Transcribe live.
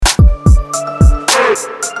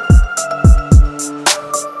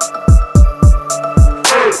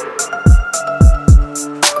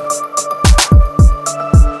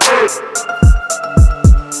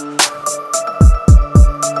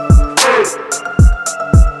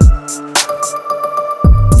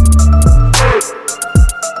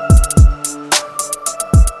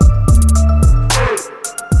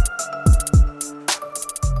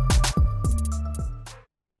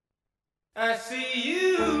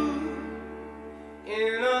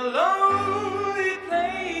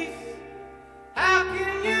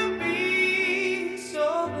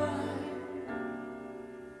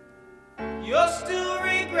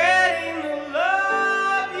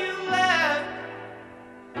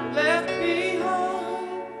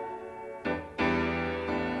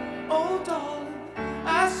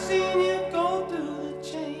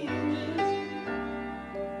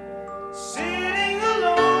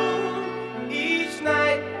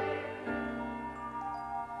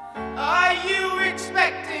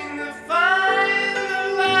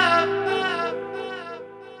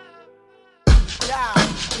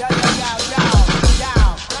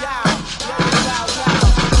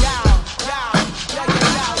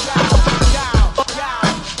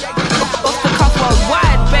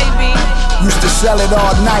sell it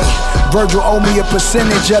all night. Virgil owe me a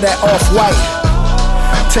percentage of that off-white.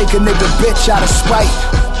 Take a nigga bitch out of spite.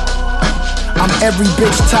 I'm every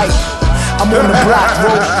bitch type. I'm on the block,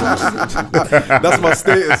 bro. That's my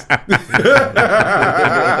status.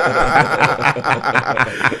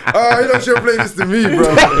 Oh, you don't should play this to me, bro.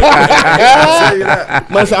 Say that.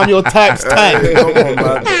 Man said I'm your type's type. Hey, come on,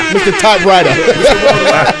 man. Mr. Typewriter.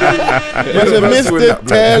 Mr.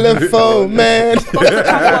 Telephone Man.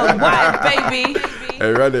 White, baby.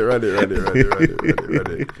 Hey, run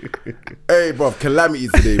it. Hey, bro, calamity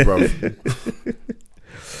today, bro.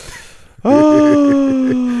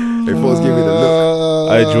 Hey, folks, give me the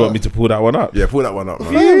look. Do you want me to pull that one up? Yeah, pull that one up,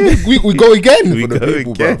 man. Yeah, we go again. We For the go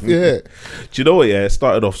people, again. bro. Yeah. Do you know what? Yeah, it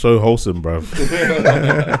started off so wholesome, bro.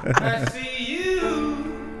 I see you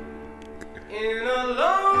in a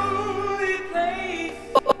lonely place.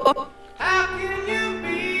 How can you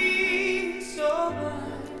be so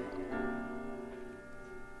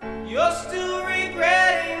blind? You're still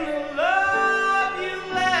regretting the love you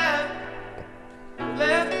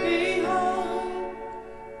left behind.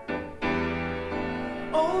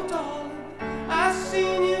 Oh, darling, I've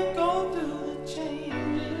seen you go through the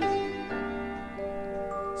changes.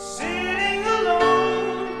 Sitting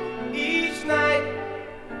alone each night.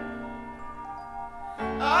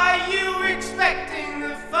 Are you expecting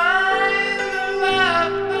to find the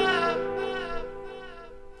love?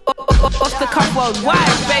 Off the cuff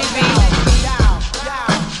worldwide, baby.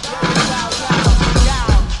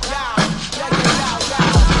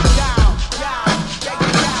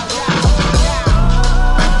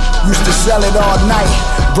 Used to sell it all night.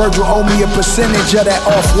 Virgil owe me a percentage of that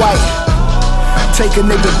off-white. Take a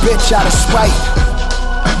nigga bitch out of spite.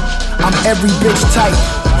 I'm every bitch type.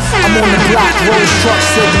 I'm on the block, Rolls truck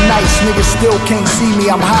sitting nice. Niggas still can't see me,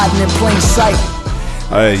 I'm hiding in plain sight.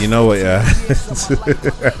 Hey, you know what? Yeah.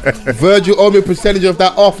 Virgil owe me a percentage of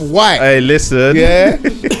that off-white. Hey, listen. Yeah.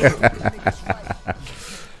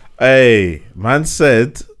 Hey, man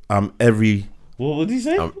said I'm every. What did he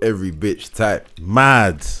say? I'm every bitch type.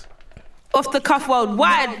 Mad. Off the cuff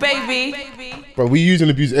worldwide, baby. Bro, we use and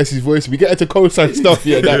abuse Essie's voice. We get her to co-sign stuff,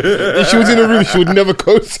 yeah. That if she was in the room, she would never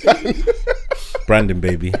co-sign. Brandon,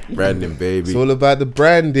 baby. Brandon, baby. It's all about the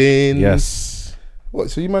branding. Yes. What?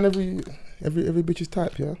 So you man every bitch's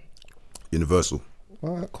type, yeah? Universal.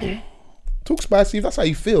 Alright, cool. Talk spicy if that's how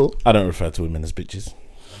you feel. I don't refer to women as bitches.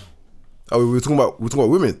 Oh, we were talking about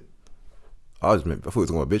women. I thought we were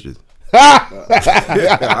talking about bitches.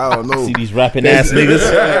 I don't know. See these rapping ass niggas?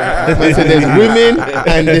 So there's women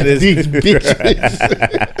and there's these bitches.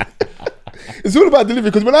 It's all about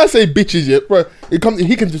delivery, because when I say bitches, yeah, bro, it comes.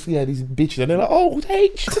 He can just these bitches, and they're like, oh,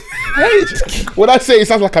 H. When I say it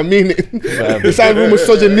sounds like I mean it. It sounds real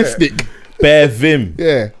misogynistic. Bare Vim.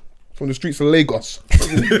 Yeah, from the streets of Lagos.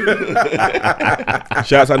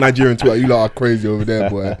 Shout out to Nigerian Twitter. You lot are crazy over there,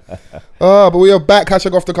 boy. But we are back.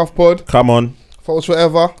 Hashtag Off the Cuff Pod. Come on. Photos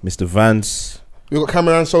forever. Mr. Vance. We got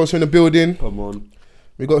Cameron Sosa in the building. Come on.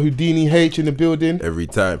 We got Houdini H in the building. Every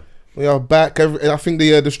time. We are back. I think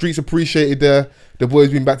the streets appreciated the boys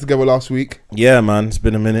being back together last week. Yeah, man. It's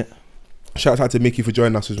been a minute. Shout out to Mickey for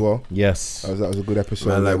joining us as well. Yes. That was a good episode.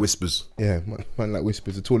 Man like Whispers. Yeah, man like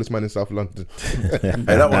Whispers, the tallest man in South London. Hey,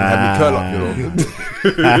 that one had me curl up, you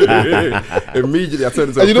know. Immediately I turned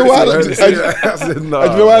into And you know why? I said, nah.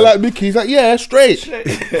 And you know why I like Mickey? He's like, yeah, straight.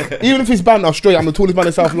 Even if it's banter, straight. I'm the tallest man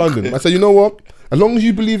in South London. I said, you know what? As long as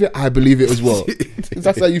you believe it, I believe it as well. If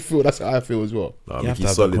that's how you feel, that's how I feel as well. Nah, You have to Mickey's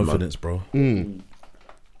have solid, that confidence, bro.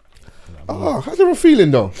 Oh, how's everyone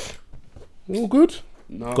feeling though? All good?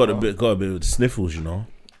 Nah, Got a bit of the sniffles, you know.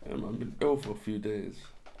 Yeah, man, I've been ill for a few days.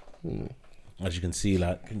 As you can see,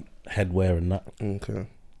 like head wear and that, Okay.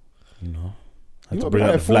 you know. You Had to got bring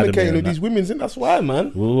out the Vladimir fornicating and with that. these women, isn't that's why,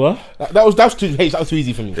 man. What? That's too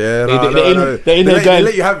easy for me. Yeah, They're in there going,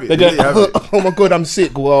 let you have it. they're They let going, you have it. oh my god, I'm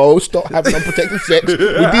sick. Whoa, stop having unprotected sex with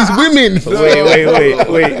these women.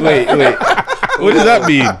 Wait. What does that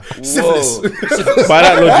mean? Syphilis. By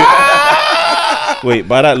that logic. Wait,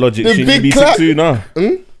 by that logic, The shouldn't you big be clap. sick too? No.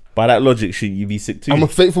 By that logic, shouldn't you be sick too? I'm a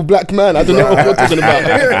faithful black man. I don't know what you're talking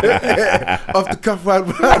about. Off the cuff, man.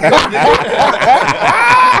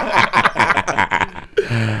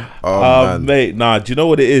 Oh, man. Mate, nah, do you know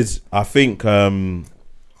what it is? I think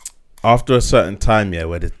after a certain time, yeah,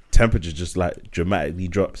 where the temperature just like dramatically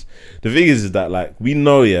drops. The thing is that like we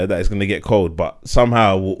know, yeah, that it's gonna get cold, but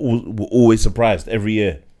somehow we're always surprised every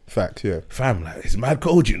year. Fact, yeah. Fam, like it's mad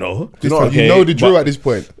cold, you know. You know the drill at this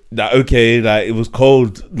point. That okay, like it was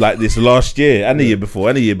cold like this last year and the year before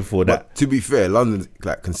and the year before that. But to be fair, London's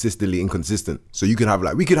like consistently inconsistent. So you can have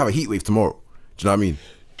we could have a heat wave tomorrow. Do you know what I mean?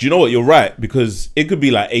 Do you know what? You're right, because it could be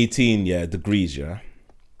like 18 degrees,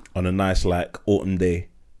 on a nice like autumn day.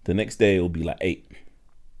 The next day it'll be like 8,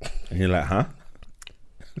 and you're like, huh?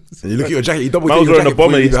 And you look at your jacket. You double Man check was your wearing a jacket before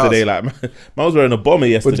bomber you leave the house. yesterday. Like, man was wearing a bomber But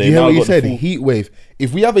yesterday. do you hear now what I you got the said? full- Heat wave.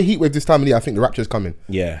 If we have a heat wave this time of the year, I think the Rapture's coming.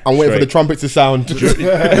 Yeah, I'm waiting for the straight. trumpets to sound.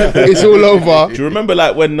 It's all over. Do you remember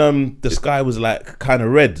like when the sky was like kind of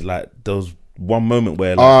red? Like there was one moment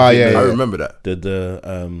where like, Ah, I think yeah, I yeah. remember that. the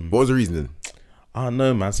What was the reasoning? I don't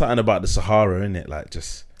know, man, something about the Sahara, innit? Like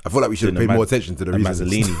just I feel like we should have doing paid a more attention to the a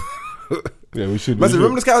reasons. Mazzolini. Yeah, we should. Man said,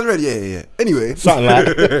 remember the sky was red? Yeah. Anyway. Something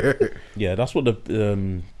like. Yeah, that's what the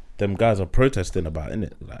them guys are protesting about,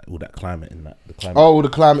 innit? Like all that climate and that the climate. Oh, the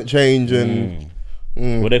climate change and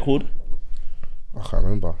What they called? I can't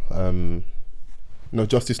remember. No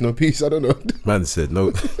justice, no peace. I don't know. Man said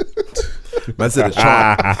no. Man said the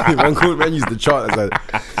chart. Man used the chart as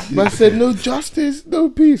like, Man said no justice, no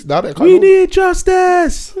peace. Now that We need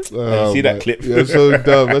justice. Oh, see that man. clip? Yeah, so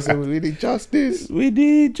dumb. I said we need justice. We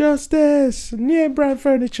need justice. Yeah, brand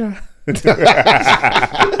furniture.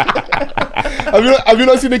 Have you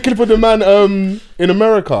not seen the clip of the man in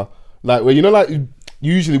America? Like where like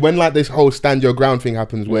usually when like this whole stand your ground thing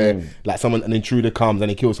happens where like someone an intruder comes and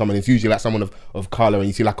he kills someone, it's usually like someone of colour and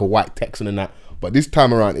you see like a white Texan and that. But this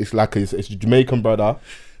time around it's like it's a Jamaican brother.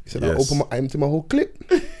 He said Yes. I empty my whole clip.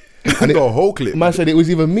 and the whole clip. Man said it was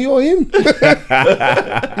either me or him.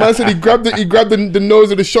 Man said he grabbed the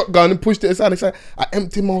nose of the shotgun and pushed it aside. He said, I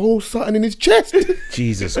emptied my whole something in his chest.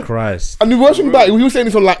 Jesus Christ. And the worst thing about it, he was saying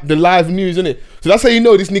this on like the live news, innit? So that's how you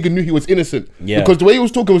know this nigga knew he was innocent. Yeah. Because the way he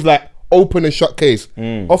was talking was like open and shut case.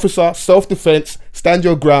 Officer, self-defense, stand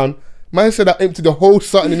your ground. Man said I emptied the whole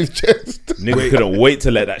something in his chest. Nigga couldn't wait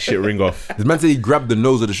to let that shit ring off. This man said he grabbed the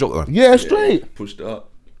nose of the shotgun. Yeah, straight. Pushed it up.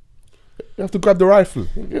 You have to grab the rifle.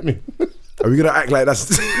 You get me? Are we gonna act like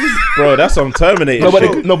that's? Bro, that's some Terminator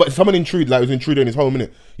shit. But someone intrude, like was intruding in his home,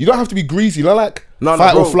 innit? You don't have to be greasy, not like No,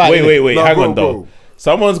 fight bro. or flight. Wait, innit? wait, No, hang bro, on though. bro.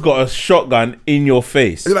 Someone's got a shotgun in your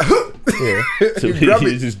face. You're like, So you grab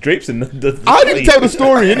he it. just drapes in the I didn't tell the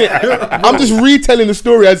story, innit? I'm just retelling the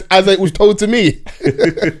story as it was told to me.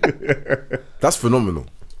 That's phenomenal.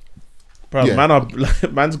 Bro, Yeah.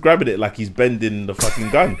 man's grabbing it like he's bending the fucking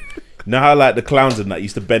gun. You know how like the clowns and that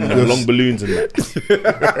used to bend them long balloons and that?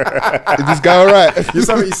 Is this guy alright? You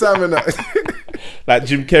sound like Sam and that. Like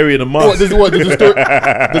Jim Carrey in a What, mask. does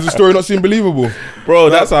the story not seem believable? Bro,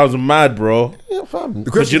 that sounds mad, bro. Yeah, fam.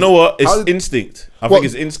 But you know what? It's How- instinct. I What, think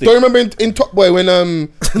it's instinct. Don't you remember in Top Boy when the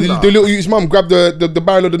little youth's mum grabbed the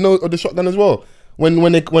barrel of the nose of the shotgun as well? When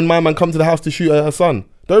my man come to the house to shoot her son.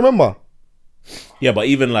 Don't you remember? Yeah, but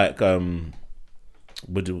even like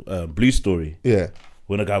with the Blue Story, Yeah.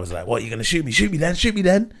 when the guy was like, "What, you gonna shoot me? Shoot me then, shoot me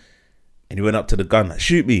then," and he went up to the gun like,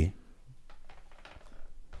 "Shoot me."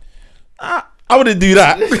 I wouldn't do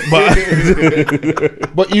that,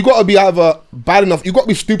 but But you gotta be either bad enough, you gotta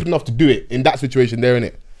be stupid enough to do it in that situation there,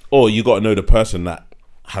 innit? or you got to know the person that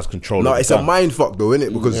has control. No, of the it's a gun. mind fuck though,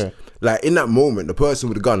 innit? Because Yeah. like in that moment, the person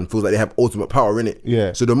with the gun feels like they have ultimate power, innit?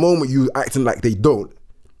 Yeah. So the moment you acting like they don't,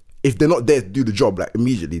 if they're not there to do the job, like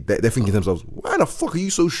immediately they're thinking to themselves, "Why the fuck are you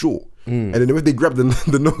so short?" And then if they grab the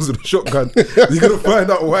nose of the shotgun, you're gonna find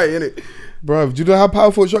out why, innit? Bro, do you know how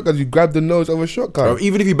powerful shotguns? You grab the nose of a shotgun. Bro,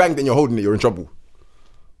 even if you banged and you're holding it, you're in trouble.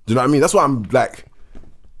 Do you know what I mean? That's why I'm like,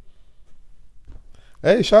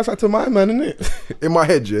 Hey, shouts out to my man, innit? in my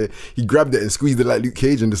head, yeah, he grabbed it and squeezed it like Luke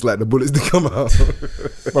Cage and just like the bullets to come out.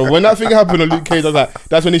 Bro, when that thing happened on Luke Cage, I was like,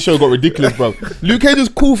 that's when his show got ridiculous, bro. Luke Cage was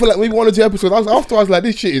cool for like maybe 1 or 2 episodes. I was like,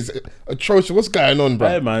 this shit is atrocious. What's going on, bro?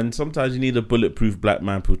 Hey man, sometimes you need a bulletproof black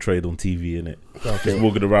man portrayed on TV, innit? Just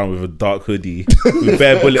walking around with a dark hoodie with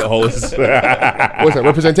bare bullet holes. What's that?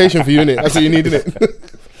 Representation for you, innit? That's what you need, innit?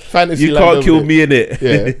 Fantasy You land can't over kill there. me,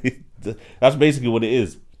 innit? Yeah. That's basically what it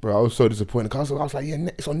is. Bro, I was so disappointed. I was like, yeah,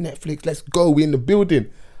 it's on Netflix. Let's go. We in the building.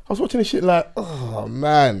 I was watching this shit like, oh,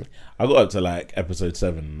 man. I got up to like episode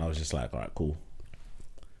 7 and I was just like, all right, cool.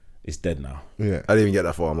 It's dead now. Yeah. I didn't even get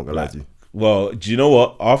that far. I'm not gonna lie to you. Well, do you know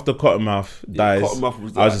what? After Cottonmouth dies, Cottonmouth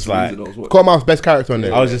was I was just like, Cottonmouth's best character on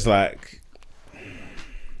there. I was just like,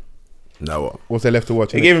 Now what? What's there left to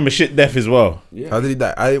watch? they innit? gave him a shit death as well. How did he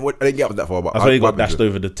die? I didn't get up that far, but That's why he got what happened dashed to him?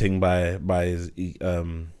 over the thing by his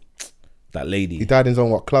that lady. He died in his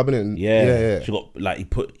own club, innit? Yeah, she got like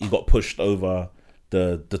he got pushed over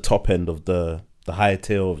the top end of the higher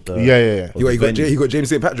tier of the Yeah. of the venue. He got James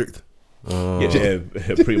St. Patrick. Yeah,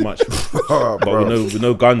 pretty much. Oh, But bro. with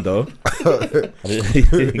no gun though.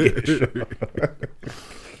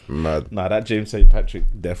 Mad. Nah, that James St. Patrick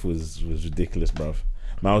death was ridiculous, bruv.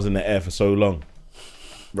 Man was in the air for so long.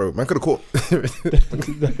 Bro, man could have caught.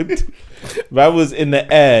 Man was in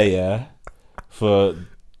the air, yeah, for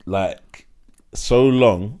like so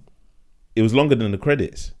long. It was longer than the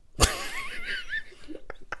credits.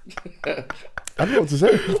 I don't know what to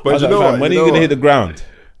say. But you know Fam, what? when are You you know gonna what? hit the ground?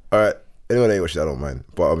 All right, anyone ain't watched it, I don't mind.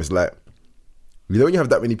 But it's like, you know when you have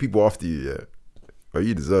that many people after you, yeah, bro,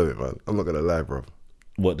 you deserve it, man. I'm not gonna lie, bro.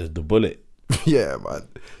 What the bullet? Yeah, man.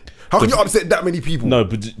 How can you upset that many people? No,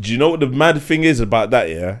 but do you know what the mad thing is about that?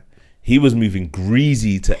 Yeah, he was moving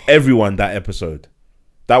greasy to everyone that episode.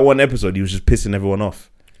 That one episode, he was just pissing everyone off.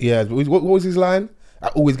 Yeah, what was his line? I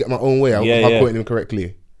always get my own way. I'm quoting him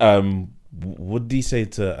correctly. What did he say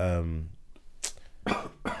to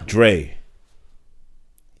Dre?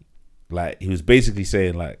 Like, he was basically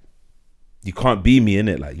saying, like, you can't be me,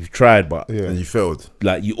 innit? Like, you've tried, but And you failed.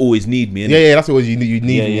 like, you always need me, innit? Yeah, that's what it was. You need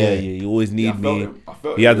yeah, me. yeah, you always need I felt me. him. I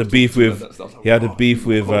felt He him. had the was beef talking with. about that stuff. I was He had the like, beef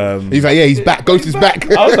with. He's like, yeah, he's back. Ghost is back.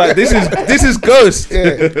 I was like, this is Ghost.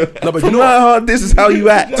 No, but you From know now on, this is how you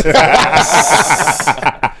act.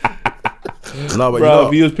 No, but you know Bro,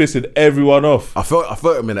 what? he was pissing everyone off. I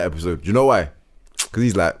felt him in that episode. Do you know why? Because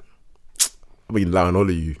he's like, I've been lying all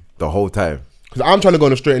of you the whole time. Because I'm trying to go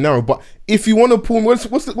on a straight and narrow. But if you want to pull me, what's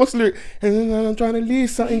the lyric? And I'm trying to leave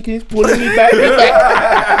something, keeps pulling me back.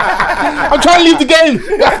 I'm trying to leave the game.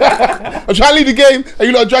 I'm trying to leave the game, and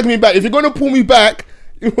you're not dragging me back. If you're going to pull me back,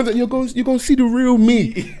 you're going to see the real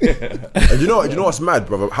me. And you know what's mad,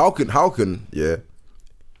 brother? How can yeah,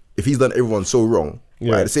 if he's done everyone so wrong,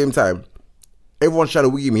 Yeah. right, at the same time, everyone's trying to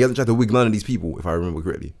wig him. He hasn't tried to wig none of these people, if I remember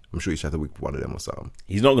correctly. I'm sure he's tried to wig one of them or something.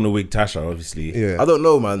 He's not gonna wig Tasha, obviously. Yeah. I don't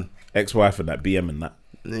know, man. Ex-wife and that BM and that.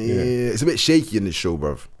 Yeah, it's a bit shaky in this show,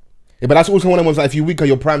 bruv. Yeah, but that's also one of them ones like if you weak,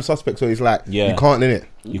 you're prime suspect. So it's like Yeah. you can't, innit?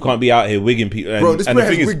 You can't be out here wigging people. And, Bro, this and man the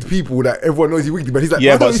has thing is, wigged people that everyone knows he wigged, but he's like,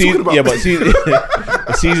 yeah, I don't but know what you're talking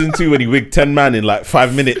about. season 2 when he wigged 10 man in like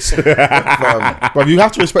 5 minutes. But you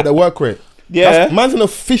have to respect their work rate. Yeah. Man's an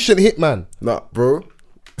efficient hitman. Nah, bro.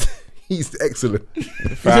 He's excellent.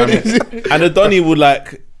 And Adoni would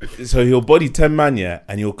like, so he'll body 10 man, yeah,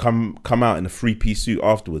 and he'll come out in a 3-piece suit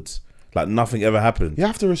afterwards, like nothing ever happened. You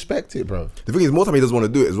have to respect it, bro. The thing is, more time he doesn't want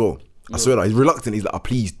to do it as well. I swear that he's reluctant. He's like, oh,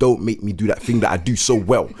 please don't make me do that thing that I do so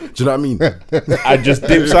well. Do you know what I mean? I just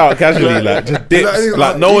dips out casually, like just dips,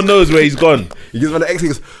 like no one knows where he's gone. He gives man the X, he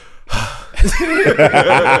goes,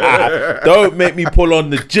 Don't make me pull on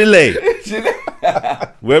the gilet.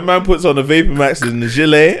 When man puts on the Vapor Max and the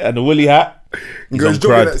gilet and the woolly hat, he he's goes on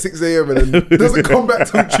jogging crud. at 6 a.m. and then doesn't come back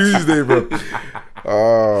till Tuesday, bro.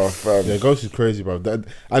 Oh, fam. Yeah, Ghost is crazy, bro. And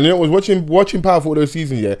you know, I was watching Power for all those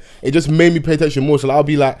seasons. Yeah, it just made me pay attention more. So like, I'll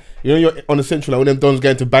be like, you know, you're on the central, like when them dons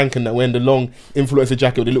going to bank and that wearing the long influencer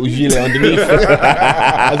jacket with the little gilet underneath.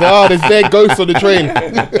 I was like, oh, there's dead ghosts on the train.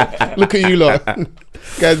 Look at you lot,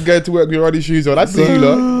 guys going to work with your running shoes on. I see you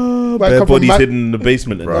lot. Their bodies hidden in the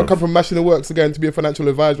basement. I come from Mashing the Works again to be a financial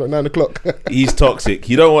advisor at 9 o'clock. He's toxic.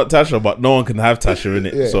 You don't want Tasha, but no one can have Tasha in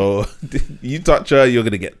it. Yeah. So you touch her, you're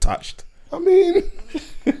gonna get touched. I mean,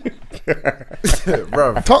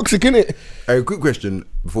 Bro. toxic, innit? A quick question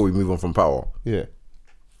before we move on from Power. Yeah.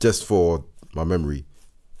 Just for my memory.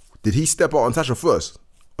 Did he step out on Tasha first?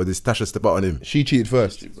 Or did Tasha step out on him? She cheated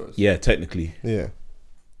first. Yeah, technically, Yeah.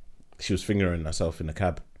 she was fingering herself in the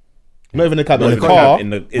cab. Not even in the cab, Not in the even in the car cab,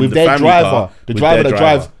 in with the their family driver. car, The with driver their that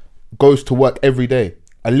driver. drives goes to work every day.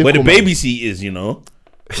 A Where the little man. baby seat is, you know.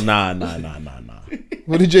 Nah.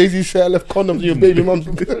 What did Jay-Z say? I left condoms in your baby mum's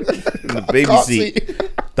The baby car seat.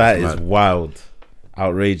 That is wild,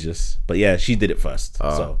 outrageous. But yeah, she did it first.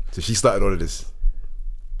 So she started all of this.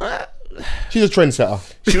 She's a trendsetter.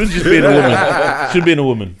 She was just being a woman. She was being a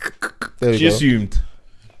woman. There She you go. assumed.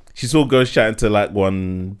 She saw girls chatting to like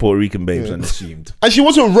one Puerto Rican babes and assumed. And she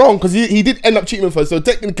wasn't wrong because he did end up cheating with her. So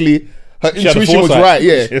technically, her had the intuition was foresight. right.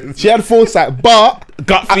 Yeah, she had foresight, but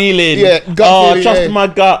Gut feeling. yeah, gut feeling, trust yeah. my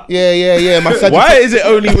gut. yeah. Why is it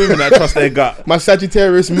only women that trust their gut? My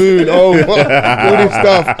Sagittarius moon, all this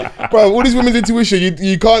stuff, bro. All this women's intuition,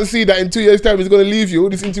 you can't see that in 2 years' time it's gonna leave you. All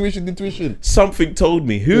this intuition. Something told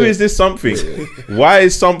me. Who is this something? Why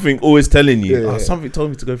is something always telling you? Yeah, Oh, yeah. something told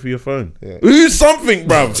me to go through your phone. Who's something,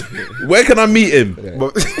 bruv? Where can I meet him?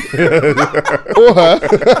 But Or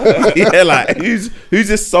her. Yeah, like who's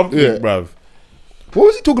this something, Yeah. bruv? What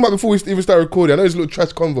was he talking about before we even started recording? I know his little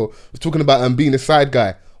trash convo was talking about being a side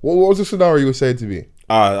guy. What was the scenario you were saying to me?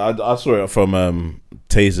 I saw it from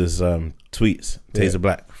Taser's tweets. Taser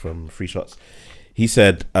Black from Free Shots. He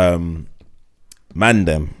said,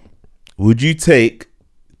 "Mandem, would you take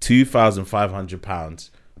 £2,500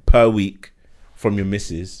 per week from your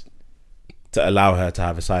missus to allow her to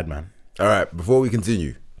have a side man?" all right, before we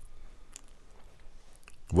continue,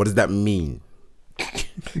 what does that mean?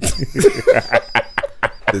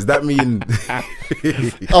 Does that mean? I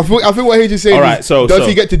think what he's just saying. All right, is, so- does so-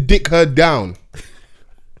 he get to dick her down?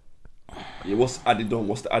 Yeah, what's added on?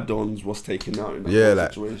 What's the add-ons? What's taken out in that Yeah, whole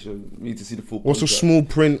like- situation? We need to see the full. What's a contract. small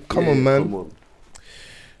print? Come on, man. Come on.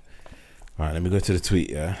 All right, let me go to the tweet,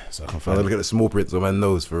 yeah, so I can I'm find gonna it. get the small print so man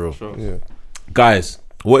knows for real. Sure. Yeah. Guys,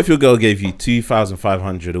 what if your girl gave you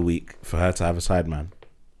 2,500 a week for her to have a side man?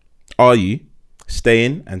 Are you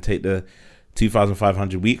staying and take the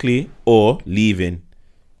 2,500 weekly, or leaving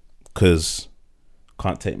because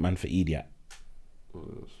can't take man for idiot?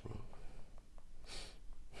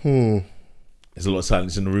 There's a lot of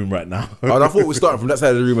silence in the room right now. Oh, and I thought we started from that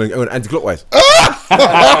side of the room and going anti-clockwise.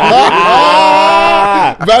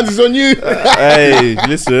 Vans is on you. Hey,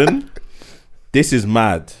 listen, this is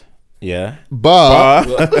mad. Yeah. But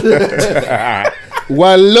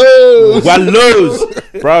Wallow. Wallows,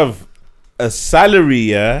 bruv, a salary,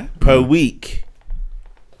 yeah, per week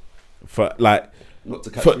for like, Not to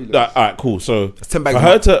catch for, feelings. all right, cool. So 10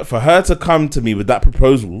 bags for her to come to me with that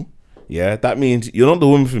proposal, yeah, that means you're not the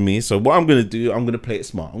woman for me. So what I'm gonna do, I'm gonna play it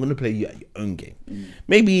smart. I'm gonna play you at your own game.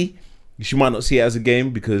 Maybe she might not see it as a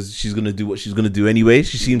game because she's gonna do what she's gonna do anyway.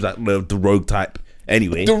 She seems like the rogue type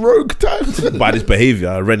anyway. The rogue type. By this behavior,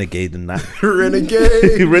 a renegade and that.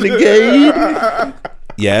 Renegade. Renegade.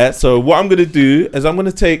 Yeah, so what I'm gonna do is I'm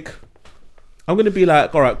gonna be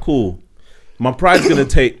like, all right, cool. My pride's gonna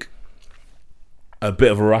take a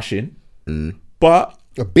bit of a rushing, but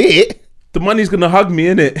A bit. the money's gonna hug me,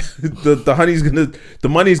 innit? the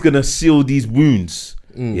money's gonna seal these wounds.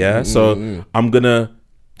 So I'm gonna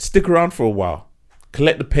stick around for a while,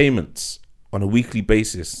 collect the payments on a weekly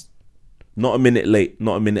basis, not a minute late,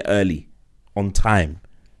 not a minute early, on time.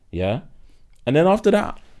 Yeah, and then after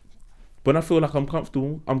that, when I feel like I'm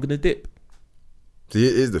comfortable, I'm gonna dip. See,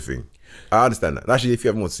 here's the thing. I understand that. Actually, if you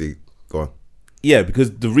have more to say, go on. Yeah,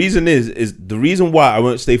 because the reason is the reason why I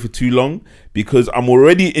won't stay for too long, because I'm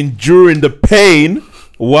already enduring the pain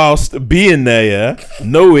whilst being there, yeah,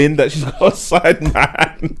 knowing that she's got a side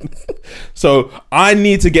man. So I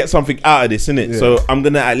need to get something out of this, innit? So I'm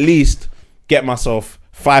gonna at least get myself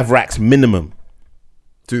 5 racks minimum.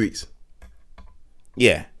 2 weeks.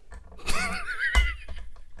 Yeah.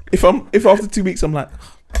 if after 2 weeks I'm like,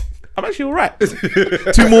 I'm actually all right.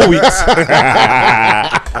 2 more weeks.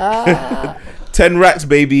 10 racks,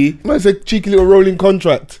 baby. Man, it's a cheeky little rolling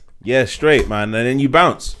contract. Yeah, straight, man. And then you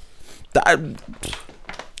bounce.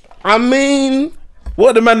 I mean, What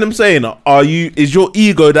are the man them saying? Is your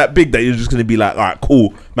ego that big that you're just gonna be like, all right,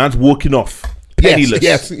 cool, man's walking off penniless?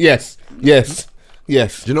 yes.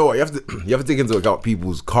 Do you know what? You have to take into account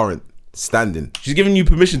people's current standing. She's giving you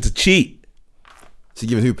permission to cheat. She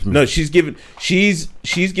giving who permission? No, she's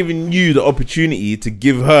giving you the opportunity to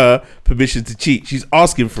give her permission to cheat. She's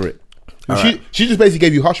asking for it. She just basically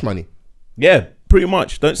gave you hush money. Yeah, pretty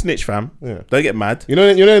much. Don't snitch, fam. Yeah. Don't get mad. You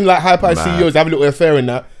know them like high powered Nah. CEOs have a little affair in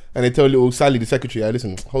that, and they tell little Sally, the secretary, hey,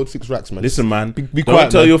 listen, hold 6 racks, man. Listen, man. Be don't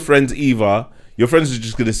quiet, tell man. your friends either. Your friends are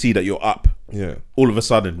just gonna see that you're up. Yeah. All of a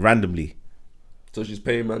sudden, randomly. So she's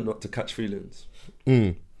paying man not to catch feelings.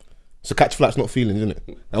 So catch flats, not feelings, isn't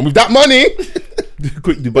it? And with that money,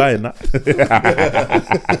 Quick Dubai and that.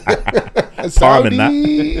 Saudi. that.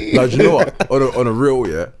 Now, do you know what? On a real,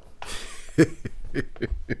 yeah.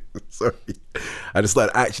 Sorry, I just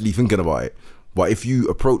started actually thinking about it. But if you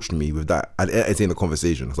approached me with that, I'd entertain the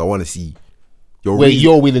conversation because I want to see your Where reason.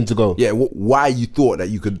 you're willing to go. Yeah, why you thought that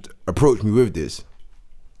you could approach me with this.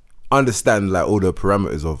 Understand like all the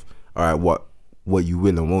parameters of all right, what you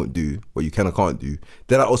will and won't do, what you can and can't do.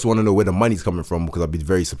 Then I also want to know where the money's coming from because I'd be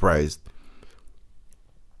very surprised.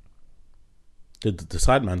 The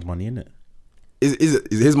side man's money, innit? Is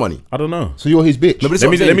it his money? I don't know. So you're his bitch. No, but this is Let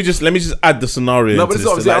what me I'm let saying. me just add the scenario. No, but into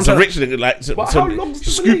this is what I'm this. saying. Like, I'm it's a rich nigga. Like, But so how long's the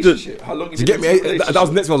scoop relationship? How long is Do you get me? That was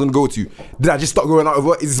the next one I was gonna go to. Did I just start going out with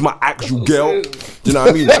her? Is this my actual girl? Do you know what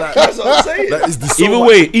I mean? That's what I'm saying. Like, is this so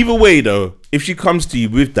Either way, though, if she comes to you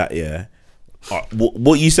with that, yeah,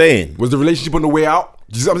 what you saying? Was the relationship on the way out?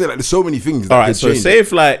 Do you see what I'm saying? Like, there's so many things that All right, could so change. say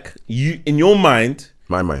if like you in your mind,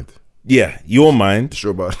 My mind. your mind,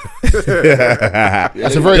 Sure about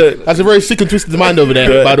That's a very sick and twisted mind over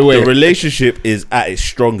there, by the way. the relationship is at its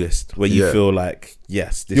strongest, where you Yeah. feel like,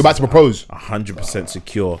 yes, this You're about to propose. 100%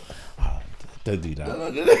 secure. Don't do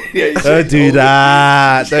that. Yeah, Don't do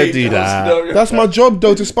that. Don't do that. That's my job,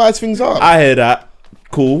 though, to spice things up. I hear that.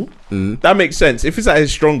 Cool. That makes sense. If it's at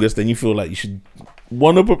its strongest, then you feel like you should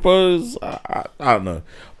want to propose. I don't know.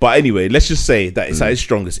 But anyway, let's just say that it's at its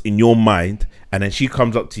strongest in your mind, and then she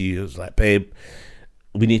comes up to you, it's like, babe,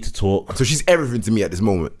 we need to talk. So she's everything to me at this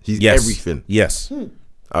moment. She's Yes. everything. Yes. All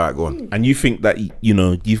right, go on. And you think that,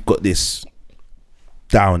 you've got this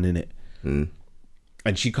down in it.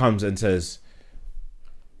 and she comes and says,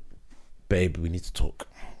 "Babe, we need to talk."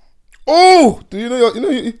 Oh, do you know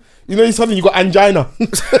you suddenly you got angina.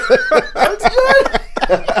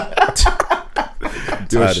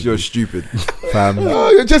 You're stupid. Fam. Oh,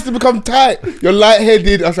 you're just to become tight. You're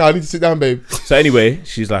lightheaded. I said, I need to sit down, babe. So anyway,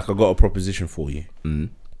 she's like, "I got a proposition for you.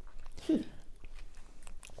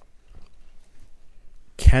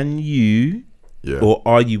 Can you, Yeah. or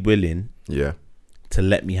are you willing Yeah. to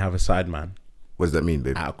let me have a side man What does that mean,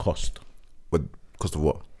 babe? at a cost?" What cost of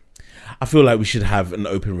what? I feel like we should have an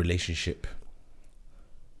open relationship.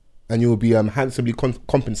 And you'll be handsomely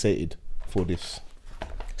compensated for this.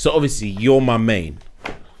 So obviously you're my main,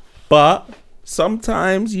 but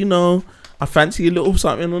sometimes, you know, I fancy a little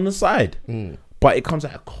something on the side, but it comes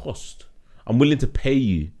at a cost. I'm willing to pay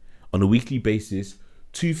you on a weekly basis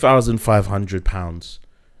 £2,500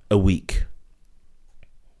 a week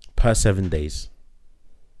per 7 days.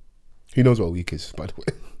 He knows what a week is, by the way.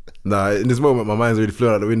 Nah, in this moment, my mind's already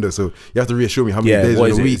flown out the window. So you have to reassure me how many Yeah, days what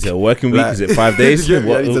in is a it? week. Is it a working week? Like- Is it 5 days? Yeah,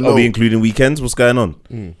 What, I need to are know. we including weekends? What's going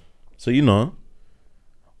on? So, you know,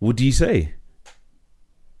 what do you say?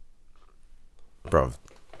 Bruv,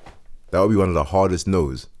 that would be one of the hardest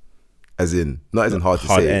no's. As in, not as in hard to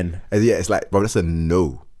Hard say. N. As yeah, it's like, bro, that's a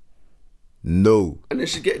no. No. And then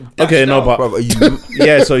she get Okay, no, but Bruv, are you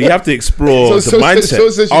yeah, so you have to explore So the mindset.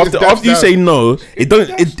 she just after dashed you out. say no,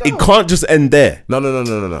 it can't just end there. No.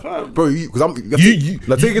 Bro, because I'm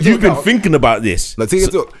now, take into You've been account. thinking about this. Now take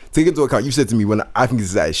into account. You said to me when I think this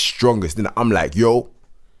is at its strongest, then I'm like, yo,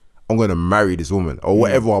 I'm gonna marry this woman or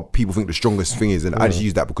whatever people think the strongest thing is, and I just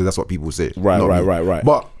use that because that's what people say. Right, not me. right.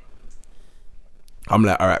 But I'm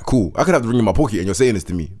like, all right, cool. I could have the ring in my pocket, and you're saying this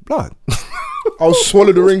to me, blood. I'll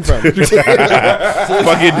swallow the ring, fam. Fucking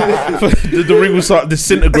the ring will start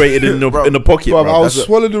disintegrating in the pocket. Bruv, Bro. I'll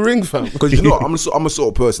swallow the ring, fam. Because you know, I'm a sort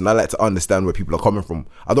of person. I like to understand where people are coming from.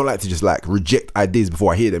 I don't like to just like reject ideas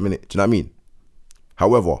before I hear them. Innit? Do you know what I mean?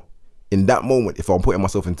 However, in that moment, if I'm putting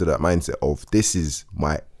myself into that mindset of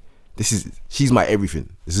she's my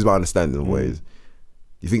everything. This is my understanding of what it is.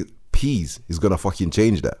 You think peas is gonna fucking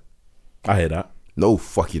change that? I hear that. No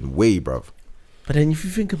fucking way, bruv. But then if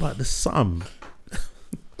you think about the sum,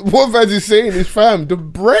 What Vaz is saying is, fam, the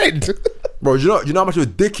bread. Bro, you know how much of a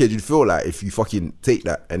dickhead you'd feel like if you fucking take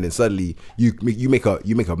that and then suddenly you make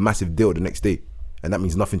a massive deal the next day, and that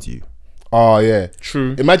means nothing to you. Oh yeah,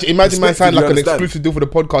 True. Imagine man Respect, signed you like an understand? exclusive deal for the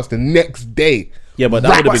podcast the next day. yeah, but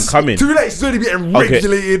that would have been coming. Too late. It's already getting Okay,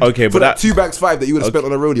 regulated. okay, for but that 2 bags 5 that you would have spent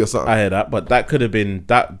on a roadie or something. I hear that, but that could have been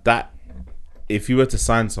that. If you were to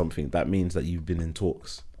sign something, that means that you've been in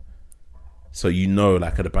talks. So you know,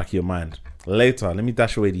 like at the back of your mind, later, let me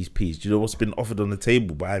dash away these peas. Do you know what's been offered on the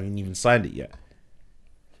table, but I haven't even signed it yet?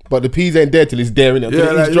 But the peas ain't there till it's there, innit? Yeah,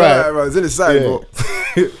 Till like, it's dry. yeah, bro, it's in the side, Yeah.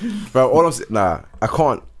 bro. Bro, all I'm saying, I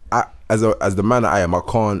can't. As the man that I am, I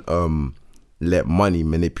can't let money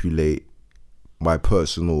manipulate my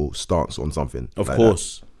personal stance on something. Of like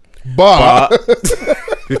course. But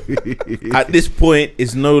At this point,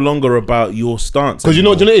 it's no longer about your stance. because you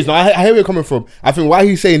know anymore. what it is. Now, I hear where you're coming from. I think why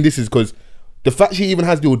he's saying this is because the fact she even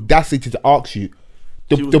has the audacity to ask you.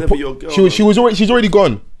 She was never your girl, She's already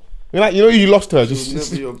gone. You're like, you lost her. was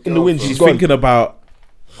Just never your in the wind. girl, She's She's gone. thinking about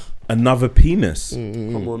another penis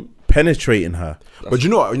Come on. penetrating her But you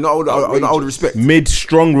know what? I would respect.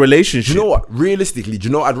 mid-strong relationship. Do you know what? Realistically, do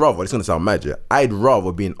you know what I'd rather? It's gonna sound mad, yeah? I'd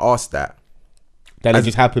rather being asked that. That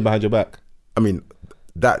just happened behind your back. I mean,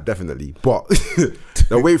 that definitely. But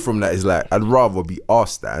away from that is like, I'd rather be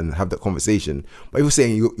asked that and have that conversation. But if you're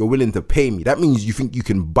saying you're willing to pay me, that means you think you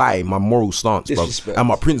can buy my moral stance, bro, Disrespect. and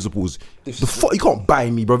my principles. The fuck, you can't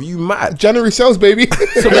buy me, bro. You mad? January sales, baby.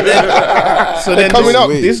 So then coming up.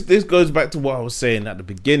 This goes back to what I was saying at the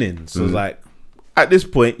beginning. So Mm. like, at this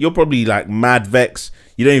point, you're probably like mad vexed.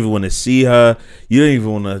 You don't even want to see her.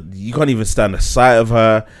 You can't even stand the sight of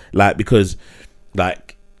her. Like, because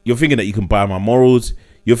like you're thinking that you can buy my morals.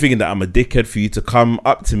 You're thinking that I'm a dickhead for you to come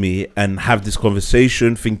up to me and have this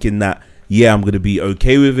conversation, thinking that, yeah, I'm going to be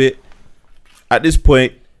okay with it. At this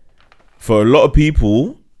point, for a lot of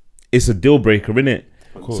people, it's a deal breaker, innit?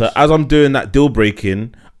 So as I'm doing that deal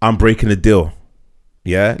breaking, I'm breaking the deal.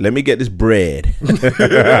 Yeah, let me get this bread.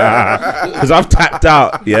 Because I've tapped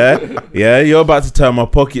out. Yeah, you're about to turn my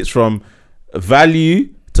pockets from value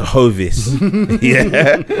to Hovis.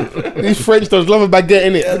 Yeah. These French does love a baguette,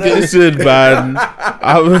 innit? Listen, man,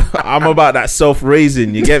 I'm about that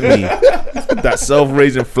self-raising. You get me? That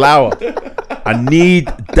self-raising flour. I need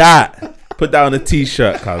that. Put that on a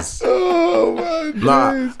t-shirt, cuz. Oh my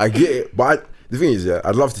Nah, I get it. But the thing is, yeah,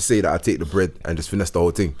 I'd love to say that I take the bread and just finesse the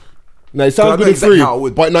whole thing. Now it sounds I good know in exactly theory, how it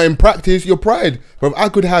would- but now in practice, your pride. Bro, I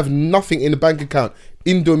could have nothing in the bank account.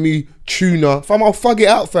 Indomie, tuna, fam, I'll fug it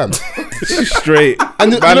out, fam. Straight.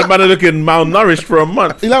 And man are looking malnourished for a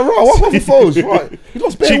month. He's like, right, what for Foles? Right, he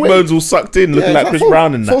lost bare weight. Cheekbones all sucked in, looking like Chris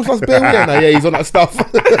Brown and Foles that. lost bare weight now. Yeah, he's on that stuff.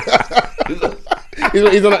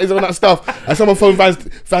 he's on that stuff. And some of phone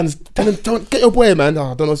fans tell him, don't get your boy, man. Oh,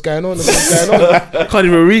 I don't know what's going on. I can't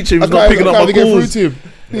even reach him. He's not picking up my get through calls. to him.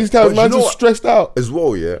 These times, But man's you know just what? stressed out. As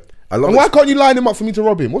well, yeah. I love And why can't you line him up for me to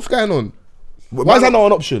rob him? What's going on? Why is that not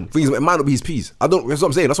an option? Things it might not be his piece. I don't. That's what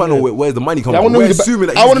I'm saying. That's why I know where's the money coming I from. want to We're know assuming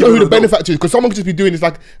that I want to know who the benefactor benefactor is, because someone could just be doing this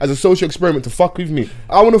like as a social experiment to fuck with me.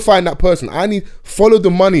 I want to find that person. I need follow the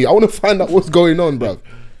money. I want to find out what's going on, bro.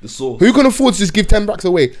 The source. Who can afford to just give $10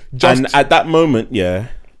 away? Just And at that moment, yeah,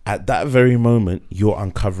 at that very moment, you're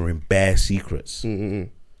uncovering bare secrets. And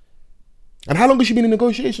how long has she been in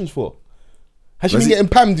negotiations for? Has she Was been it- getting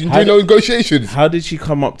pammed during those negotiations? How did she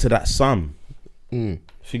come up to that sum?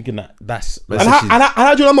 Thinking that's And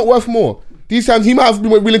how do you know I'm not worth more? These times he might have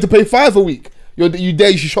been willing to pay $5 a week. You dare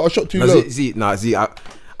you should shot a shot too low.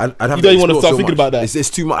 I'd have don't to even wanna explore start so thinking much. about that. It's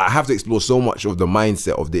too much. I have to explore so much of the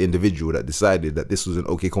mindset of the individual that decided that this was an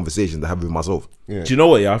okay conversation to have with myself. Yeah. Do you know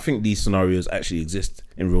what? Yeah, I think these scenarios actually exist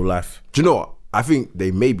in real life. Do you know what? I think they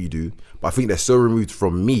maybe do, but I think they're so removed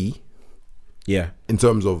from me Yeah, in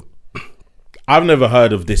terms of. I've never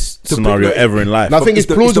heard of this scenario no, ever in life. And I think It's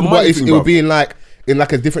it's the- it's the plausible, but money thing, it would bro. be in like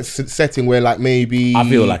a different setting where like maybe I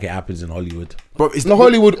feel like it happens in Hollywood. But it's in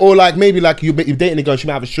Hollywood, or like maybe like you're dating a girl, she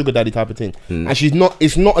might have a sugar daddy type of thing, and she's not.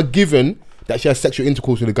 It's not a given that she has sexual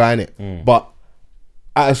intercourse with a guy in it, but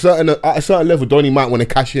at a certain level, Donnie might want to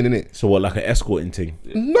cash in it. So what, like an escorting thing?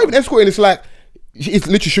 Not even escorting. It's like it's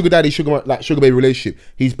literally sugar daddy, sugar baby relationship.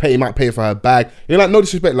 He might pay for her bag. You know, like no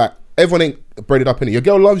disrespect, like everyone ain't braided up in it. Your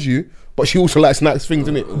girl loves you, but she also likes nice things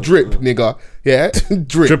in it. Drip, nigga, yeah,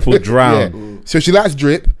 drip, Drip or drown. Yeah. So she likes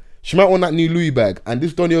drip. She might want that new Louis bag, and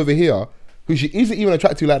this Donnie over here, who she isn't even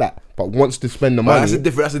attracted to like that, but wants to spend the money. that's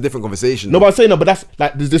a different conversation. No, but I'm saying no, but that's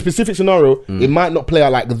like the specific scenario. It might not play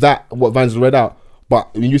out like that. What Vans read out,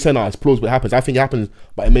 but when you say no, it's plausible. It happens. I think it happens,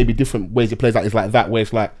 but it may be different ways it plays out. It's like that, where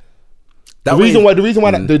it's like That the reason way- why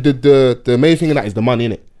the main thing in that is the money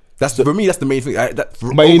in it. For me, that's the main thing.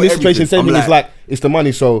 But in this situation, same thing. It's like it's the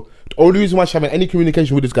money. So the only reason why she's having any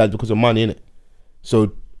communication with this guy is because of money in it.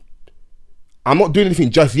 So I'm not doing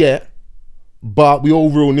anything just yet, but we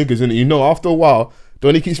all real niggas, and you know, after a while,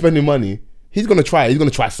 don't he keep spending money? He's gonna try. He's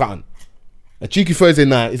gonna try something. A cheeky Thursday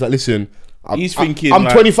night. He's like, listen, He's thinking, I'm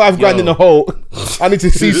like, 25 grand yo. in the hole. I need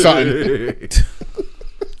to see something.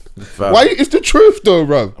 Why? It's the truth, though,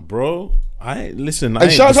 bro. Bro, listen.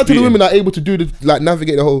 And shouts out to the women that are able to do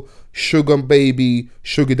navigate the whole sugar baby,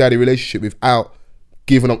 sugar daddy relationship without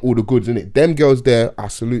giving up all the goods in it. Them girls there, I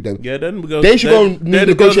salute them. Yeah, then girls, They should go and they're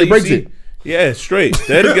the girls negotiate that you Brexit. see- Yeah, straight.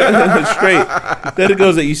 They're the girls, straight. They're the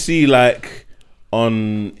girls that you see like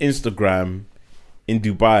on Instagram in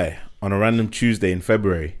Dubai on a random Tuesday in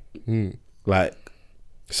February. Like,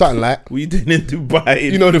 Something like, what you doing in Dubai?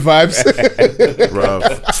 you know the vibes.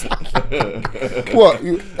 Bruv. What?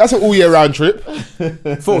 That's an all year round trip.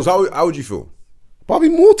 Foles, how would you feel? But I'll be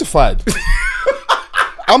mortified.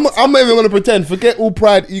 I'm not even gonna pretend. Forget all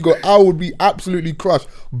pride, ego. I would be absolutely crushed.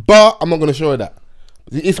 But I'm not gonna show her that.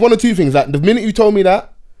 It's one of two things. Like the minute you told me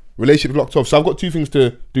that, relationship locked off. So I've got two things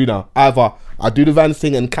to do now. Either I do the Vans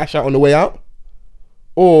thing and cash out on the way out,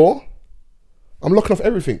 or I'm locking off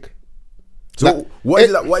everything. So Like, what is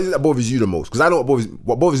it that bothers you the most? Because I know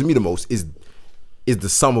what bothers me the most is the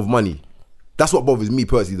sum of money. That's what bothers me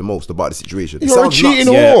personally the most about the situation. It You're a sounds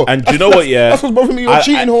cheating nuts. whore. And do you know what? Yeah, That's what's bothering me. You're a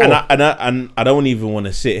cheating whore. And I don't even want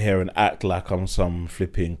to sit here and act like I'm some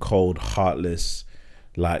flipping cold, heartless,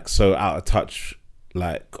 like so out of touch,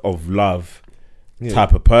 like of love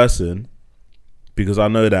type of person, because I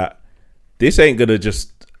know that this ain't gonna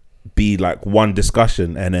just be like one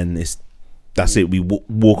discussion and then that's it. We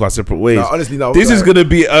walk our separate ways. No, honestly, no, this is like- gonna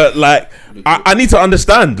be like I need to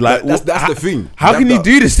understand. Like That's the thing. How can you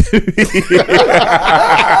do this to me,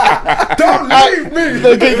 Don't leave me.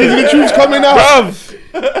 The truth's coming out.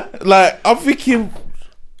 bruv? Like I'm thinking,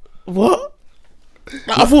 what?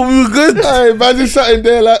 I thought we were good. Hey, man, just sitting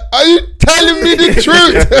there like, are you telling me the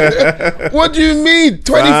truth? What do you mean,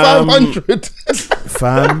 2,500?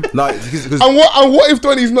 Fam. No, because And what if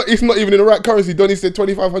Donny's not? It's not even in the right currency. Donny said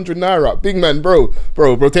 2,500 naira. Big man, bro,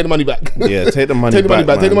 take the money back. Yeah, take the money take the money back.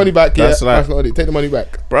 man. Take the money back. Yeah, That's that's like, not it. Take the money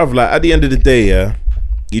back. bruv, like at the end of the day, yeah,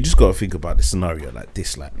 you just gotta think about the scenario like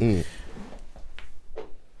this. Like,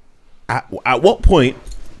 at what point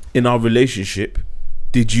in our relationship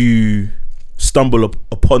did you stumble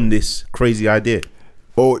upon this crazy idea?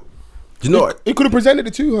 or Do you know what? He could have presented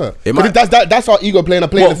it to her. It 'Cause might- that's our ego playing a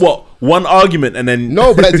play. What? One argument and then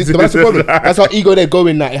No, but that's the problem. That's our ego they're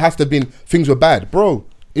going that it has to have been things were bad. Bro,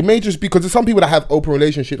 it may just be because there's some people that have open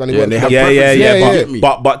relationships and they Yeah, work they have together. preferences.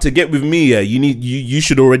 yeah. But to get with me, yeah, you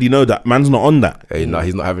should already know that man's not on that. Hey, no,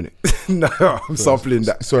 he's not having it. No, I'm sampling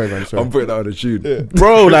that. Sorry, man. Sorry. I'm putting that on a tune.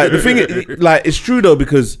 Bro, like the thing is, like it's true though,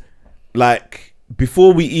 because like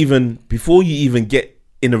before you even get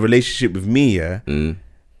in a relationship with me, yeah,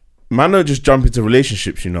 man don't just jump into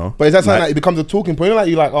relationships, you know. But is that something Like- that it becomes a talking point? Like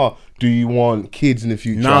you're like, oh, do you want kids in the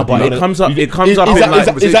future? Nah, but Do you it know- comes up- you- it comes is, up Is in, that,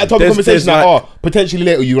 like, is that a type of there's conversation that like- potentially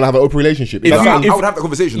later you want to have an open relationship? Is If that you- something- I would have that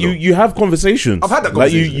conversation. Though. You have conversations. I've had that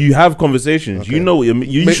Like conversation. you have conversations. You know what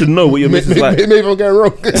you should know what your missus like. Maybe I'm getting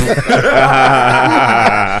wrong.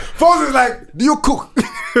 Foles is like, do you cook?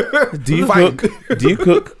 Do you Fine. cook? Do you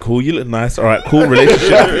cook? Cool. You look nice. All right. Cool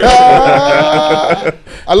relationship.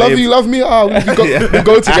 I love you, you love me. We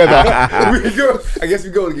go together. We go. I guess we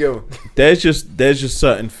go together. There's just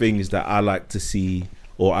certain things that I like to see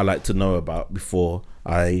or I like to know about before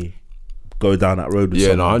I go down that road with Yeah,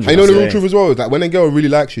 someone. no, 100%. I know the real truth as well is that when a girl really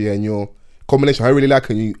likes you and your combination, I really like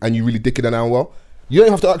her and you really dick it down well, you don't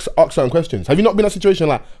have to ask certain questions. Have you not been in a situation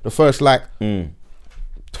like the first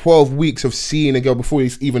 12 weeks of seeing a girl before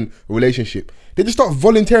it's even a relationship? They just start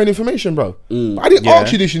volunteering information, bro. But I didn't Yeah.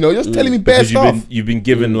 ask you this, you know. You're just telling me bare Because stuff. you've been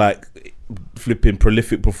given like flipping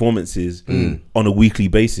prolific performances on a weekly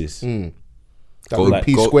basis. That would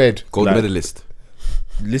P squared. Gold Like- medalist.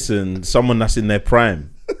 Listen, someone that's in their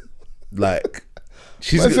prime, like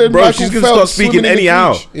she's I said bro, Michael she's gonna Phelps start speaking swimming in the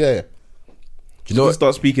anyhow. beach. Yeah. Do you She's know gonna what?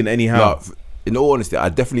 start speaking anyhow. No, in all honesty, I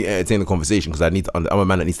definitely entertain the conversation because I need to. I'm a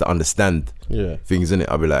man that needs to understand Yeah. things in it.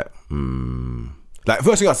 I'll be like, like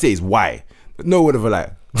first thing I say is why. But no word of a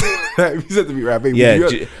like. Like, if you said to me, right, baby, Yeah,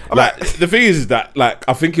 I'm like the thing is that like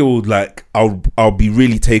I think it would like I'll be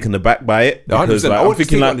really taken aback by it Yeah, 100%. because like, I I'm want to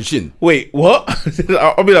thinking take it like on the chin. wait what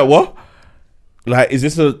I'll be like what like is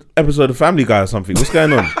this a episode of Family Guy or something? What's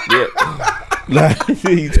going on? Like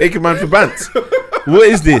you take a man for bants. What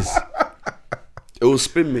is this? It will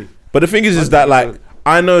spin me. But the thing is that like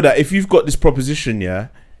I know that if you've got this proposition, yeah,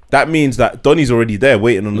 that means that Donny's already there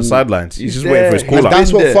waiting on the sidelines. He's just waiting for his there. call And up.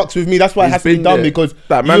 that's what there. fucks with me. That's why it He's has to be been done there. because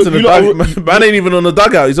That man's in the dugout. Man ain't even on the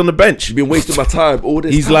dugout. He's on the bench. You've been wasting my time all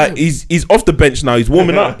this He's time. like he's off the bench now. He's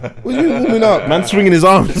warming up. What are you warming up? Man swinging his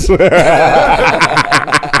arms.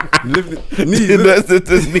 Knees,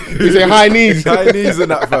 You say high knees. high knees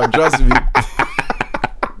and that, fam. Trust me.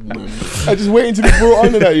 I'm just waiting to be brought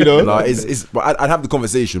under that, you know. No, it's. But I'd have the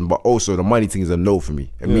conversation, but also the money thing is a no for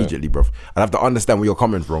me immediately, bro. I'd have to understand where you're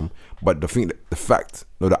coming from, but the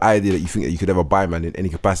idea that you think that you could ever buy man in any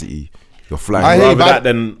capacity, you're flying. I hate Rather that- that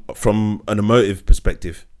than from an emotive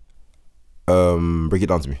perspective. Break it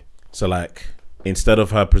down to me. So like instead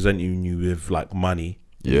of her presenting you with like money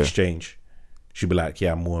in Yeah. exchange, she'd be like,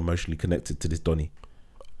 yeah, I'm more emotionally connected to this Donny.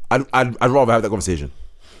 I'd rather have that conversation.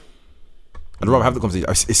 I'd rather have the conversation.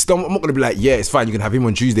 It's still, I'm not gonna be like, yeah, it's fine. You can have him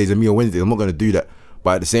on Tuesdays and me on Wednesdays. I'm not gonna do that.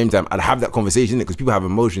 But at the same time, I'd have that conversation because people have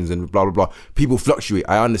emotions and blah blah blah. People fluctuate.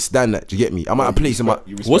 I understand that. Do you get me? I'm at a place in my.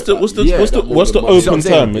 What's the Yeah, what's the that what's the more than See what open I'm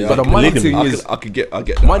saying? term? Is But like the money polygamy. thing I could get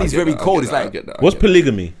that. Money's I get very that, I cold. get It's that, like- I get that. What's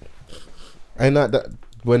polygamy? And that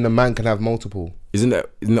when the man can have multiple. Isn't that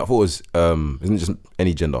thought was isn't it just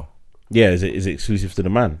any gender? Yeah, is it exclusive to the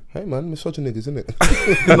man? Hey man, misogyny, isn't it?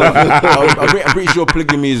 I'm pretty sure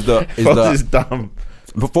polygamy is This is dumb.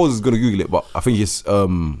 Foles is gonna Google it, but I think it's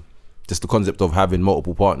just the concept of having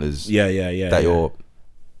multiple partners. Yeah. That you're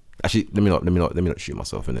actually let me not shoot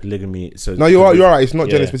myself in it. polygamy. So No, you're right. It's not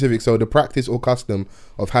gender Yeah. specific. So the practice or custom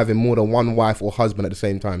of having more than one wife or husband at the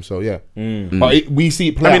same time. So yeah, but we see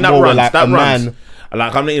it play I mean out that more runs. where, like that a runs. man.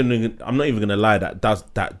 Like I'm not even gonna lie.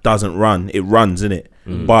 That doesn't run. It runs, innit?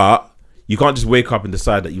 But you can't just wake up and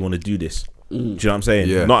decide that you want to do this. Do you know what I'm saying?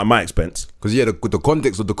 Yeah. Not at my expense. Because the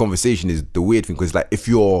context of the conversation is the weird thing. Because like if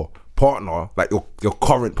your partner, like your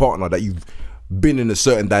current partner that you've been in a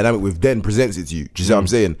certain dynamic with, then presents it to you. Do you see what I'm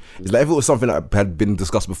saying? It's like if it was something that had been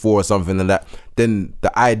discussed before or something like that, then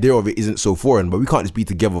the idea of it isn't so foreign. But we can't just be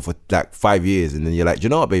together for like 5 years and then you're like, do you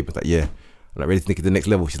know what, babe? It's like, yeah, I'm like ready to take it to the next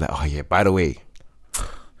level. She's like, oh yeah, by the way.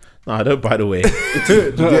 Nah, don't by the way.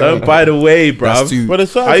 Don't by the way, bruv. That's too- But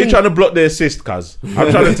it's Are you trying to block the assist, cuz?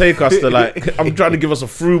 I'm trying to take us to like, I'm trying to give us a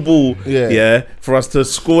through ball, Yeah. for us to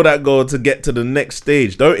score that goal to get to the next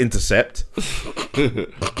stage. Don't intercept.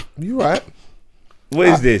 You right? What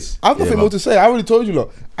is this? I've nothing more to say. I already told you,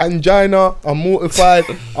 look. Angina, I'm mortified,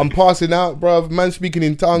 I'm passing out, bruv. Man speaking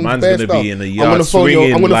in tongues. Man's bare gonna stuff. be in the I'm yard gonna phone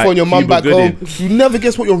swinging I'm gonna like phone your mum Cuba back Gooding. home. You never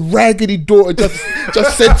guess what your raggedy daughter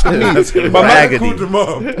just said to me. But man, Raggedy.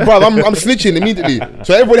 bruv, I'm snitching immediately.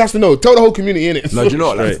 So everybody has to know. Tell the whole community, innit? No, do you know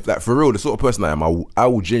what? Straight. Like for real, the sort of person I am, I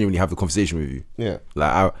will genuinely have the conversation with you. Yeah.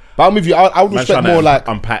 Like, But I'm with you. I would Man respect trying more to like.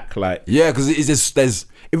 unpack like. yeah, because it's just there's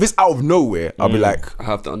if it's out of nowhere, I'll be like, I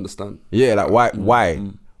have to understand. yeah, like why?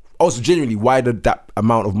 Also, genuinely, why that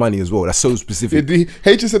amount of money as well? That's so specific.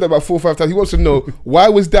 H said that about 4 or 5 times. He wants to know why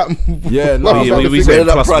was that. Yeah, no, why was yeah, that the we figure? said Where did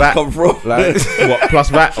that plus price VAT. come from? Like, What, plus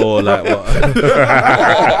VAT or like what?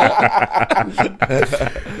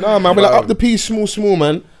 Nah, man, we're like up the piece, small,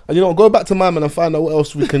 man. And you know, go back to my man and find out what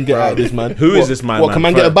else we can get out of this man. Who is What- this man, What man? can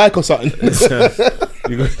man get a bike or something?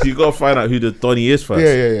 you got to find out who the Donny is first.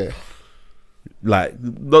 yeah. Like,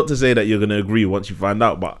 not to say that you're gonna agree once you find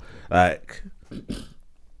out, but like,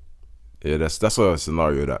 yeah, that's a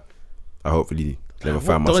scenario that I hopefully never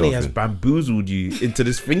find Donny myself has in. bamboozled you into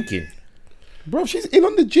this thinking. Bro, she's in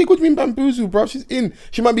on the jig. What do you mean bamboozle, bro? She's in.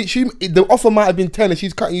 The offer might have been 10 and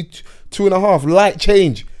she's cutting you 2.5. Light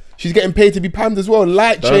change. She's getting paid to be pammed as well.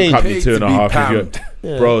 Light Don't change. cut me Paid 2.5 to be if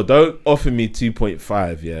you're, bro. Don't offer me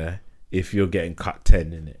 2.5, yeah, if you're getting cut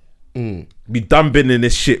 10 in it. Be done been in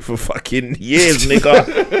this shit for fucking years,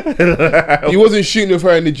 nigga. He wasn't shooting with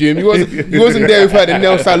her in the gym. He wasn't there with her at the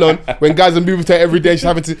nail salon when guys are moving to her every day. She's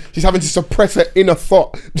having to suppress her inner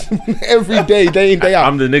thought every day in, day out.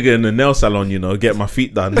 I'm the nigga in the nail salon, you know, get my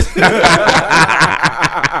feet done. Those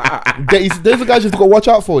are guys you have to go watch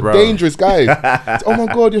out for. Bro. Dangerous guys. Oh my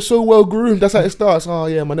god, you're so well groomed. That's how it starts. Oh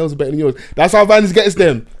yeah, my nails are better than yours. That's how Vans gets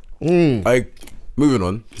them. Like, moving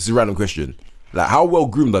on. This is a random question. Like, how well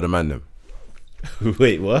groomed are the man them?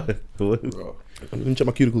 Wait, what? Let me check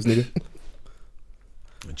my cuticles, nigga.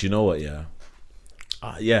 Do you know what? Yeah,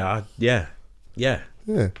 yeah. Yeah.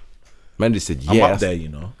 Man just said I'm yeah. up there, you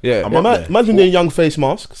know. Yeah. I'm Yeah, up there. Imagine doing young face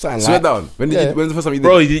mask. Something Swear like. down. When's the first time you did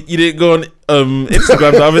Bro, it? you didn't go on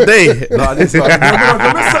Instagram the other day. No, I didn't start.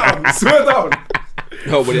 Swear down.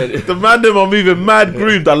 No, but yeah, The man them are moving mad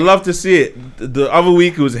groomed. I love to see it. The other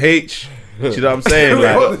week it was H. Do you know what I'm saying?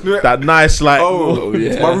 Like that nice, like Oh,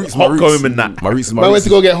 yeah. my roots. hot comb and that. My roots. I went to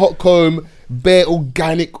go get hot comb, bare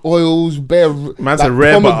organic oils, bare said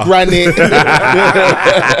rare butter. pomegranate,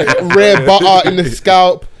 rare butter in the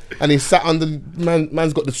scalp, and he sat under.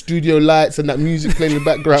 Man's got the studio lights and that music playing in the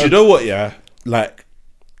background. Do you know what? Yeah, like,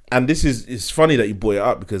 and it's funny that you brought it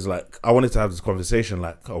up because like I wanted to have this conversation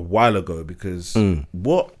like a while ago because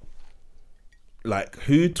what, like,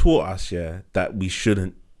 who taught us that we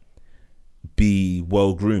shouldn't be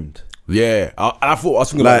well groomed? Yeah, I thought I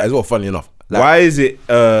was thinking about that as well. Funny enough, like, Why is it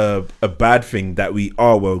a bad thing that we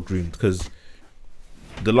are well groomed? Because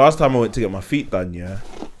the last time I went to get my feet done,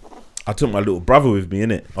 I took my little brother with me,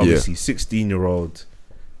 innit? Obviously, 16-year-old,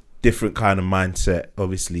 different kind of mindset,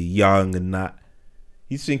 obviously young and that.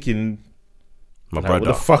 He's thinking, my like, brother.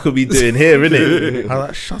 what the fuck are we doing here, innit? I was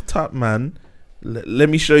like, shut up, man. Let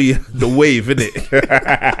me show you the wave, innit?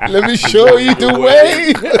 Let me show you the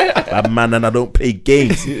way. I'm man and I don't play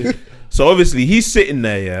games. So obviously he's sitting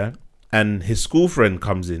there, and his school friend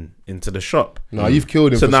comes into the shop. No, you've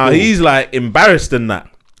killed him. So for now school. he's like embarrassed in that.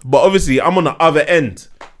 But obviously I'm on the other end,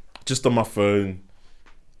 just on my phone.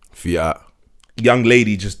 Fiat. Young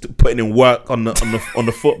lady just putting in work on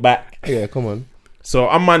the foot back. Yeah, come on. So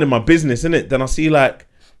I'm minding my business, innit? Then I see like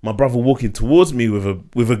my brother walking towards me with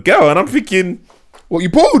a girl, and I'm thinking, What, you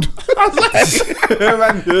pulled?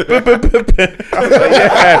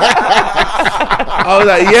 I was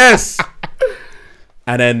like, yes.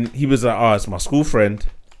 And then he was like, oh, it's my school friend,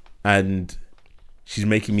 and she's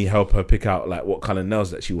making me help her pick out like what kind of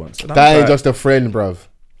nails that she wants. And I That was ain't like, just a friend, bruv.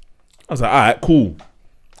 I was like, all right, cool.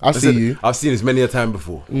 I see you. I've seen this many a time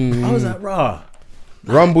before. I was like, rah.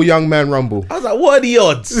 Rumble, young man, rumble. I was like, what are the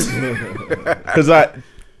odds? Because like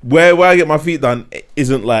where I get my feet done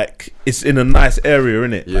isn't like, it's in a nice area,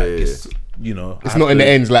 innit? Yeah, like, yeah, it's, you know, It's not in the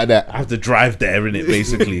ends like that. I have to drive there, innit,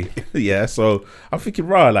 basically. Yeah, so I'm thinking,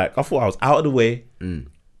 rah, like, I thought I was out of the way.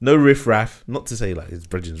 No riffraff. Not to say, like, his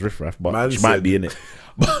brethren's riffraff, but Man she said- might be in it.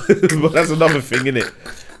 But that's another thing, innit?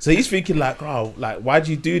 So he's thinking, like, oh, like, why'd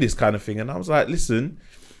you do this kind of thing? And I was like, listen,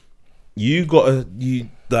 you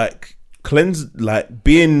like, cleanse, like,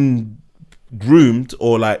 being groomed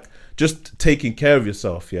or, like, just taking care of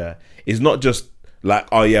yourself, is not just, like,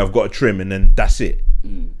 oh, yeah, I've got a trim and then that's it. Do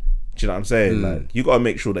you know what I'm saying? Like, you got to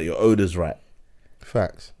make sure that your odor's right.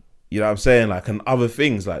 Facts. You know what I'm saying? Like, and other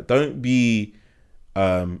things, like, don't be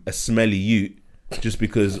a smelly ute just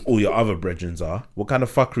because all your other brethrens are. What kind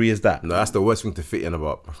of fuckery is that? No, that's the worst thing to fit in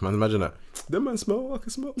about. Man, imagine that. Them man smell, I can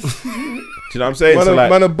smell. Do you know what I'm saying? So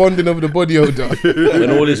Man are bonding over the body odor.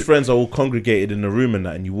 when all his friends are all congregated in the room and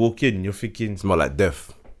that, and you walk in, and you're thinking, Smell like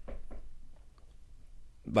death.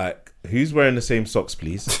 like, who's wearing the same socks,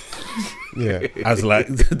 please? Yeah. As like,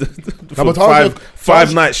 for but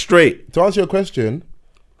five nights straight. To answer your question,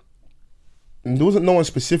 there wasn't no one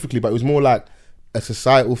specifically, but it was more like a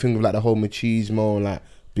societal thing of like the whole machismo and like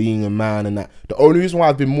being a man and that. The only reason why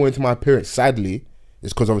I've been more into my appearance, sadly,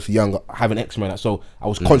 is because obviously younger, having eczema and that. So I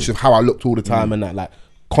was conscious of how I looked all the time and that, like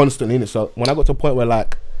constantly in it. So when I got to a point where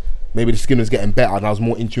like maybe the skin was getting better and I was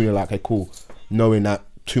more in tune, like, okay, cool, knowing that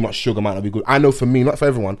too much sugar might not be good. I know for me, not for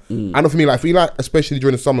everyone. I know for me, like, for you, like, especially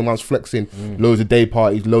during the summer when I was flexing, loads of day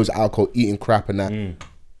parties, loads of alcohol, eating crap and that.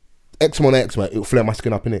 Eczema on eczema, it'll flare my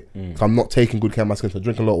skin up in it. So I'm not taking good care of my skin. So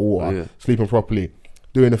drinking a lot of water, sleeping properly,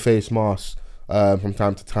 doing a face mask from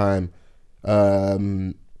time to time,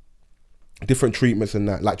 different treatments and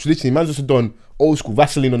that. Like traditionally, man's just done old school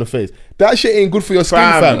Vaseline on the face. That shit ain't good for your skin,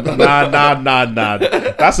 fam. Nah.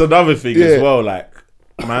 That's another thing as well. Like,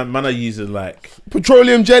 man are using like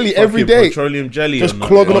petroleum jelly every day. Petroleum jelly, just on,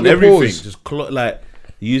 clogging on up your everything. pores. Just like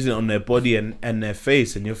using it on their body and their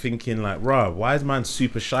face, and you're thinking like, rah, why is man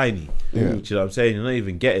super shiny? Do you know what I'm saying? You're not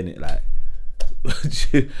even getting it. Like,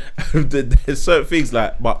 there's certain things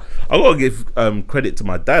like, but I gotta give credit to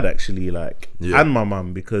my dad actually, like, and my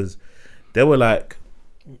mum, because they were like,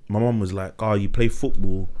 my mum was like, oh, you play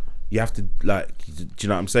football, you have to, like, do you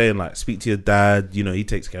know what I'm saying? Like, speak to your dad, you know, he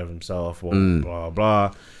takes care of himself, or blah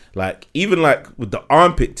blah. Like, even like with the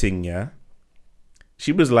armpit thing,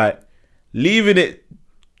 she was like, leaving it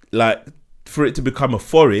like for it to become a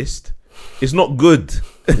forest, it's not good.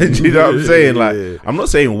 Do you know what I'm saying? Like, I'm not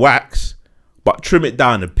saying wax, but trim it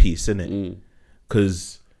down a piece, innit?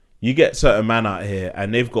 Because you get certain man out here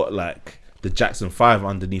and they've got like the Jackson 5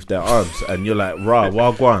 underneath their arms, and you're like, rah,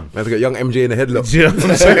 wagwan. Man's got young MJ in the headlock. Do you know what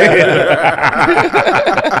I'm saying?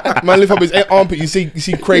 Man lift up his armpit, you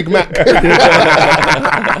see Craig Mack.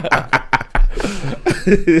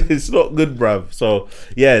 It's not good, bruv. So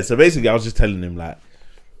yeah, so basically I was just telling him like,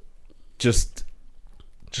 just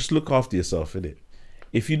look after yourself, innit?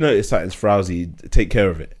 If you notice something's frowsy, take care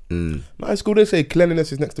of it. No, it's cool. They say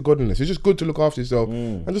cleanliness is next to godliness. It's just good to look after yourself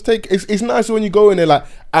and just take. It's nice when you go in there, like,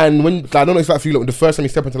 and when, like, I don't know, it's like for you, like, the first time you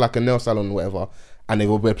step into like a nail salon or whatever, and they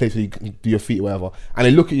go to a place where you can do your feet or whatever, and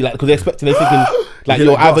they look at you like, because they're expecting, they're thinking like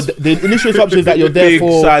you're either the initial assumption is that you're there Big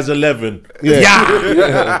for size 11.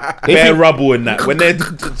 Yeah. Bare rubble in that. When they're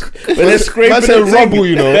scraping Man said the thing, rubble,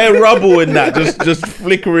 you know. bare rubble in that, just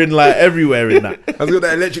flickering like everywhere in that. I've got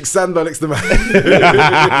that electric sander next to me.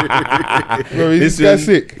 Bro, he's Listen, that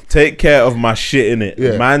sick. take care of my shit, innit?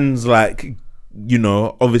 Yeah. Man's like, you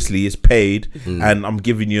know, obviously it's paid, and I'm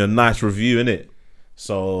giving you a nice review, innit?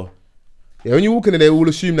 So Yeah, when you walk in there, they all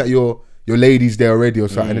assume that your lady's there already or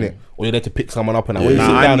something, innit? Or you're there to pick someone up and that. When you sit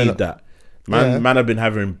I down need and that. Man have been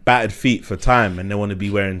having battered feet for time, and they want to be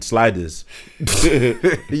wearing sliders.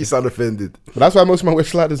 You sound offended. But that's why most men wear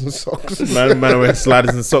sliders and socks. Man are wearing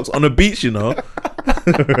sliders and socks on the beach, you know.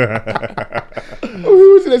 Oh,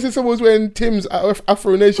 who was it that said someone was wearing Tim's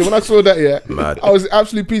Afro Nation? When I saw that, Mad. I was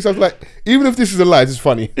absolutely pleased. I was like, even if this is a lie, it's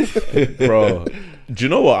funny. Bro, do you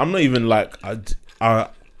know what? I'm not even like, I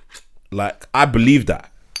believe that.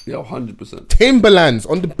 Yeah, 100%. Timberlands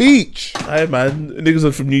on the beach. Hey man, niggas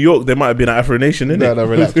are from New York. They might have been at Afro Nation, innit? No,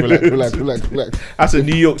 relax. That's a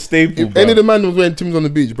New York staple, If bro. any of the man was wearing Tim's on the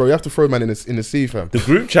beach, bro, you have to throw man in the sea, fam. The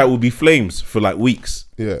group chat will be flames for like weeks.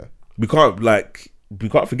 Yeah, We can't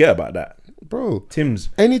forget about that. bro. Tim's.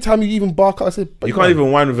 Anytime you even bark out, I said, You can't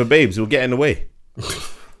even whine with the babes. It'll get in the way.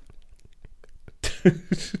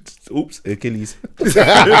 Oops, Achilles.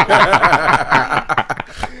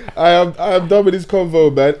 I am done with this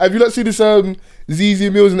convo, man. Have you not seen this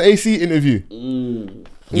ZZ Mills and AC interview?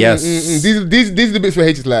 Yes. These are the bits where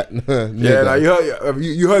H is like, Yeah, like,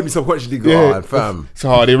 you heard me subconsciously go, Yeah. fam. it's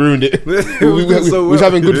hard, they ruined it. we So was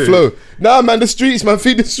well. having good flow. Nah, man, the streets, man.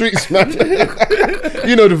 Feed the streets, man.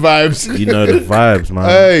 You know the vibes. You know the vibes, man.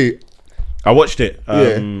 Hey, I watched it.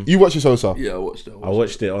 yeah. You watch this also? Yeah, I watched it. I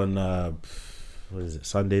watched it on what is it,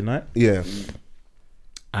 Sunday night? Yeah.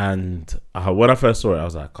 And when I first saw it, I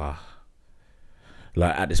was like, like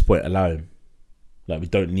at this point, allow him. Like, we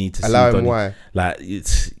don't need to Allow see him, Donny. why? Like,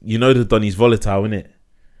 it's, you know, the Donny's volatile, innit?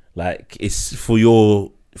 Like, it's for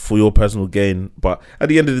your personal gain. But at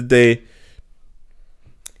the end of the day,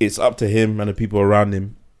 it's up to him and the people around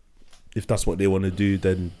him. If that's what they want to do,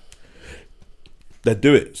 then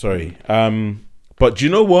do it. Sorry. But do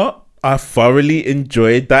you know what? I thoroughly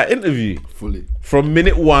enjoyed that interview Fully. from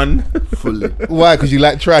minute 1 Fully. Why? Because you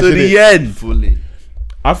like trash. to innit? the end. Fully.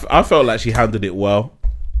 I felt like she handled it well.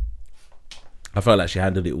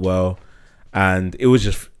 And it was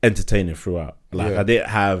just entertaining throughout. Like, Yeah. I didn't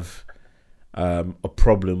have a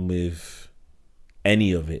problem with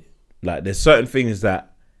any of it. Like, there's certain things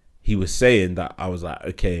that he was saying that I was like,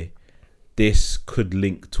 okay, this could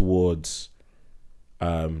link towards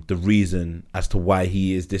the reason as to why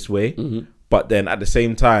he is this way. But then at the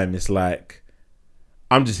same time, it's like,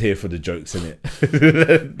 I'm just here for the jokes,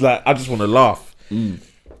 innit? Like, I just want to laugh.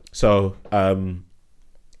 So,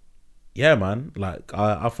 yeah, man, like,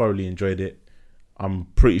 I thoroughly enjoyed it. I'm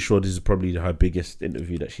pretty sure this is probably her biggest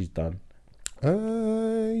interview that she's done.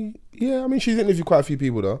 Yeah, I mean, she's interviewed quite a few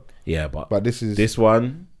people though. Yeah, but this is this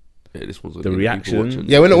one, Yeah, this one's The reaction.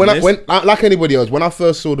 Yeah, when This- like anybody else, when I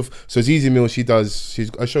first saw so Zizi Mills,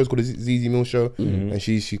 her show's called the Zizi Mills Show, and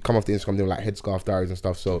she come off the Instagram doing like Headscarf Diaries and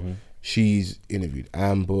stuff. So she's interviewed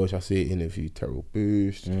Ambush, I see it interviewed Terrell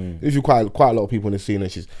Boost, interviewed quite a lot of people in the scene,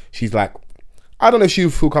 and she's like, I don't know if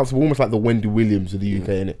she'll feel comfortable, almost like the Wendy Williams of the UK,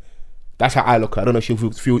 innit? That's how I look at her. I don't know if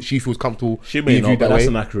she feels comfortable. she may being not, viewed but that that's way.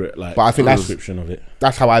 an accurate like But I think that's- description of it.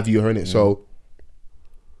 That's how I view her, innit? So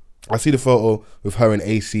I see the photo with her and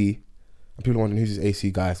AC. And people are wondering who's this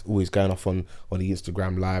AC guy. It's always going off on the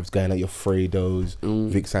Instagram lives, going at your Fredos,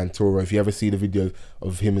 Vic Santoro. If you ever see the video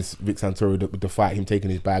of him and Vic Santoro, the fight, him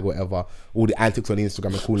taking his bag, whatever, all the antics on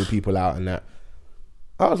Instagram and calling people out and that.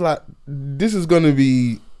 I was like, this is going to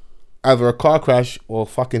be either a car crash or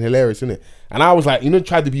fucking hilarious, isn't it? And I was like,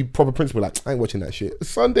 tried to be proper principal, like, I ain't watching that shit.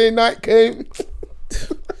 Sunday night came.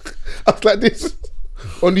 I was like, this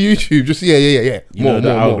on the YouTube, just yeah. You know, the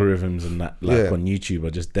algorithms and that, like on YouTube, are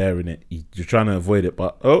just there in it. You're trying to avoid it,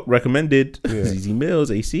 but recommended. Zizi Mills,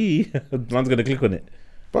 AC. Man's gonna click on it.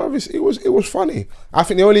 But it was funny. I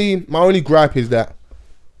think my only gripe is that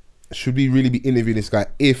should we really be interviewing this guy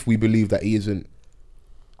if we believe that he isn't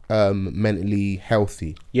mentally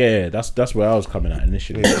healthy? Yeah, that's where I was coming at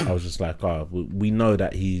initially. I was just like, we know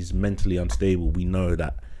that he's mentally unstable. We know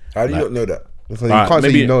that. How do you not know that? So you can't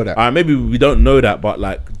say you know that. Maybe we don't know that, but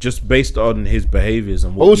like just based on his behaviors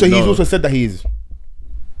and what. Also, we know, he's also said that he's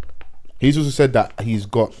also said that he's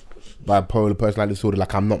got bipolar personality disorder.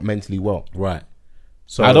 Like, I'm not mentally well. right.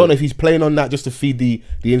 So I don't know if he's playing on that just to feed the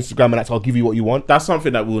Instagram and that's I'll give you what you want. that's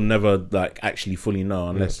something that we'll never like actually fully know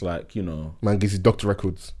unless like Man gives his doctor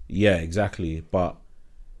records. Yeah, exactly. But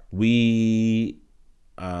we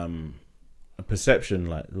a perception,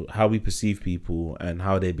 like how we perceive people and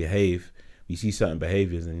how they behave, we see certain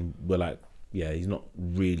behaviors and we're like, yeah, he's not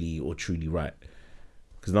really or truly right.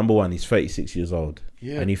 Because number one, he's 36 years old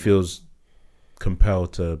and he feels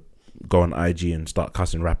compelled to go on IG and start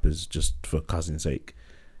cussing rappers just for cussing sake.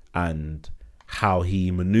 And how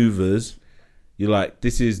he maneuvers, you're like,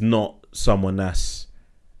 this is not someone that's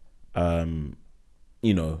mentally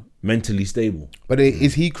stable. But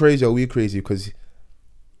is he crazy or we crazy? Because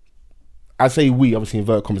I say we, obviously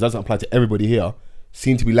inverted commas, doesn't apply to everybody here.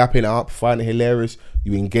 Seem to be lapping it up, finding it hilarious.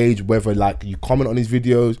 You engage, whether like you comment on his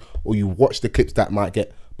videos or you watch the clips that might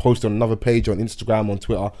get posted on another page on Instagram, on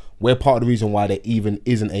Twitter. We're part of the reason why there even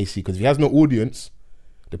is an AC, because if he has no audience,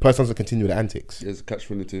 the person doesn't continue with the antics. There's a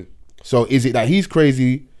catch-22. So is it that he's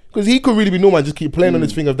crazy? Because he could really be normal and just keep playing on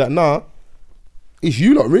this thing of that. Nah, it's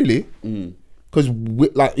you lot really. Because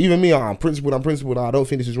like even me, I'm principled. I don't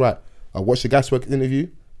think this is right. I watched the Gasworks interview.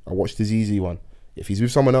 I watched the ZZ one. If he's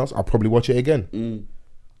with someone else, I'll probably watch it again.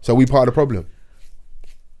 So we part of the problem.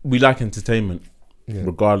 We like entertainment,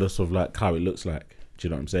 regardless of like how it looks like. Do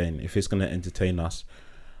you know what I'm saying? If it's gonna entertain us,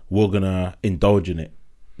 we're gonna indulge in it.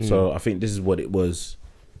 So I think this is what it was.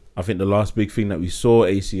 I think the last big thing that we saw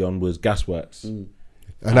AC on was Gasworks, And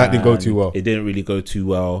that didn't go too well. It didn't really go too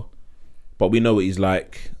well, but we know what he's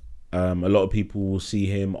like. A lot of people will see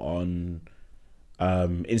him on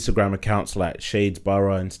Instagram accounts like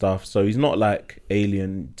Shadesborough and stuff. So he's not like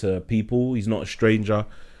alien to people. He's not a stranger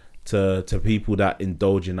to people that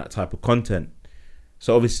indulge in that type of content.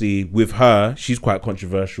 So obviously with her, she's quite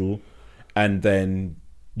controversial, and then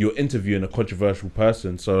you're interviewing a controversial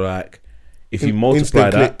person. So like, if you multiply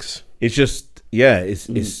instant that, clicks. it's just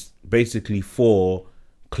it's basically for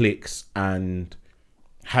clicks and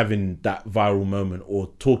having that viral moment or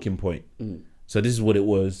talking point. So this is what it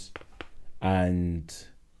was, and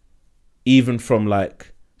even from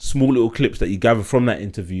like small little clips that you gather from that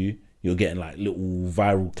interview, you're getting like little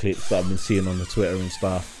viral clips that I've been seeing on the Twitter and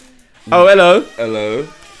stuff. Oh, hello. Hello.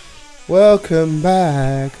 Welcome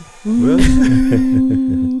back.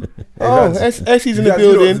 Oh, Essie's in the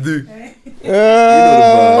building.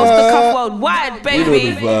 Off the cuff worldwide,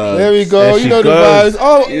 baby. There we go. There You she know the goes. vibes.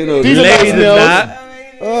 Oh, You know these the are nice Laid in nails.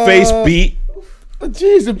 that. Face beat.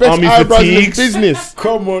 Jeez, the best Army eyebrows in the fatigues. business.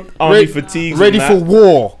 Come on. Army fatigues. Ready and for that.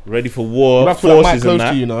 war. Ready for war. That's what mic Forces close and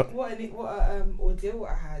that. to you, know. What an ordeal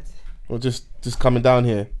I had. Or just coming down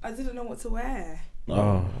here. I didn't know what to wear.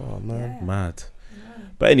 Oh, man. mad.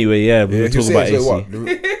 But anyway, yeah, we'll talk about AC.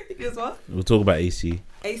 Guess what? We'll talk about AC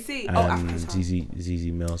AC. and Africa. ZZ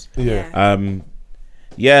Mills. Yeah.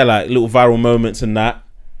 Yeah, like little viral moments and that,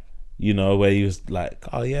 you know, where he was like,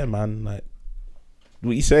 "Oh yeah, man, like,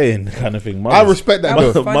 what you saying?" kind of thing. I respect that, That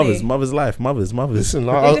was though. funny. mother's life, mothers. Listen,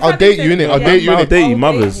 The I'll fact date that you, said- innit? I'll yeah, date you, I'll innit? date you, I'll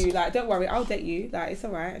mothers. you. Like, don't worry, I'll date you. Like, it's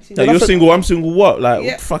alright. And she's Like, like, you're single, I'm single. What? Like,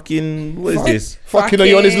 Yeah. fucking, what is this? Fucking, are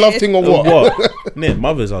you on his love thing or what? What? Yeah,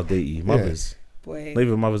 mothers, I'll date you. Mothers. boy.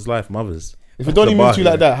 Live a mother's life, mothers. If it only The moves you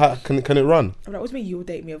bar, like that, how, can it run? I'm like, what do you mean you'll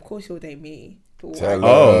date me? Of course you'll date me. But Tell why?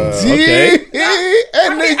 her. Oh, okay.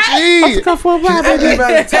 Energy. Every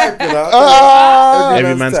man's type, you know. Ah,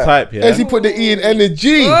 Every man's type, yeah. as he put the E in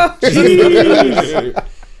energy.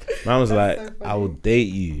 Man was like, so funny. I will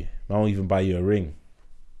date you. I won't even buy you a ring.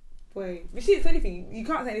 Boy, but she didn't say anything. You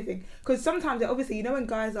can't say anything because sometimes, obviously, you know when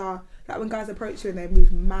guys are like when guys approach you and they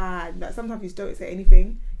move mad. Like sometimes you just don't say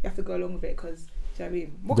anything. You have to go along with it because. Do you know what I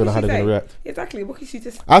mean? What Don't know can how she they're say? gonna react. Exactly. What can she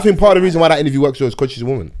just? I think part of the reason why that interview works is because she's a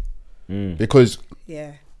woman. Because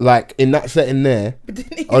Yeah. like in that setting there, But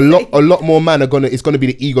didn't he a lot more men are gonna. It's gonna be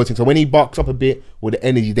the ego thing. So when he barks up a bit with the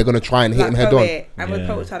energy, they're gonna try and hit him head on. And would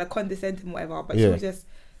probably try to condescend him, whatever. But she Yeah. was just.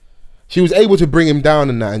 She was able to bring him down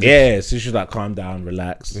and that. And just, Yeah, so you should like calm down,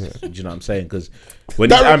 relax. Do you know what I'm saying? Because when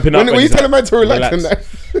that, he's amping up, when you he's tell a like, man to relax, and that,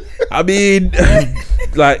 I mean,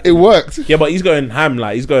 like it worked. yeah, but he's going ham,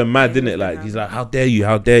 like he's going mad, didn't it? Like he's like, how dare you,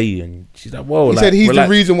 and she's like, whoa. He like, said he's relax.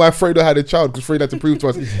 the reason why Fredo had a child because Fredo had to prove to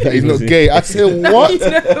us that he's not gay. I said what?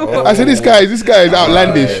 I said this guy is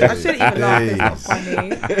outlandish. I shouldn't even laugh. It's not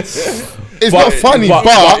funny. It's not funny, but-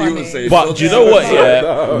 but But do you know what? Yeah,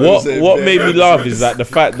 No, same what there. made me laugh is that the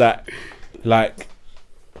fact that like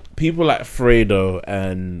people like Fredo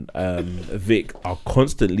and Vic are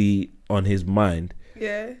constantly on his mind.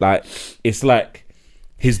 Yeah. Like it's like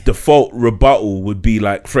his default rebuttal would be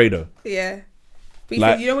like Fredo. Yeah. But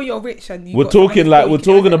Like, you know when you're rich and you We're got someone talking who's like got we're you can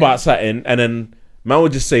talking handle about it. something, and then man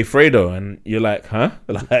would just say Fredo, and you're like, huh?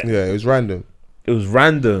 Like yeah, it was random. it was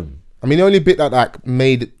random. I mean, the only bit that like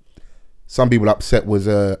made some people upset was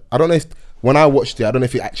I don't know if when I watched it, I don't know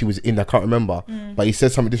if it actually was in. I can't remember, but he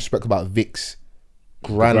said something disrespectful about Vic's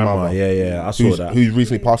grandmother. Yeah, I saw Who's, that. who's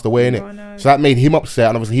recently passed away, innit? Oh, I know. So that made him upset,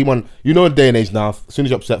 and obviously he won. You know, in the day and age now, as soon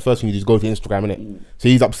as you're upset, first thing you just go to Instagram, innit? So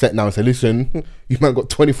he's upset now and say, "Listen, you man got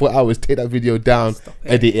 24 hours. Take that video down,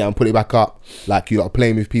 edit it, and put it back up. Like you lot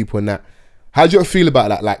playing with people and that." How do you feel about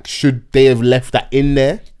that? Like, should they have left that in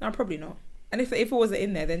there? No, probably not. And if it wasn't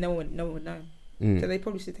in there, then no one would know. So they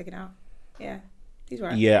probably should take it out. Yeah, he's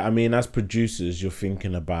right. Yeah, I mean, as producers, you're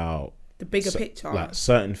thinking about The bigger picture. like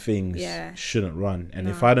certain things Yeah. shouldn't run, and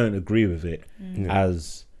if No. I don't agree with it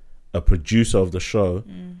as a producer of the show,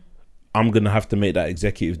 I'm gonna have to make that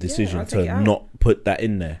executive decision I'll take it to out. not put that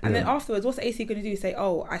in there. And then afterwards, what's AC going to do? Say,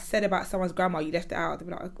 oh, I said about someone's grandma, you left it out. They'll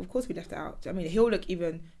be like, of course we left it out. I mean, he'll look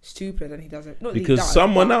even stupider than he doesn't. Not that he Because does,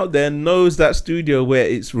 someone but- out there knows that studio where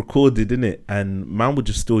it's recorded, in it, and man would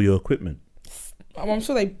just steal your equipment. I'm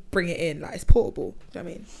sure they bring it in. Like, it's portable. Do you know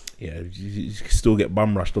what I mean? Yeah, you can still get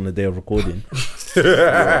bum rushed on the day of recording.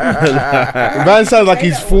 Man sounds like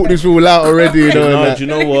he's thought this all out already, you know. and No, that. do you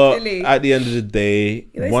know what? Literally. At the end of the day,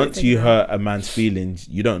 Yeah, they once should you take it hurt a man's feelings,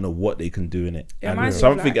 you don't know what they can do in it. It And reminds me of,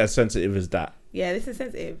 something like- as sensitive as that. Yeah, this is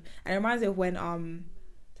sensitive. And it reminds me of when,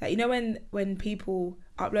 like, you know when people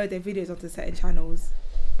upload their videos onto certain channels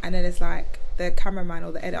and then it's like the cameraman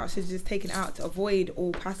or the editor should just take it out to avoid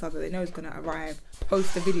all pass-ups that they know is going to arrive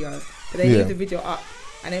post the video. But they Yeah. leave the video up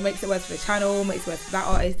and it makes it worse for the channel, makes it worse for that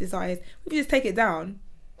artist, this artist. We can just take it down,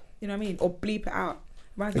 you know what I mean? Or bleep it out.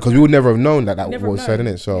 Reminds me Because of we would never have known that Never was said,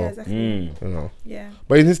 known. innit? So, Yeah, exactly. you know. Yeah.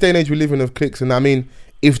 But in this day and age, we live in of clicks, and I mean,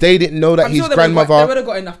 if they didn't know that I'm his sure they grandmother, would have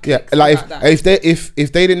got enough yeah, clicks like about that.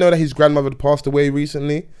 if they didn't know that his grandmother had passed away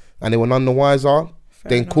recently, and they were none the wiser,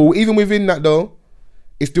 then enough. cool. Even within that though,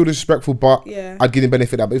 it's still disrespectful. But Yeah. I'd give him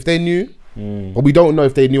benefit of that. But if they knew, but we don't know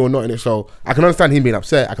if they knew or not in it, so I can understand him being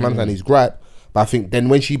upset. I can understand his gripe. But I think then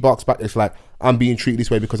when she barks back, it's like I'm being treated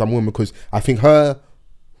this way because I'm a woman. Because I think her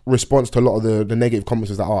response to a lot of the negative comments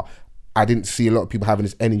was that, I didn't see a lot of people having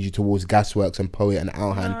this energy towards Gasworks and Poet and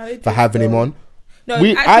Alhan No, they for did having him though. on. No,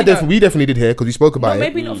 we actually, no. definitely did here because we spoke about No, it.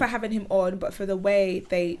 maybe not for having him on, but for the way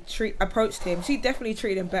they approached him. She definitely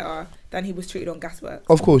treated him better than he was treated on Gasworks.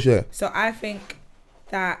 Of course, yeah. So I think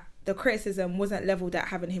that the criticism wasn't leveled at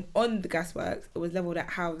having him on the Gasworks. It was leveled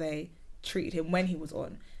at how they treated him when he was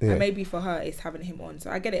on. Yeah. And maybe for her, it's having him on.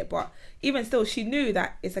 So I get it. But even still, she knew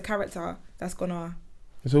that it's a character that's gonna...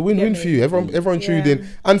 It's a win-win for you. Everyone tuned Yeah. in,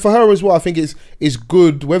 and for her as well. I think it's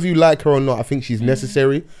good whether you like her or not. I think she's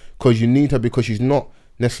necessary because you need her because she's not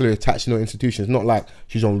necessarily attached to no institution. It's not like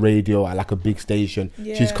she's on radio at like a big station.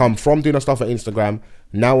 Yeah. She's come from doing her stuff at Instagram,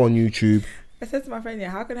 now on YouTube. I said to my friend,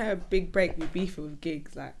 how can her big break be beefing with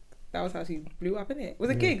Gigs? Like, that was how she blew up, innit?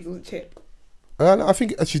 Was it Gigs or was it Chip? I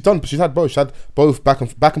think she's had both. She had both back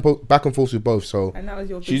and forth with both. So And that was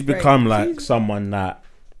your big She's break. become like She's- someone that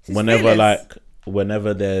she's whenever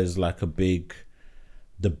fearless. there's like a big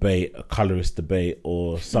debate, a colorist debate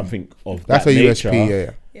or something of that's that her nature, USP.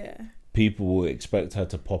 Yeah. Yeah. people will expect her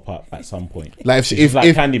to pop up at some point. Like She's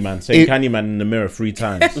like Candyman, saying Candyman in the mirror 3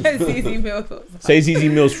 times. ZZ Mills. Say ZZ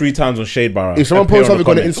Mills 3 times on Shade Bar. If someone posts something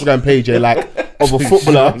on the Instagram page, like of a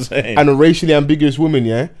footballer I'm saying? and a racially ambiguous woman,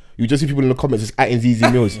 you just see people in the comments just atting ZZ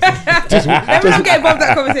Mills. Let me not get involved in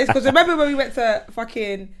that conversation because remember when we went to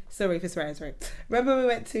fucking sorry. Remember we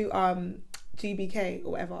went to GBK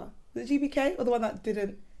or whatever. Was it GBK or the one that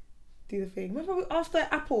didn't do the thing? Remember after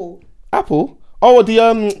Apple? Apple. Oh, the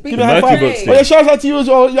give me a high Murky five. Books Oh yeah, shout out to you as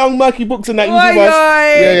well, young Murky Books and that. You Oi, was.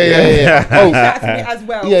 oi. Yeah. Oh, Shout out to me as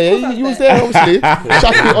well. yeah. Of course I You was there. there obviously.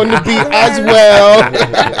 Chuck it on the beat as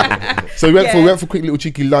well. So we went for a quick little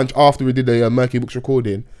cheeky lunch after we did the Murky Books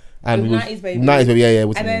recording. And With we 90s Baby. 90s Baby, yeah.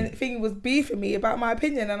 And then thing was beefing me about my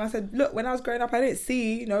opinion, and I said, look, when I was growing up, I didn't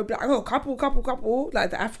see black couple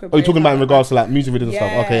like the African. Oh, you're talking about in regards to like music videos and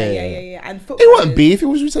stuff. Okay, yeah. And It wasn't beef. It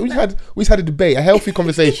was we just had a debate, a healthy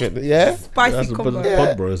conversation. Yeah. spicy That's combo.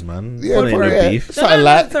 pod bros, man. Yeah, That ain't bro, no yeah. beef. Something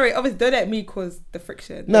like. Sorry, obviously don't let me cause the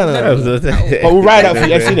friction. No. Don't let me. But we'll ride out for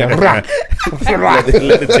you. I've seen it.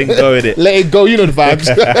 Let the thing go with it. Let it go. You know the vibes.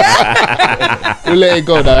 We'll let it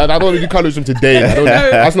go. Now. I don't want to do colorism today.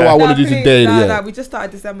 That's not what I want to do today. Yeah. We just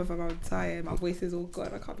started December, fam. I'm tired. My voice is all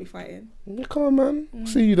gone. I can't be fighting. Come on, man.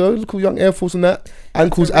 See you though. Look cool, young Air Force and that.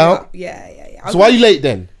 Ankles out. Yeah. So why are you late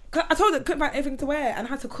then? I told her I couldn't find anything to wear and I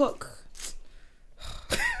had to cook.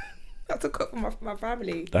 I had to cook for my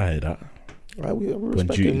family. I hear that. Right, we When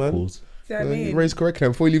respect duty it, man. calls. Do you know what I mean? Raise correctly.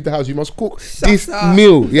 Before you leave the house, you must cook this up.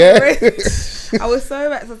 meal. Yeah. I was so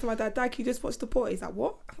vexed. I said to my dad, can you just watch the pot? He's like,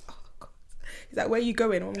 what? Oh, God. He's like, where are you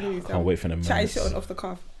going? What am I doing? Can't wait for them Chatting moments. shit on off the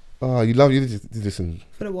cuff. Oh, you love you. Listen,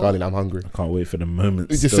 For the what? darling, I'm hungry. I can't wait for the moment.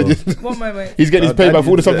 Just- still. One moment. He's getting his payback for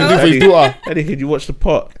all the stuff he did for his daughter. Eddie, could you watch the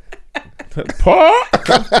pot?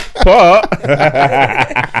 Pot?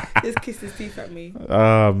 Just kiss his teeth at me.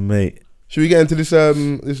 Ah, mate. Should we get into this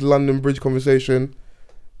London Bridge conversation?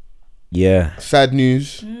 Yeah. Sad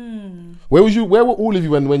news. Where were all of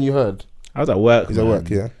you when you heard? I was at work. He's at work,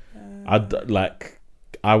 yeah.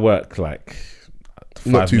 I work like 5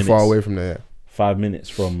 Not too minutes, far away from there. 5 minutes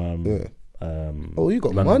from Oh, you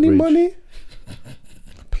got London money? Bridge.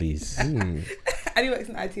 Please. And he works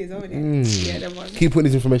in IT as well, innit? Yeah, them ones. Keep putting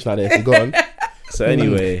this information out there. So go on. So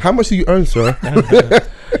anyway, How much do you earn, sir?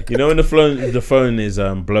 you know when the phone is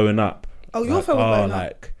blowing up. Oh, your Like, phone was blowing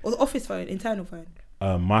like, up? Or the office phone, internal phone?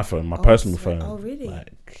 my phone, my Oh, personal sorry. phone. Oh, really?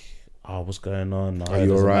 Like, what's going on? Are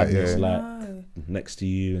you alright? Yeah. Like No. next to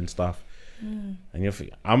you and stuff. And you're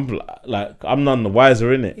thinking, I'm none the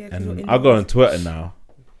wiser in it. Yeah, 'cause you're and in I the go on Twitter now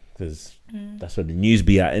because that's where the news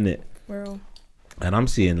be at, innit? Well, And I'm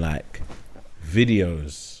seeing like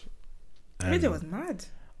videos. the and video was mad.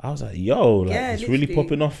 I was like, yo, like Yeah, it's really literally.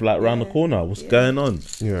 popping off like around the Yeah. corner. What's Yeah. going on?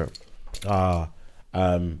 Yeah.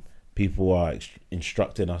 People are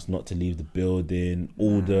instructing us not to leave the building.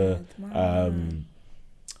 All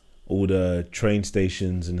the train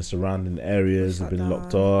stations in the surrounding areas have Shut been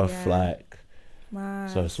locked down, off. yeah. Like, Mad.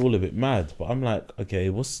 so it's all a bit mad. But I'm like, okay,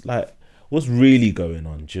 what's really going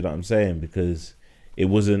on? Do you know what I'm saying? Because it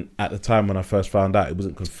wasn't at the time when I first found out. It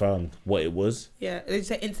wasn't confirmed what it was. Yeah, they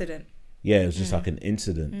say incident. Yeah, it was just like an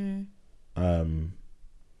incident. And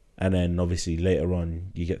then obviously later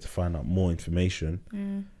on you get to find out more information.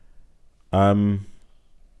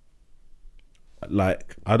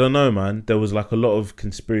 Like, I don't know, man. There was like a lot of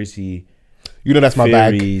conspiracy You know that's my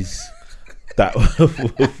bag. theories that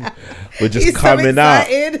were just He's coming so out.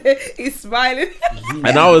 excited. He's smiling.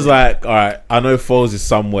 And I was like, all right, I know Foles is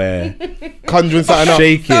somewhere Conjuring something up.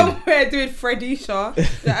 shaking. Somewhere doing Freddie Shaw. You know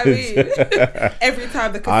what I mean? Every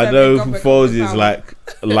time the I Conservative know government Foles comes to is power. like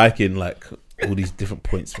liking like all these different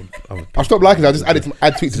points from other I've stopped liking it. I just add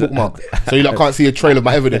tweets to bookmark. So you can't see a trail of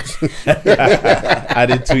my evidence.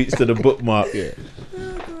 added tweets to the bookmark. Yeah.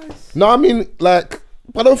 No, I mean, like,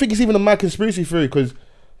 I don't think it's even a mad conspiracy theory because,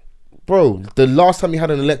 bro, the last time you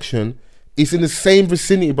had an election, It's in the same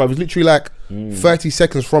vicinity, bro. It's literally like 30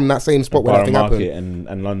 seconds from that same spot where that thing happened.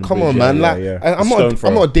 And London Come Bridge, on, man. I'm not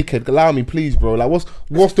a dickhead. Allow me, please, bro. Like,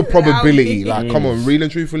 what's the probability? Like, come on, really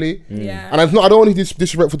and truthfully. Yeah. And I don't want to be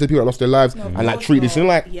disrespectful to the people that lost their lives and like treat this. You know,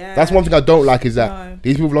 like that's one thing I don't like is that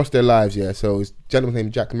these people have lost their lives. Yeah. So it's a gentleman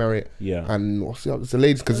named Jack Marriott. Yeah. And what's the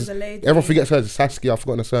lady? Because lady. everyone forgets her. It's Saskia. I've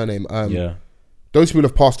forgotten her surname. Yeah. Those people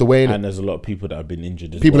have passed away, and there's a lot of people that have been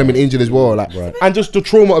injured. People have been injured as well, like, and just the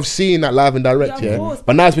trauma of seeing that live and direct. Yeah, Yeah,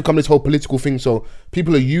 but now it's become this whole political thing. So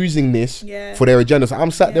people are using this for their agenda. So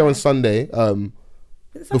I'm sat there on Sunday,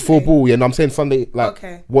 before ball. Yeah, and I'm saying Sunday,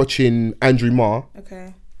 like watching Andrew Marr.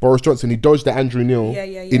 Okay. Boris Johnson, he dodged the Andrew Neil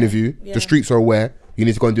interview. Yeah. The streets are aware you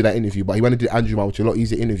need to go and do that interview, but he went and did Andrew Marr, which is a lot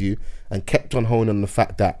easier interview, and kept on honing on the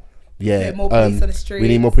fact that. Yeah, more police on the street. We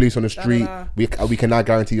need more police on the street. We can now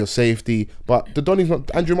guarantee your safety. But the Donny's not.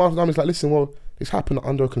 Andrew Marr's is like, listen, well, this happened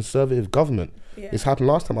under a conservative government. Yeah. This happened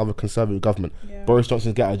last time under a conservative government. Yeah. Boris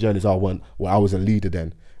Johnson's get out of jail is I wasn't leader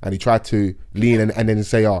then, and he tried to lean and then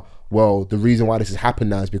say, well, the reason why this has happened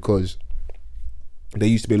now is because there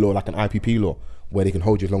used to be a law like an IPP law where they can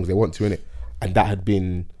hold you as long as they want to, innit? And that had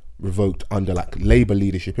been revoked under like Labour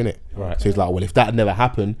leadership, innit? Right. So it's like, well, if that had never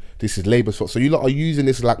happened, this is Labour's fault. So you lot are using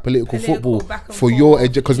this like political football for your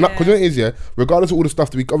because what it is, regardless of all the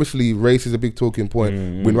stuff that we obviously race is a big talking point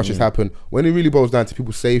when rushes happen. When it really boils down to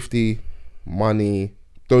people's safety, money,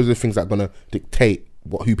 those are the things that are gonna dictate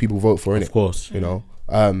who people vote for, innit? Of course, you know.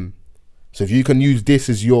 So if you can use this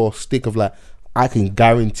as your stick of like, I can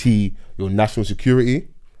guarantee your national security,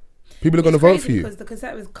 people are gonna vote for you. Because the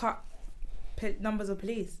Conservatives cut numbers of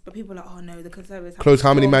police, but people are like, oh no, the Conservatives have close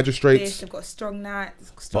how many magistrates? They've got a strong night.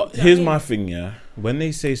 But here's my thing, when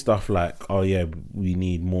they say stuff like, oh yeah, we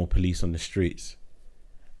need more police on the streets,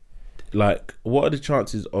 like, what are the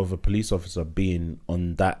chances of a police officer being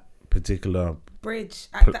on that particular bridge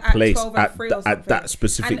at place 12:03 or at that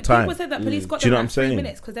specific and time? People said that police got Do you know them what I'm saying? 3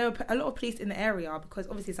 minutes because there were a lot of police in the area, because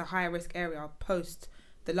obviously it's a high risk area post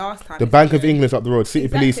the last time. The Bank of England's up the road. City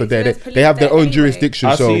police are there. They have their own jurisdiction.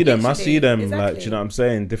 I so see them. Exactly. Like, do you know what I'm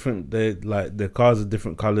saying? Different. They like the cars are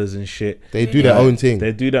different colors and shit. They do their own thing.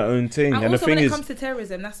 They do their own thing. And also, the thing when it comes to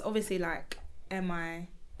terrorism, that's obviously like MI,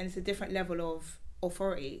 and it's a different level of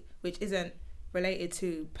authority, which isn't related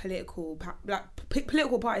to political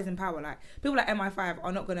parties in power. Like people like MI5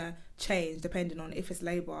 are not gonna change depending on if it's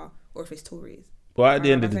Labour or if it's Tories. Well, at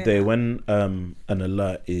the end of the day, when an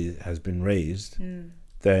alert has been raised,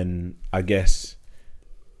 then I guess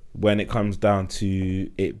when it comes down to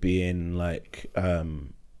it being like a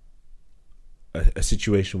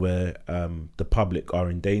situation where the public are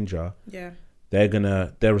in danger,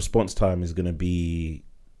 their response time is gonna be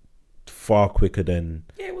far quicker than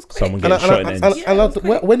someone getting shot in the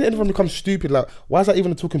end. When everyone becomes stupid, like, why is that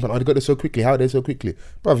even a talking point? Oh, they got there so quickly. How are they so quickly?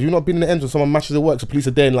 Bruv, you've not been in the end when someone matches the work, so police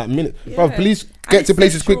are there in like minutes. Bruv, police get to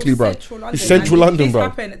places quickly, bruv. It's central London, bruv.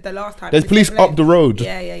 Happened the last time. There's police up the road.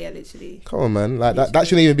 Yeah, literally. Come on, man. Like that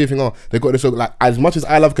shouldn't even be a thing. Oh, they got this. So, like, as much as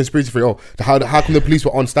I love conspiracy theory, how come the police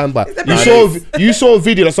were on standby? You saw a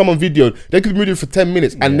video that someone videoed. They could be moving for 10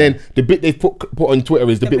 minutes, and then the bit they put on Twitter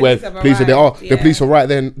is the bit where police are there. The police are right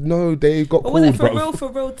then. No, they got called, was it bro.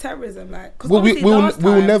 for real terrorism? Like,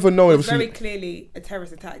 we'll never know. It was very clearly a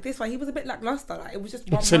terrorist attack. This one, he was a bit lackluster. Like, it was just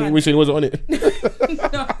one man. We said he wasn't on it.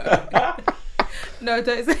 No,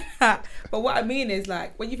 don't say that. But what I mean is,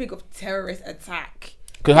 like, when you think of terrorist attack,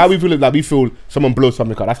 because how we feel, like, we feel someone blows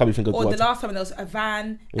something up. That's how we think of. Or the last time there was a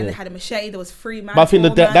van and they had a machete. There was 3 men. But I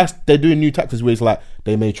think they're doing new tactics where it's like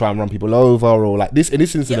they may try and run people over, or like this. In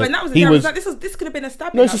this incident, yeah, and that was this could have been a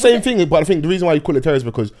stabbing. No, it's the same thing. But I think the reason why you call it terrorist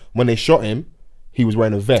is because when they shot him, he was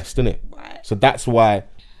wearing a vest, didn't it? Right. So that's why,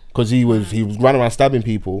 because he was running around stabbing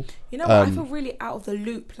people. You know what? I feel really out of the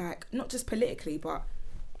loop, like, not just politically, but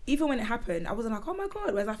even when it happened, I wasn't like, oh my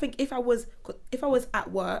god. Whereas I think if I was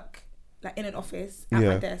at work, like in an office at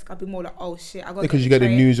my desk, I'd be more like, oh shit, I got. Because you get the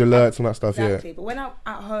news alerts and that stuff. Exactly. But when I'm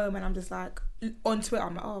at home and I'm just like on Twitter,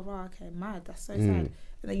 I'm like, oh wow, okay, mad. That's so sad. And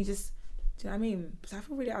then you just, do you know what I mean? So I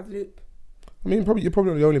feel really out of the loop. I mean, you're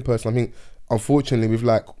probably not the only person. I think, unfortunately, with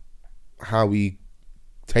like how we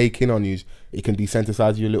take in on news, it can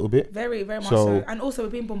desensitize you a little bit. Very, very much so. And also, we're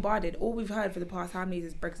being bombarded. All we've heard for the past how many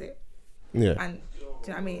years is Brexit. Yeah. And do you know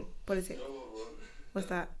what I mean? Politics. What's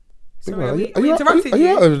that? Sorry, are we interrupting you? Are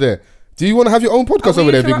you out over there? Do you want to have your own podcast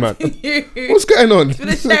over there, big man? What's going on? He's going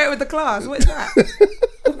to share it with the class. What's that?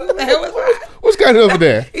 What the hell was that? What's going on over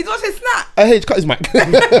there? He's watching Snap. Hey, cut his mic.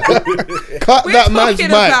 Cut that man's mic.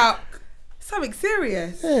 About something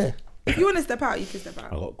serious. Yeah. If you want to step out, you can step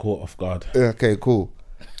out. I got caught off guard. Okay, cool.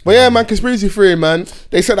 But yeah, man, conspiracy theory, man.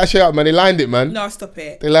 They set that shit up, man. They lined it, man. No, stop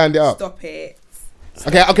it. They lined it up. Stop it.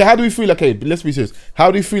 Okay. How do we feel? Okay, let's be serious.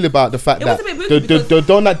 How do you feel about the fact It that was a bit boozy the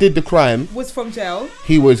Don that did the crime, Was from jail.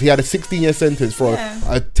 he had a 16-year sentence for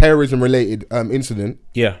a terrorism-related incident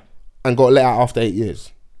Yeah. and got let out after 8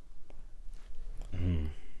 years.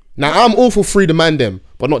 Now I'm all for free the man them,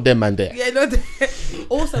 but not them man there. Yeah, no.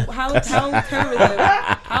 Also, how terrorism?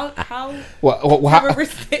 How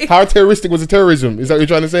terroristic? How terroristic was the terrorism? Is that what you're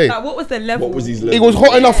trying to say? Like, what was the level? What was his It level? was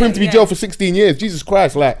hot enough for him to be Yeah. jailed for 16 years. Jesus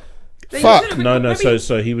Christ, like, They fuck. should've been- No. maybe-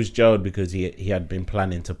 So he was jailed because he had been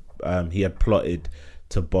planning to. He had plotted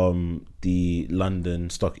to bomb the London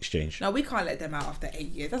Stock Exchange. No, we can't let them out after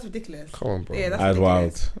 8 years. That's ridiculous. Come on, bro. Yeah, that's That's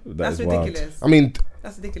ridiculous. wild. That's Is wild. ridiculous. I mean,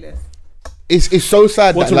 That's ridiculous. it's so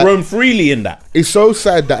sad What that to like, roam freely in that? it's so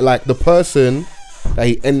sad that like the person that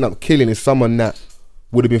he ended up killing is someone that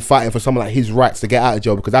would have been fighting for someone like his rights to get out of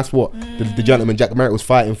jail, because that's what the gentleman Jack Merritt was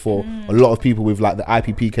fighting for. A lot of people with like the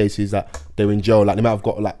IPP cases that they're in jail, like they might have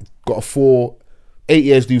got a 8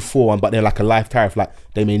 years do 4, but they're like a life tariff, like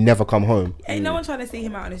they may never come home. Ain't no one trying to see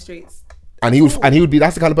him out on the streets. And he would be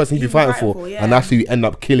that's the kind of person he'd be fighting for, yeah. and that's who you end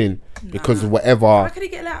up killing because of How whatever. can he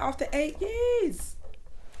get let out after 8 years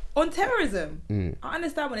on terrorism? I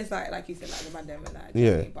understand when it's like you said, like the man them and that.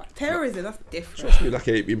 Yeah. But terrorism, that's different. Like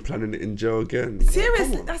he ain't been planning it in jail again.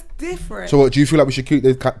 Seriously, that's different. So what do you feel like we should keep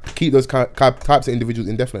those types of individuals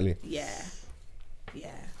indefinitely? Yeah.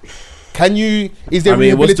 Can you? Is there I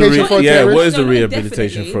mean, what's the rehabilitation for a yeah, terrorist? what is the not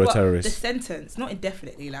rehabilitation indefinitely, for a but terrorist? The sentence, not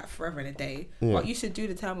indefinitely, like forever and a day. But you should do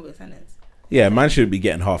the term of the sentence. Yeah, man shouldn't be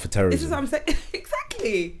getting half for This is terrorism. what I'm saying.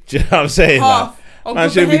 Exactly. Do you know what I'm saying? Half Like, on man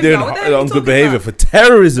good shouldn't be behaviour. doing What the hell are on you good talking behavior about? for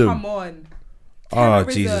terrorism. Come on. Oh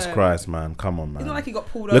Terrorism. Jesus Christ, man! Come on, man. It's not like he got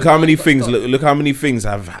pulled Look over how and many got things. stopped. Look how many things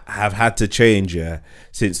have had to change. Yeah,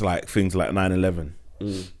 since like things like 9/11. Yeah.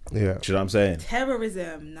 Do you know what I'm saying?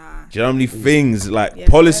 Terrorism, nah. Do you know how many things like Yeah,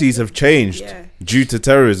 policies have changed yeah. due to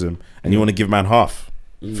terrorism, and you want to give man half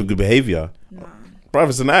for good behavior? Nah. Bruv,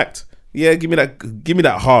 it's an act. Yeah, give me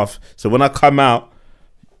that half. So when I come out,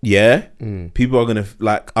 yeah, people are gonna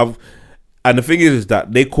like. And the thing is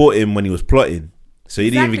that they caught him when he was plotting, so he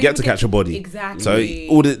didn't even get to catch a body. Exactly. So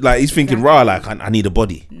he's thinking, Exactly. rah, like I need a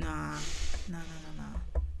body. Nah.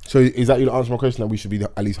 So is that your answer my question that we should be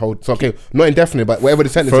at least hold? So okay, not indefinite, but whatever the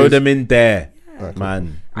sentence Throw is. them in there, Right, cool.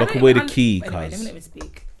 man. I Lock don't away even- the key, Anyway, cuz. let me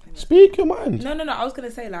speak. Speak your mind. No. I was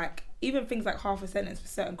gonna say like even things like half a sentence for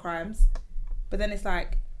certain crimes, but then it's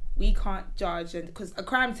like we can't judge, and because a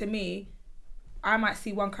crime to me, I might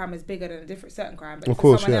see one crime as bigger than a different certain crime, but Of for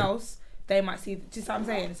course, someone yeah. else they might see. Just what I'm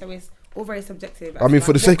saying. So it's all very subjective. I mean,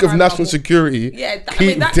 for the Like, sake what of crime national are more- security, Yeah, I keep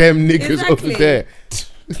mean, that- them niggas exactly. over there.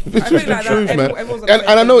 It's think just like the that. truth, man. Everyone's on the And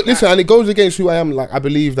same I know, page. listen, and it goes against who I am. Like, I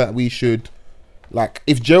believe that we should, like,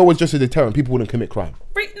 if jail was just a deterrent, people wouldn't commit crime.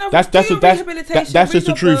 That's do your just rehabilitation, that's just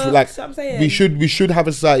the read truth. your Like, books, what I'm saying. we should have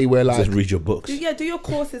a society where like Just read your books. do your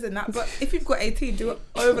courses and that. But if you've got 18, do it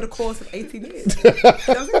over the course of 18 years. You know what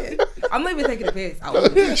I'm saying? I'm not even taking a piss. I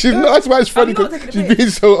wouldn't. she's not. That's why it's funny I'm not because taking a she's piss. being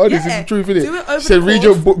so honest. Yeah. It's the truth, innit? Do it over She said, the read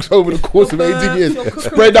your course. books over the course of Your 18 years. books, your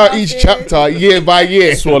Spread out each classes. chapter year by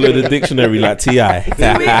year. Swallow the dictionary like Ti. Do it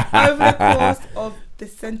over the course of the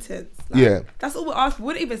sentence. Like, Yeah. That's all we're asking.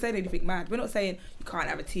 We're not even saying anything mad. We're not saying you can't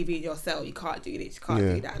have a TV in your cell. You can't do this. You can't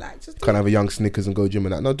Yeah. do that. Like, just do Can't it. have a young Snickers and go gym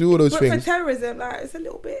and that. No, do all those But things for terrorism, like, it's a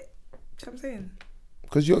little bit. You know what I'm saying?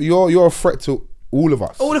 because you're a threat to all of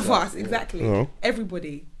us. All of us, exactly. Yeah.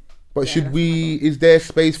 Everybody. But Yeah, should that's we? Is there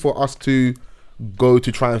space for us to go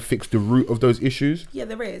to try and fix the root of those issues? Yeah,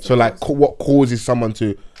 there is. So of like, course. what causes someone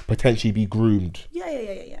to potentially be groomed?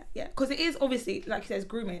 Yeah. Because it is obviously, like you said, it's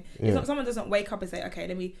grooming. It's not, someone doesn't wake up and say, okay,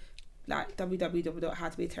 let me, like,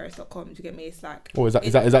 www.howtobeaterrorist.com to get me. It's like, Or is that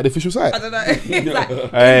the official site? I don't know. It's like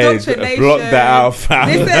Hey, indoctrination. block that out, fam.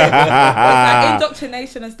 Listen, it's like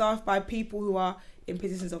indoctrination and stuff by people who are in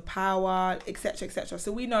positions of power, etc., etc.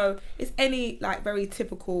 So we know it's any like very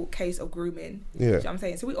typical case of grooming. Yeah. Do you know what I'm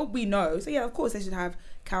saying? So we know. So yeah, of course they should have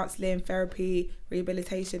counselling, therapy,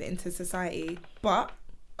 rehabilitation into society, but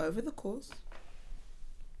over the course.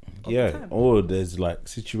 of Yeah, time. or there's like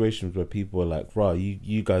situations where people are like, "Right,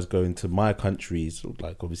 you guys go into my countries."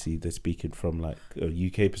 Like, obviously, they're speaking from like a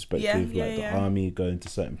UK perspective, Yeah, like yeah. the army going to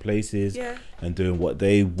certain places Yeah. and doing what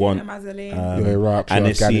they want. Amazali. Iraq, and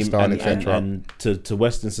it Afghanistan, seemed, etc. and to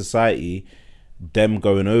Western society, them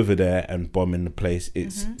going over there and bombing the place,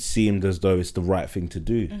 it seemed as though it's the right thing to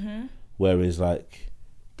do. Whereas, like,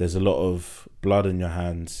 there's a lot of blood on your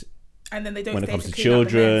hands And then they don't when it stay comes to clean up the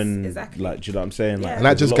mess. children. Exactly. Like, do you know what I'm saying? Like, Yeah. And that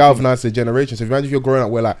there's a just lot of things- galvanized the generation. So imagine if you're growing up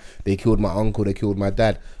where like they killed my uncle, they killed my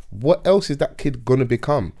dad. what else is that kid gonna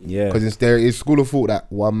become? Yeah. Because there is school of thought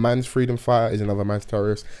that one man's freedom fighter is another man's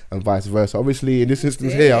terrorist, and vice versa. Obviously, in this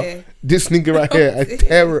instance here, this nigga right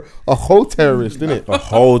here, a whole terrorist, isn't it? A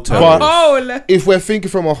whole terrorist. But if we're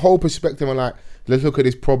thinking from a whole perspective and like, let's look at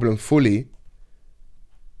this problem fully,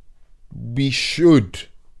 we should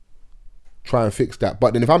try and fix that.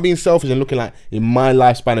 But then if I'm being selfish and looking like in my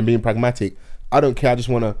lifespan and being pragmatic, I don't care. I just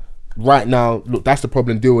want to right now, look, that's the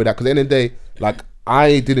problem, deal with that. Because at the end of the day, like,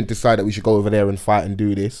 I didn't decide that we should go over there and fight and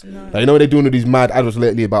do this. No. Like, you know, they're doing all these mad adverts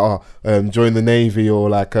lately about join the Navy or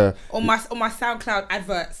like on my SoundCloud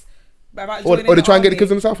adverts. Or they try and get the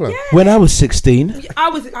kids in the Southland. Yeah. When I was 16,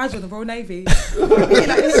 I joined the Royal Navy. I'm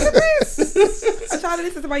trying to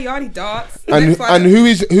listen to my Yardy darts. And who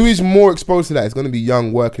is more exposed to that? It's going to be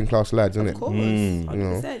young working class lads, isn't it? Of course,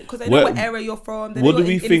 100%. Because they know what area you're from. What do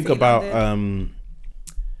we think about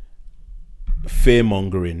fear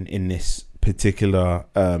mongering in this particular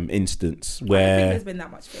instance? Where I don't think there's been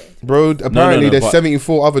that much fear. Bro, apparently there's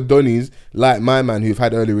 74 other Donnies like my man who've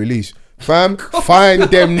had early release. Fam, find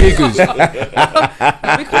them niggas.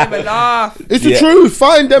 We can't even laugh. It's the truth.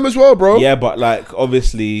 Find them as well, bro. Yeah, but like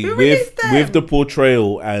obviously with the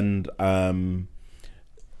portrayal and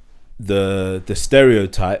the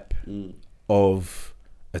stereotype of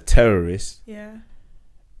a terrorist. Yeah.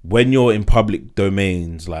 When you're in public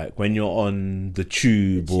domains, like when you're on the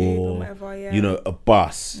tube or whatever, you know, a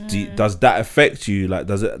bus, does that affect you? Like,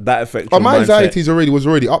 does that affect? My anxiety was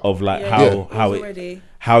already up. Of like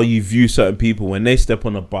how you view certain people when they step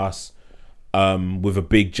on a bus, with a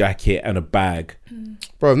big jacket and a bag.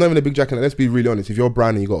 Bro, not even a big jacket. Let's be really honest. If you're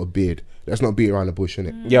brown and you got a beard, let's not beat around the bush,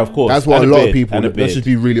 innit? Yeah, of course. That's what a lot of people. Let's just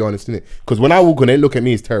be really honest, innit? Because when I walk on, they look at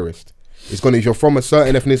me as terrorist. It's gonna, if you're from a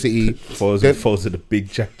certain ethnicity, falls to the big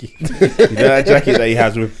jacket. You know that jacket that he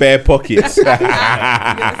has with bare pockets.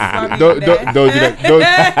 Don't do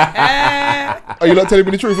that. Are you not telling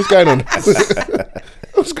me the truth? What's going on? Don't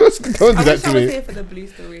do that to me. I was here for the blue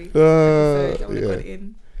story.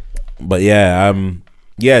 But yeah,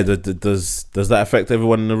 does that affect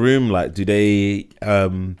everyone in the room? Like, do they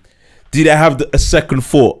have a second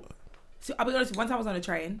thought? So I'll be honest. One time I was on a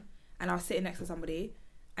train and I was sitting next to somebody.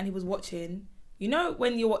 And he was watching, you know,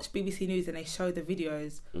 when you watch BBC News and they show the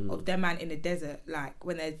videos of their man in the desert, like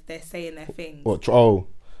when they're saying their things.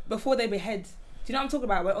 Before they behead. Do you know what I'm talking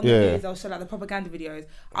about? When on the news they'll show like the propaganda videos.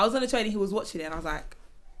 I was on the train and he was watching it and I was like,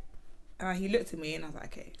 he looked at me and I was like,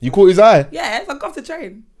 okay. You caught his eye? Yeah, so I got off the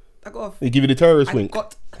train. I got off. He give you the terrorist wink? You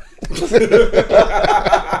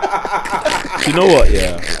know what?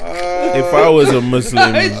 Yeah. If I was a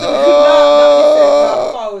Muslim.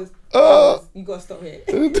 You gotta stop here.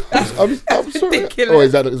 I'm sorry. Oh,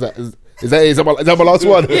 is that my last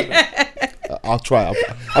one? Yeah. I'll try.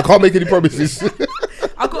 I can't make any promises.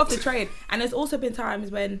 I got off the train, and there's also been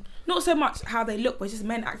times when not so much how they look, but just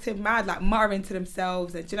men acting mad, like muttering to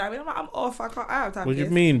themselves, and do you know what I mean? I'm like, I'm off. I have time. What do you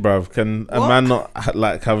mean, bruv? Can a man not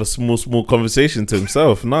like have a small conversation to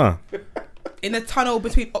himself? Nah. In the tunnel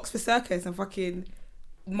between Oxford Circus and fucking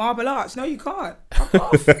Marble Arch. No, you can't. I'm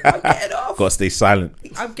off. I'm getting off. Gotta stay silent.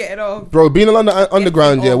 I'm getting off. Bro, being along the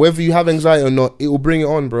underground, whether you have anxiety or not, it will bring it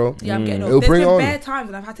on, bro. Yeah, I'm getting off. There's been bare times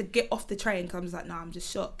when I've had to get off the train because I'm just like, nah, I'm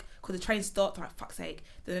just shocked. Because the train stopped, I'm like, fuck's sake.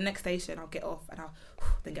 Then the next station, I'll get off and I'll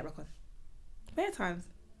then get back on. Bare times.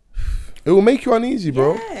 It will make you uneasy,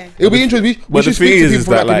 bro. Yeah. It'll be interesting. We should speak to people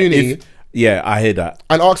from that community. I hear that.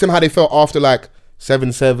 And ask them how they felt after like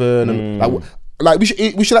 7/7 and like we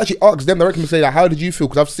should actually ask them directly and say like, how did you feel?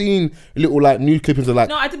 Because I've seen little like news clippings of like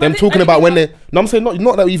them talking about when they. No, I'm saying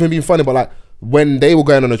not that even being funny, but like when they were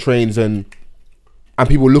going on the trains and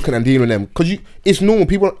people looking and dealing with them. Because it's normal.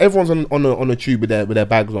 Everyone's on a tube with their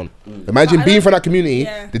bags on. Imagine being from that community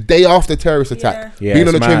the day after terrorist attack, being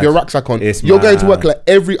on the train with your rucksack on. You're going to work like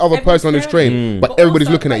every other person on this train, but everybody's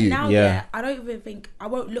also looking at you. Now, I don't even think I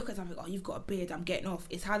won't look at something. Oh, you've got a beard. I'm getting off.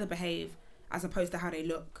 It's how they behave as opposed to how they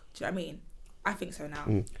look. Do you know what I mean? I think so now.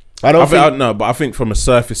 I think from a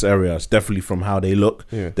surface area, it's definitely from how they look.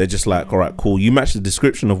 Yeah. They're just like, all right, cool. You match the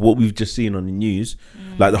description of what we've just seen on the news.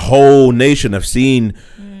 Like the whole nation have seen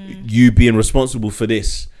you being responsible for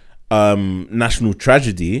this national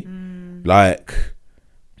tragedy. Like,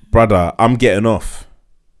 brother, I'm getting off.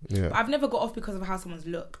 Yeah. But I've never got off because of how someone's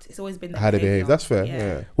looked. It's always been how they behave. That's fair.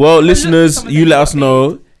 Yeah. Well, listeners, you let us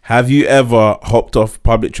know. Have you ever hopped off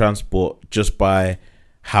public transport just by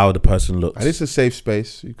how the person looks? And it's a safe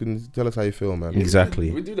space. You can tell us how you feel, man. Exactly.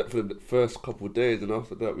 We do that for the first couple of days, and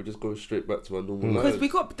after that, we just go straight back to our normal lives.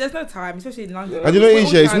 Because there's no time, especially in London. And you know,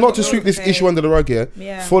 it's not to sweep this issue under the rug here.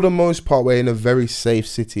 Yeah. For the most part, we're in a very safe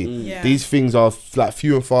city. These things are like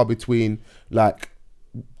few and far between. Like,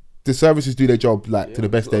 the services do their job like to the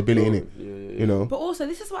best of their ability, innit? You know. But also,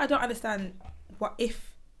 this is what I don't understand. What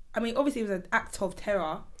if? I mean, obviously, it was an act of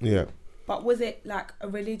terror. Yeah. But was it like a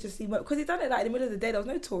religiously? Because he done it like in the middle of the day. There was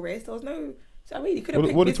no tourists. There was no. I mean, he could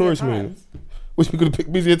have. What do tourists mean? Which we could have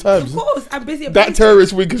picked busier times. Of course, and busier. That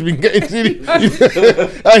terrorist week has been getting silly.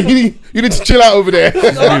 You need to chill out over there.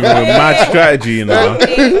 Even a mad strategy, you know.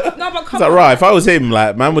 No, but come It's like, right, if I was him,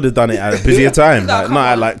 like, man would have done it at a busier time, like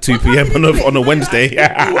not at like 2 p.m. on a Wednesday.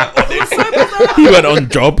 He went on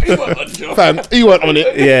job. Fam, he went on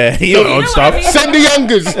it. Yeah, he went on stuff. I mean? Send the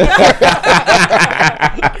youngers.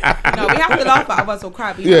 No, we have to laugh at others or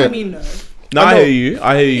cry. But you Yeah. know what I mean, though. No, I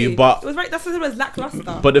hear you, but it was very. That's what it was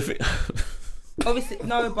lackluster. but if Obviously,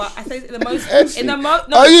 no, but I say it in the most. Essie,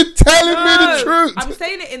 are you telling me the truth? I'm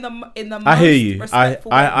saying it in the most. I hear you.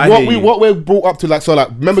 Respectful I way. hear you. What we're brought up to, like, so like,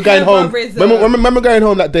 remember going home. Terrorism. Remember going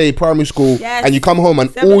home that day, primary school, Yes. and you come home and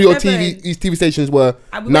 7-7. all your TV stations were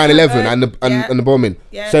And we went 9/11 home, and the bombing.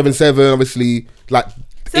 Yeah. 7/7, obviously, like.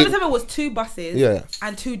 7-7 was 2 buses. Yeah.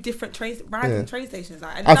 And 2 different random train stations.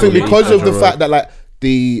 Like, and I think that was because one of the bus. fact that like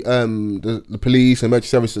the police and emergency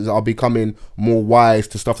services are becoming more wise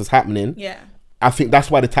to stuff that's happening. Yeah. I think that's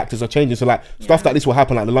why the tactics are changing. So like stuff like this will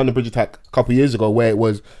happen, like the London Bridge attack a couple of years ago, where it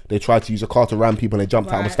was they tried to use a car to ram people and they jumped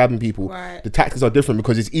out and were Right. stabbing people. Right. The tactics are different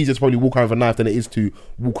because it's easier to probably walk around with a knife than it is to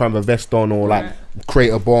walk around with a vest on or like create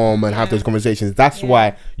a bomb and have those conversations. That's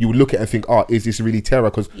why you would look at it and think, oh, is this really terror?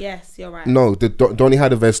 Because Yes, you're right. no, Donnie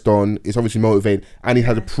had a vest on. It's obviously motivated, and he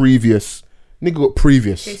had a previous nigga got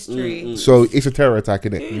previous History. So it's a terror attack,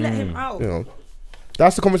 isn't it? Who let him out? You know,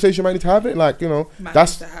 that's the conversation man need to have it. Like, you know, Man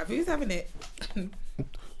that's needs to have. Who's having it?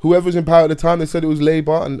 whoever's in power at the time. They said it was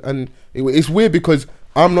Labour, and it's weird because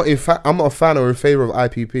I'm not a fan or in favour of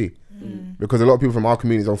IPP because a lot of people from our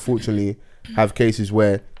communities unfortunately have cases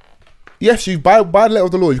where yes, you by the letter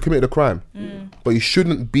of the law you committed a crime, but you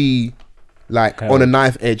shouldn't be like on a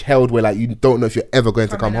knife edge, held where like you don't know if you're ever going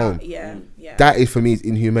to come Coming home. out. Yeah. Yeah. That is for me is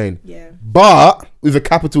inhumane. Yeah. But with a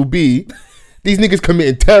capital B, these niggas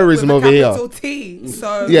committing terrorism With a over here. capital T.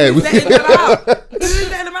 So Yeah, who's letting them out? Who's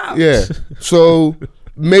letting them out? Yeah. So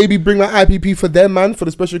maybe bring like IPP for them, man, for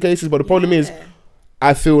the special cases. But the problem is,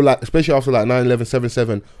 I feel like, especially after like 9/11,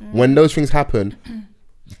 7/7, when those things happen,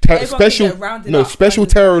 special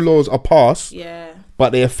terror laws are passed, but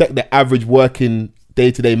they affect the average working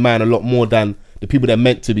day-to-day man a lot more than the people they're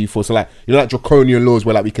meant to be for. So like, you know, like draconian laws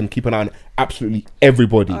where like we can keep an eye on absolutely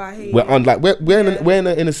everybody. We're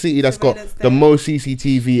in a city that's got the most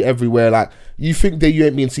CCTV everywhere. Like, you think that you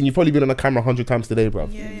ain't being seen, you've probably been on a camera 100 times today, bro.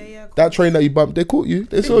 That train that you bumped, they caught you.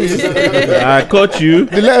 They saw you. I caught you.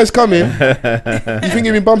 The letters coming. You think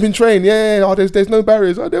you've been bumping train? Yeah. Oh, there's no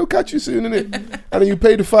barriers. Oh, they'll catch you soon, innit? And then you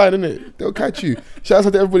pay the fine, innit? They'll catch you. Shout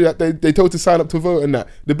out to everybody that they told to sign up to vote and that.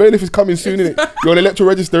 The bailiff is coming soon, innit? You're on electoral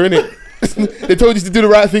register, innit? They told you to do the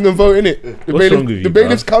right thing and vote, innit? The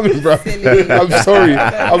bailiff's coming, bro.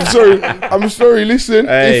 I'm sorry. Listen,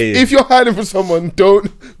 if you're hiding from someone, don't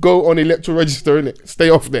go on electoral register, innit? Stay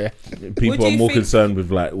off there. People are more concerned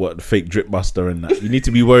with like what the fake drip buster and that. You need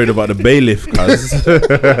to be worried about the bailiff, cuz.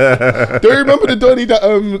 Do you remember the Donny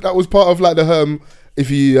that was part of like the if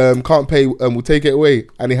he can't pay, we'll take it away,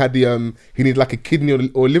 and he had the he needed like a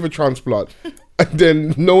kidney or liver transplant, and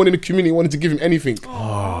then no one in the community wanted to give him anything.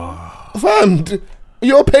 Fam,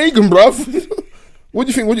 you're a pagan, bruv. What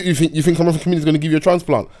do you think? You think someone from the community is going to give you a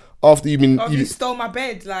transplant after you've been? You stole my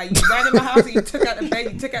bed, like you ran in my house and you took out the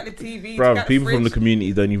bed, you took out the TV, Bro, people from the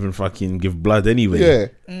community don't even fucking give blood anyway.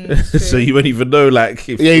 Yeah. So you won't even know, like,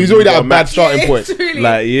 if he's already at a bad starting point.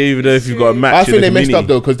 Like, you don't even know if you've got a match. I think they messed up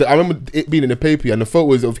though, because I remember it being in the paper and the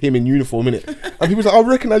photos of him in uniform, innit? And people was like, I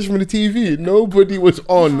recognise you from the TV. Nobody was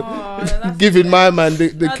on giving my man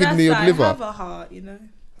the kidney or the liver. Have a heart, you know.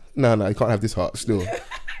 No, you can't have this heart still.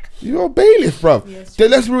 You're a bailiff, bruv.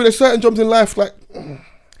 Let's be real, there's certain jobs in life like.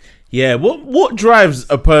 Yeah, what drives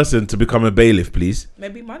a person to become a bailiff, please?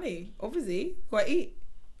 Maybe money, obviously. Gotta eat.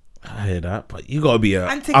 I hear that, but you gotta be a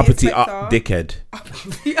Ticket uppity dickhead.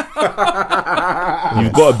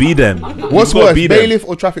 You've got to be them. What's worse, bailiff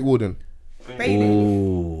or traffic warden? Bailiff.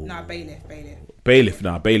 Ooh. Nah, bailiff. Bailiff,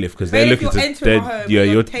 because they're looking to.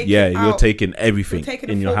 You're taking everything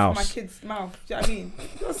in your house. My kid's mouth. Do you know what I mean? Do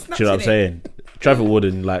you know what I'm saying? Traffic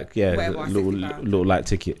warden, like, little light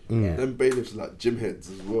ticket. Them bailiffs are like gym heads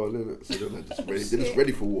as well, innit? So they're just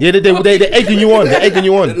ready for war. Yeah, they're egging you on.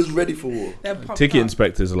 They're just ready for war. Ticket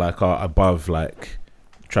inspectors are above like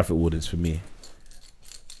traffic wardens for me.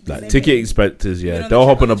 Like ticket inspectors, they'll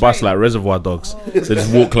hop on a bus like Reservoir Dogs. They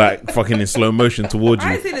just walk like fucking in slow motion towards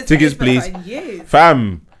you. Tickets, please,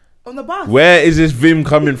 fam. On the bus. Where is this vim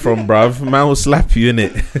coming from, bruv? Man will slap you,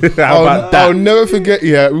 innit? How about I'll that? never forget.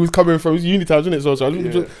 Yeah, we was coming from Unity, wasn't it?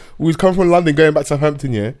 So we was coming from London, going back to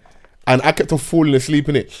Southampton. Yeah, and I kept on falling asleep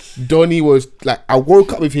in it. Donny was like, I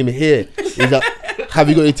woke up with him here. He's like, "Have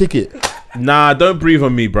you got your ticket?" Nah, don't breathe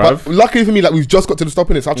on me, bruv. But luckily for me, like we've just got to the stop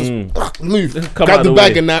in it, so I just move, Come grab out the the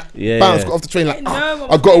bag way. and that, Yeah, bounce, yeah. got off the train. Like, No one I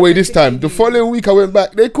was got away paying this time. The attention. following week, I went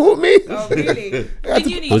back. They caught me. Oh, really? In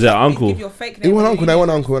uni, Was you it just uncle? give your fake It name was on uncle, uni. no, one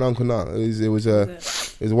uncle, no. It was a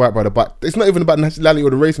white brother, but it's not even about nationality or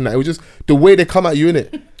the race and that. It was just the way they come at you,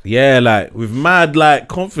 innit? Yeah, like with mad like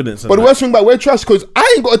confidence. And But the that. worst thing about we're trash because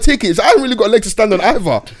I ain't got a ticket, so I ain't really got a leg to stand on either.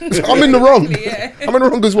 So I'm in the wrong. Exactly, yeah. I'm in the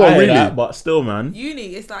wrong as I well, hear really. that, but still, man.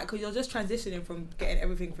 Uni, it's like, because you're just transitioning from getting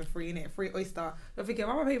everything for free, innit? Free oyster. You're thinking,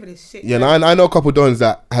 why am I paying for this shit? Yeah, and I know a couple of dons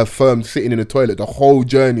that have firmed sitting in the toilet the whole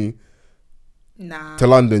journey Nah. to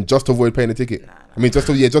London just to avoid paying a ticket. I mean, just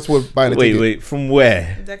to avoid buying a ticket. Wait, from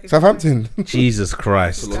where? Exactly. Southampton. Jesus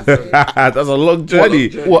Christ. That's it. That's a long journey.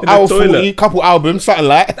 What, in the hour toilet. 40, couple albums, something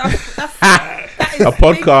like. That is A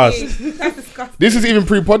podcast. stinky. That's disgusting. This is even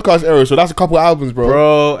pre-podcast era, so that's a couple albums, bro.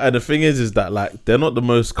 Bro, and the thing is that like they're not the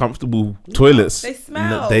most comfortable toilets. They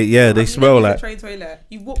smell. They I've smell never like. used a train toilet.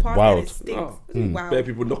 You walk past Wild. and it stinks. Oh. Wow. Bare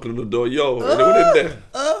people knocking on the door. Yo, anyone in there?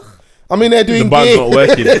 Ugh. I mean, they're The doing bug's gig. not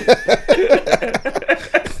working.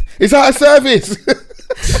 It's out of service.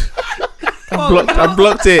 I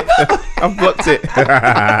blocked it. I blocked it.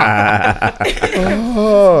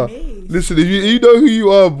 Oh, listen, if you know who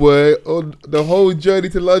you are, boy, on the whole journey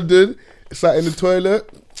to London, sat in the toilet,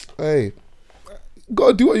 hey,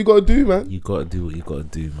 gotta do what you gotta do, man. You gotta do what you gotta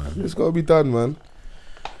do, man. It's gotta be done, man.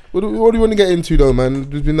 What do you want to get into, though, man?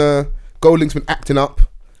 There's been Goldlink's been acting up.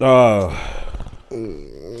 Oh,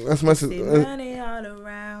 That's my. See money all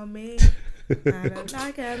around me. I don't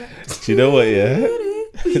like it. do you know what? Yeah,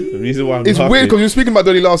 the reason why I'm It's laughing, weird because you were speaking about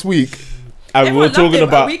Donny last week. and we were Everyone loved talking him a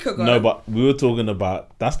about week ago. no, but we were talking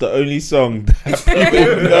about that's the only song that So,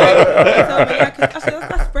 yeah, 'cause actually,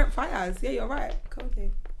 that's Brent Fires. Yeah, you're right. Cool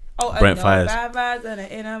thing. Oh, Brent no, Fires. Bad vibes and an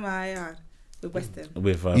inner my yard with Weston.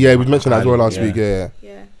 with Yeah, we mentioned that as well last yeah. week. Yeah.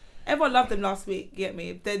 Yeah. Everyone loved him last week, get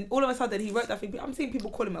me? Then all of a sudden he wrote that thing. I'm seeing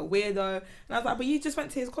people call him a weirdo. And I was like, but you just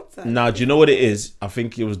went to his concert. Now, do you know what it is? I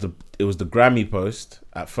think it was the Grammy post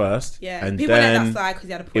at first, Yeah. and People let then that slide because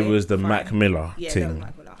he had a it point. was the Fine. Mac Miller Yeah, that was thing.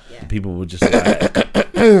 Mac Miller. Yeah. People were just like,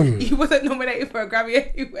 He wasn't nominated for a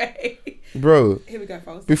Grammy anyway. Bro, Here we go,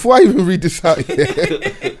 folks. before I even read this out,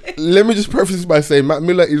 let me just preface this by saying Mac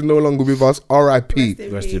Miller is no longer with us. R.I.P.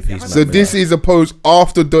 Rest in peace, So Mac this is a post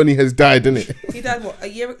after Donny has died, isn't it? He died what,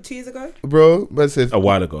 2 years ago? Bro, but says a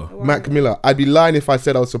while ago. Mac Miller. I'd be lying if I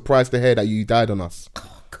said I was surprised to hear that you died on us.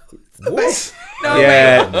 What? No,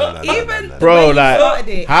 Yeah. wait. Even the Bro, way you like, started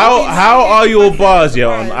it, how are your bars yeah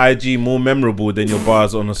on IG more memorable than your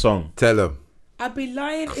bars on a song? Tell him. I'd be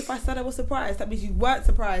lying if I said I was surprised. That means you weren't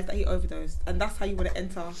surprised that he overdosed, and that's how you want to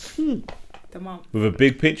enter the month. With a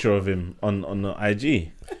big picture of him on the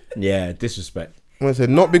IG. Yeah, disrespect. I said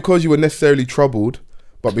not because you were necessarily troubled,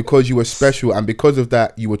 but because you were special, and because of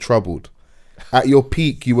that, you were troubled. At your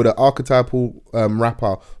peak, you were the archetypal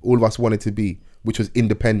rapper all of us wanted to be, which was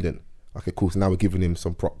independent. Okay, cool. So now we're giving him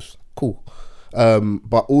some props. Cool.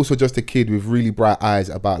 But also just a kid with really bright eyes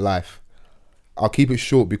about life. I'll keep it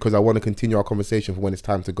short because I want to continue our conversation for when it's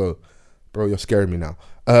time to go. Bro, you're scaring me now.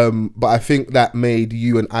 But I think that made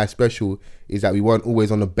you and I special is that we weren't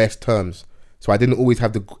always on the best terms. So we didn't always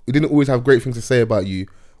have great things to say about you.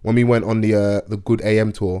 When we went on the Good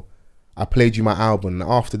AM tour, I played you my album, and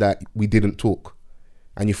after that we didn't talk.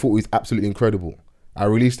 And you thought it was absolutely incredible. I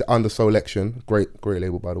released it under Selection, great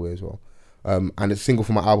label by the way as well. And the single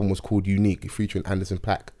for my album was called Unique, featuring Anderson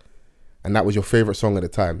 .Paak. And that was your favourite song at the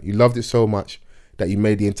time. You loved it so much that you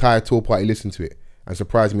made the entire tour party listen to it and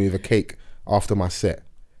surprised me with a cake after my set.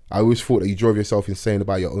 I always thought that you drove yourself insane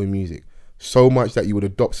about your own music, so much that you would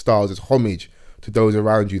adopt styles as homage to those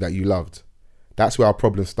around you that you loved. That's where our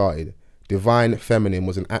problem started. Divine Feminine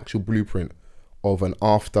was an actual blueprint of an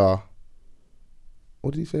after...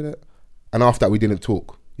 What did he say that? And after that, we didn't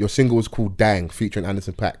talk. Your single was called Dang, featuring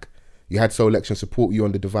Anderson .Paak. You had Selection support you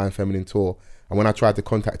on the Divine Feminine tour, and when I tried to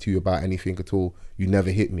contact you about anything at all, you never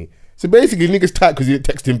hit me. So basically, niggas tight because you didn't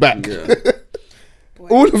text him back. Yeah.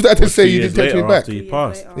 All of that to say 2 you years didn't text me later back. after he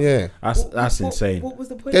passed. Yeah. That's insane. What was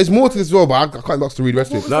the point? There's more to this as well, but I can't box to read the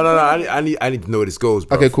rest of it. No. I need to know where this goes,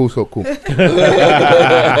 bro. Okay, cool.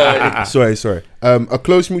 Sorry. A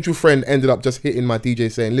close mutual friend ended up just hitting my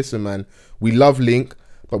DJ saying, listen, man, we love Link,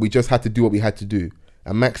 but we just had to do what we had to do.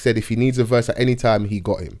 And Max said if he needs a verse at any time, he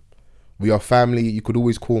got him. We are family. You could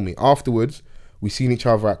always call me. Afterwards, we seen each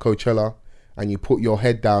other at Coachella, and you put your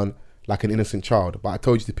head down like an innocent child, but I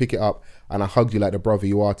told you to pick it up and I hugged you like the brother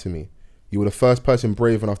you are to me. You were the first person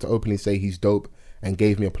brave enough to openly say he's dope and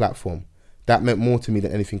gave me a platform. That meant more to me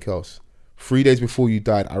than anything else. 3 days before you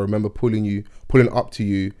died, I remember pulling up to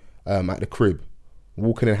you at the crib,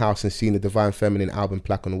 walking in the house and seeing the Divine Feminine album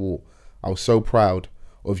plaque on the wall. I was so proud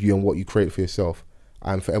of you and what you created for yourself.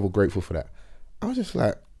 I am forever grateful for that. I was just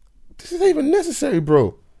like, this isn't even necessary,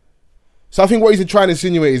 bro. So I think what he's trying to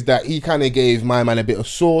insinuate is that he kind of gave my man a bit of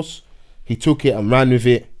sauce. He took it and ran with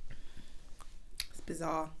it. It's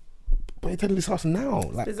bizarre. But you're telling this us now.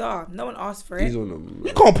 It's Like, bizarre. No one asked for it. He's on them.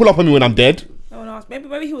 you can't pull up on me when I'm dead. No one asked. Maybe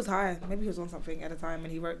he was high. Maybe he was on something at the time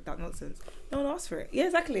and he wrote that nonsense. No one asked for it. Yeah,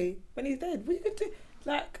 exactly. When he's dead, what you could do?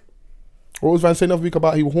 Like, What was Van saying the other week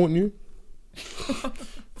about he will haunt you?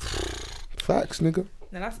 Facts, nigga.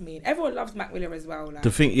 no, that's mean. Everyone loves Mac Miller as well. Like,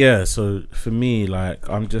 The thing, yeah. So for me, like,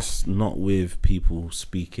 I'm just not with people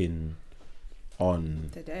speaking on.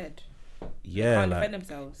 they're dead. Yeah, Can't like, defend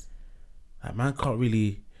themselves. like, man can't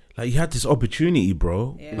really. Like, you had this opportunity,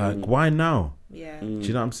 bro. Yeah. Like, why now? Yeah. Do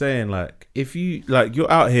you know what I'm saying? Like, if you like,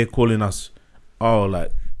 you're out here calling us, oh,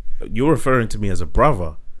 like, you're referring to me as a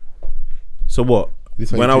brother. So what?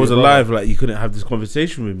 This how When you I treat was your brother? alive, like, you couldn't have this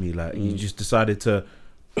conversation with me. Like, you just decided to,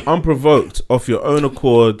 unprovoked, off your own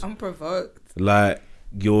accord, Unprovoked. like,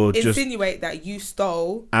 you're just Insinuate that you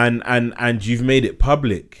stole. and you've made it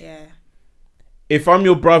public. Yeah. If I'm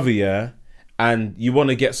your brother, yeah, and you want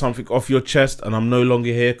to get something off your chest and I'm no longer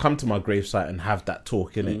here, come to my gravesite and have that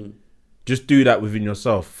talk, innit? Just do that within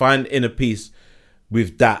yourself. Find inner peace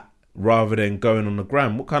with that rather than going on the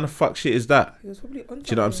gram. What kind of fuck shit is that? He was probably on.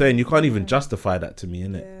 Do you know what I'm saying? You can't even justify that to me,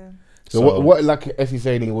 innit? Yeah. So, what like Essie's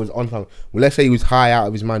saying, he was on time. Well, let's say he was high out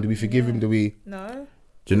of his mind. Do we forgive him? Do we? No.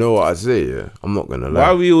 Do you know what I say? Yeah, I'm not gonna lie. Why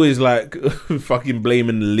are we always like fucking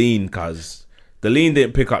blaming the lean? Cause the lean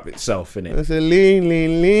didn't pick up itself, innit? It's a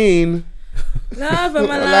lean. Love of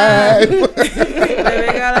my life.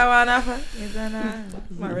 Baby girl, I wanna fuck you tonight.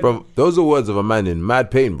 Bro, those are words of a man in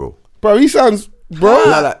mad pain, bro. Bro, he sounds, bro.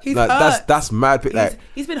 He's Like, hurt. that's mad pain. Like,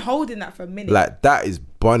 He's been holding that for a minute. like that is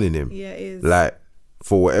bunning him. Yeah, it is. Like,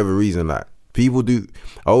 for whatever reason, like people do.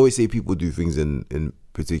 I always say people do things in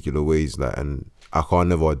particular ways, like, and I can't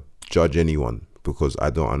never judge anyone because I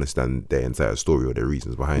don't understand their entire story or their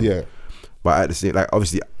reasons behind Yeah. it. But at the same, like,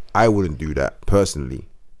 obviously, I wouldn't do that personally.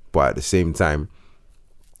 But at the same time,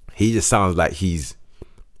 he just sounds like he's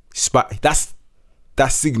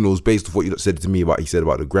that signals based off what you said to me about he said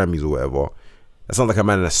about the Grammys or whatever. That sounds like a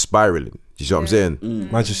man that's spiraling. Do you see what I'm saying?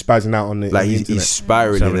 Man's just spazzing out on the Like on the he's internet.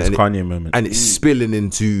 spiraling Having this and, Kanye moment. and it's spilling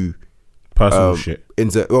into Personal shit.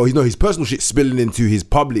 into his personal shit spilling into his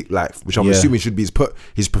public life, which I'm Yeah. assuming should be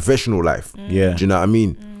his professional life. Yeah. Do you know what I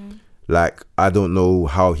mean? Like, I don't know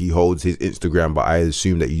how he holds his Instagram, but I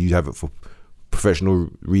assume that you have it for professional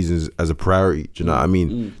reasons as a priority. Do you know what I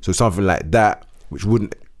mean? So something like that, which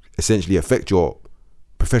wouldn't essentially affect your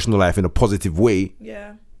professional life in a positive way,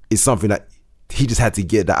 yeah. is something that he just had to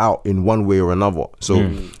get that out in one way or another. So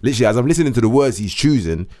literally, as I'm listening to the words he's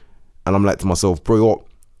choosing, and I'm like to myself, bro,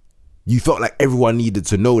 you felt like everyone needed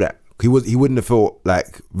to know that. He wouldn't have felt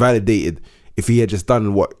like validated if he had just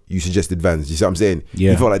done what you suggested, Vans. You see what I'm saying?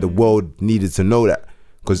 Yeah. He felt like the world needed to know that,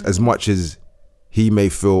 because as much as he may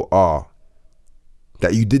feel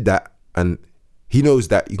that you did that, and he knows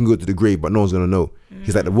that you can go to the grave, but no one's gonna know.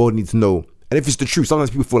 He's like, the world needs to know. And if it's the truth, sometimes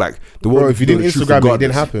people feel like the world. Bro, needs if you to know didn't the truth Instagram it, it didn't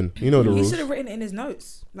regardless. happen. You know the He rules. should have written it in his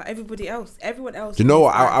notes, like everybody else. Everyone else. Do you know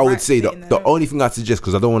what needs to, I would write say? it in their The notes. only thing I'd suggest,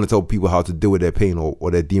 because I don't want to tell people how to deal with their pain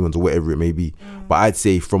or their demons or whatever it may be, but I'd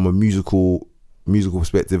say from a musical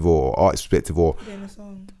perspective or art perspective, or Put it in a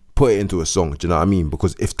song. put it into a song. Do you know what I mean?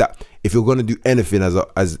 Because if you're gonna do anything as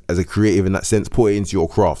a creative in that sense, put it into your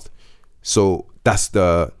craft. So that's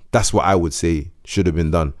what I would say should have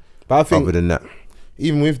been done. But I think Other than that,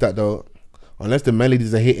 even with that though, unless the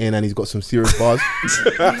melodies are hitting and he's got some serious bars,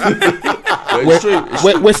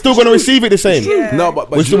 we're still going to receive it the same. no,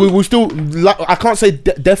 but We'll still like, I can't say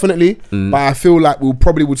definitely, but I feel like we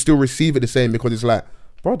probably would still receive it the same, because it's like,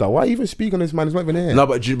 brother, why even speak on this man? He's not even here. No,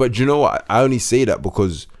 but do you know what? I only say that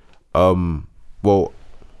because, well,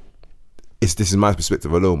 this is my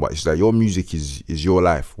perspective alone, but it's like your music is your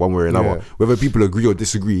life, one way or another. Yeah. Whether people agree or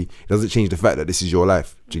disagree, it doesn't change the fact that this is your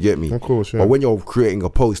life. Do you get me? Of course, yeah. But when you're creating a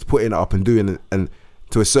post, putting it up and doing it, and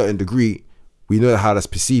to a certain degree, we know how that's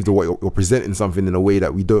perceived, or what you're presenting something in a way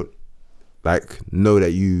that we don't like know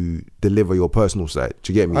that you deliver your personal side.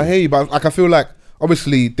 Do you get me? I hear you, but like I feel like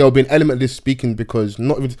obviously there'll be an element of this speaking, because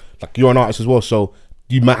not even like you're an artist as well, so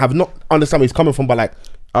you might have not understand where he's coming from, but like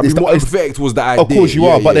I'll be more empathetic towards the idea. Of course you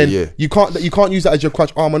are, but then yeah. you can't use that as your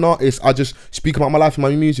crutch. I'm an artist. I just speak about my life and my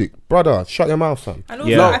music, brother. Shut your mouth, fam. And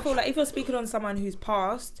also, I feel like if you're speaking on someone who's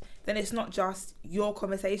passed, then it's not just your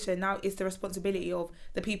conversation. Now it's the responsibility of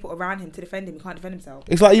the people around him to defend him. He can't defend himself.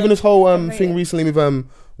 It's like even this whole thing recently with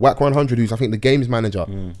Whack 100, who's I think the games manager,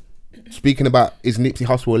 speaking about is Nipsey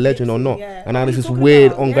Hussle a legend or not, Yeah. and now there's this What are you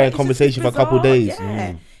weird talking about? ongoing It's conversation for a just couple of bizarre. days.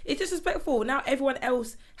 Yeah. It's disrespectful. Now everyone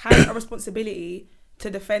else has a responsibility to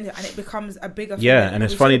defend it, and it becomes a bigger thing. Yeah, and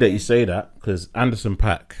it's funny that you say that because Anderson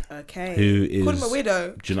 .Paak, Okay. who is, called him a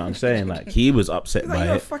weirdo. do you know what I'm saying? Like he was upset He's like, by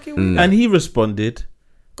you're a it, fucking weirdo. and he responded.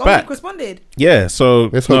 Goldlink back. responded. Yeah, so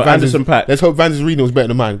Let's hope Anderson .Paak Let's hope Van's reading was better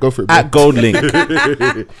than mine. Go for it, bro. at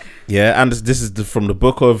Goldlink. Yeah, and this is from the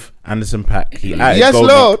book of Anderson .Paak. He added Yes, Goldlink.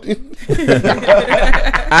 Lord.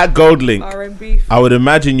 At Goldlink. R&B. I would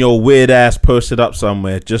imagine your weird ass posted up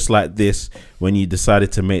somewhere just like this when you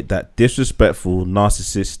decided to make that disrespectful,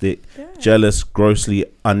 narcissistic, jealous, grossly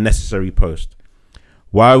unnecessary post.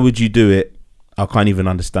 Why would you do it? I can't even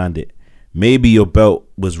understand it. Maybe your belt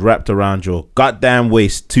was wrapped around your goddamn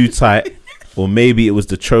waist too tight, or maybe it was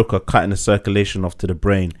the choker cutting the circulation off to the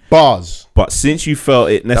brain. Bars. But since you felt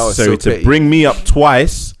it was necessary so to petty. bring me up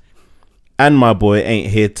twice, and my boy ain't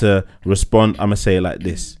here to respond, I'ma say it like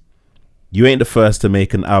this. You ain't the first to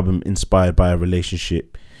make an album inspired by a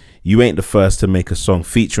relationship. You ain't the first to make a song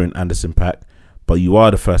featuring Anderson .Paak, but you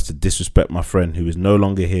are the first to disrespect my friend who is no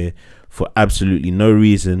longer here for absolutely no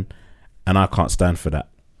reason, and I can't stand for that.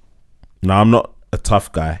 Now, I'm not a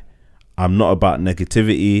tough guy. I'm not about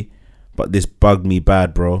negativity, but this bugged me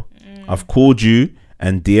bad, bro. I've called you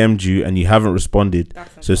and DM'd you and you haven't responded.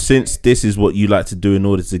 So since this is what you like to do in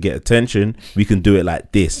order to get attention, we can do it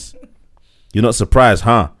like this. You're not surprised,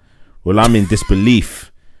 huh? Well, I'm in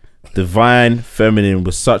disbelief. Divine Feminine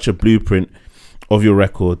was such a blueprint of your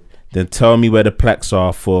record. Then tell me where the plaques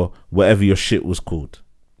are for whatever your shit was called.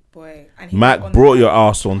 Boy. And he was Mac on brought the- your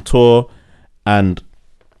ass on tour and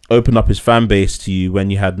opened up his fan base to you when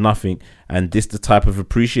you had nothing, and this the type of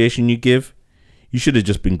appreciation you give? You should have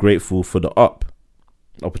just been grateful for the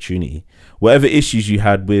opportunity. Whatever issues you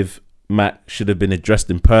had with Mac should have been addressed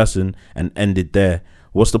in person and ended there.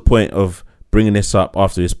 What's the point of bringing this up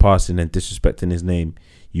after his passing and disrespecting his name?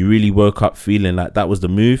 You really woke up feeling like that was the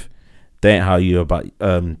move? That ain't how you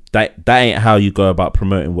that ain't how you go about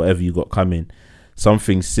promoting whatever you got coming. Some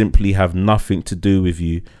things simply have nothing to do with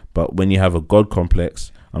you, but when you have a God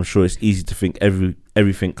complex, I'm sure it's easy to think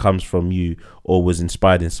everything comes from you or was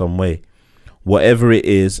inspired in some way. Whatever it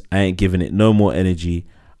is, I ain't giving it no more energy.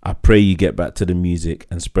 I pray you get back to the music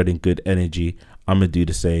and spreading good energy. I'ma do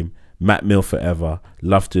the same. Matt Mill forever.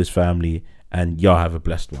 Love to his family, and y'all have a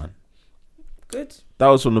blessed one. Good. That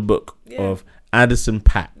was from the book of Anderson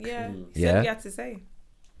 .Paak. Yeah. He Yeah. said what he had to say.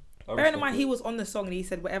 Bearing in mind, he was on the song and he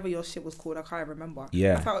said whatever your shit was called, I can't remember.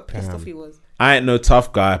 Yeah. That's how pissed off he was. I ain't no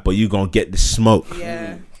tough guy, but you gonna get the smoke.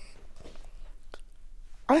 Yeah.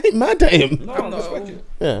 I ain't mad at him. No, I'm I not- respect it.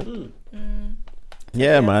 Yeah.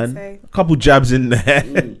 Yeah, to man. say. A couple jabs in there.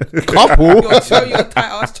 Couple. Your tight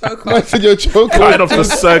ass choker. I said you're choker. Cutting off the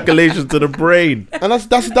circulation to the brain. And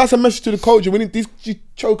that's a message to the culture. We need these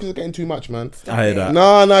chokers are getting too much, man. I hear that.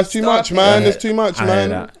 No, it's too much, Stop man. it. There's too much, I hear man.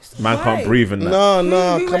 that. Man Why? can't breathe in that.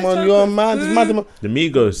 No, Who come wears on, you're a chokers? man. There's mad. The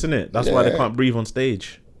Migos, isn't it? That's why they Yeah. can't breathe on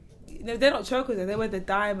stage. No, they're not chokers. Though. They wear the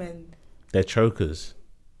diamond. They're chokers.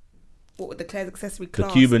 What with the Claire's accessory The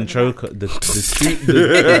clasp Cuban and the choker, the choker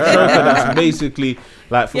that's basically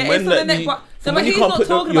like from Yeah, when it's on the that neck, you, but- from no, when but you he's can't not put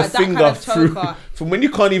talking your about that kind finger of through, choker. from when you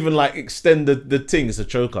can't even like extend the thing, it's a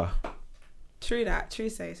choker. True that. True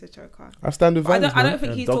say it's a choker. I stand with But Vans, I man. don't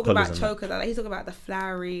think Yeah, he's dog talking about collars and that. choker. Like, he's talking about the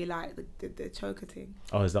flowery, like the choker thing.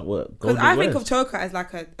 Oh, is that what? Because Golden I think wears? of choker as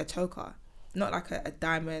like a choker, not like a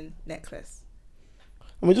diamond necklace.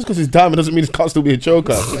 I mean, just because it's diamond doesn't mean it can't still be a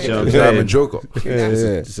choker. You know what I'm saying? Diamond Joker. Yeah.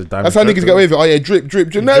 It's a diamond That's how niggas choker. get away with it. Oh yeah,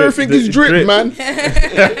 drip. No, everything is drip, drip. man.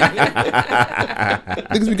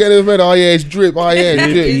 Niggas be getting away with it. Oh yeah, it's drip. Oh yeah,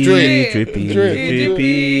 it's drip. Drippy,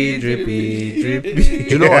 Drip. drippy. Do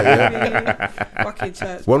you know what? Yeah? Fucking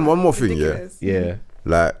church. One more thing, yeah. Ridiculous. Yeah.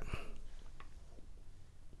 Like,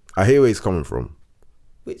 I hear where he's coming from.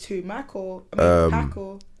 Which who? Mac or Pac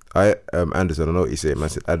or? Anderson, I know what you say, man.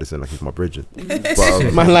 Said Anderson like he's my bridging.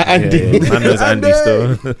 But Man like Andy. Yeah, yeah. Man knows Andy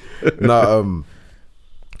still. no,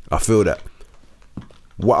 I feel that.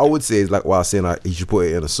 What I would say is like what I was saying, like he should put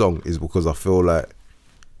it in a song, is because I feel like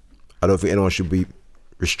I don't think anyone should be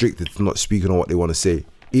restricted to not speaking on what they want to say,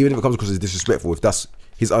 even if it comes across as disrespectful. If that's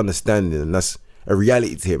his understanding and that's a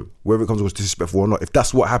reality to him, whether it comes across disrespectful or not, if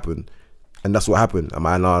that's what happened and that's what happened, am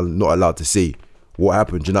I now not allowed to say what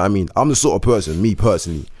happened? Do you know what I mean? I'm the sort of person, me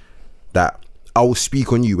personally, that I will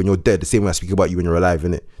speak on you when you're dead the same way I speak about you when you're alive,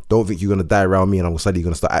 innit? Don't think you're gonna die around me and I'm suddenly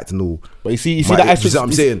gonna start acting all. But you see My- that you asterisk. see what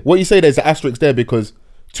I'm saying? What you say there's an asterisk there because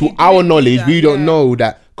to He our didn't do knowledge, that, we don't yeah. know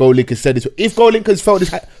that Gold Linkers said this. If Gold Linkers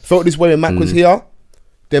felt this way when Mac was here,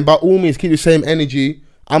 then by all means keep the same energy.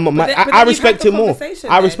 I then you've respect had the him more. conversation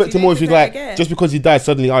I then. respect Do him you more need if to he's say it like, again? just because he died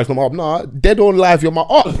suddenly, it's not my up. Nah, dead or alive, you're my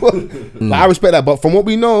up. Like, I respect that, but from what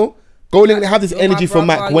we know, Gold Link had this You're my energy for brother,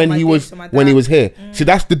 Mac you're when my he this, was you're my when he that. was here. See,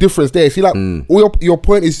 that's the difference there. See, like all your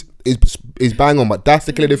point is bang on, but that's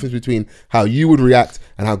the clear difference between how you would react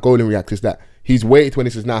and how Gold Link reacts. Is that he's waited when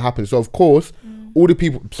this has now happened. So of course, all the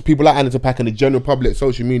people like Anderson .Paak and the general public,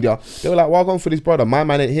 social media, they were like, "Well, going for this brother, my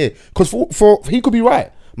man ain't here." Because for he could be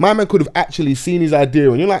right. My man could have actually seen his idea,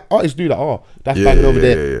 and you're like, artists do that. Oh, that's Yeah, banging over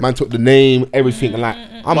yeah, there. yeah. Man took the name, everything, and like,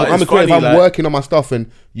 I'm But a it's creative. funny, I'm like- working on my stuff, and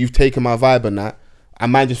you've taken my vibe and that. And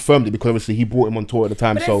man just firmed it because obviously he brought him on tour at the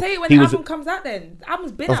time. But So then say it when he the was, album comes out then. The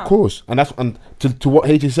album's been of out. course, and that's to what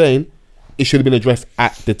H is saying. It should have been addressed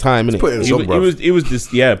at the time, innit? Put it in a song, bro. It was just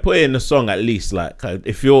put it in the song at least. Like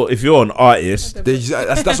if you're an artist, That's what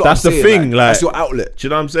that's I'm the saying, thing. Like, that's your outlet. Do you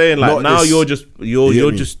know what I'm saying? Like Not now this- you're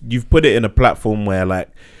You get me? you've put it in a platform where like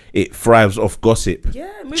it thrives off gossip. Yeah,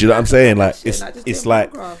 Do you know what I'm saying? Like just it's do like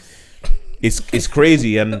photographs. it's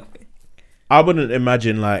crazy, and I wouldn't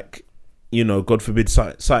imagine like, you know, God forbid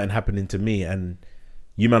something happening to me and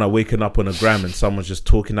you man are waking up on a gram and someone's just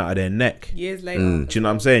talking out of their neck. Years later. Do you know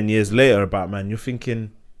what I'm saying? Years later about, man, you're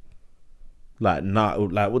thinking like, nah,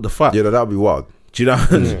 like what the fuck? Yeah, that would be wild. Do you know?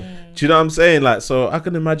 Do you know what I'm saying? Like, so I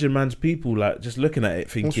can imagine man's people like just looking at it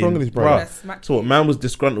thinking, What's wrong with this "Bruh." brother? Yeah, smack So what, you. man was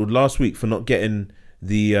disgruntled last week for not getting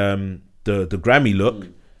the Grammy look.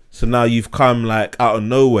 So now you've come like out of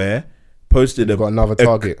nowhere, posted Got another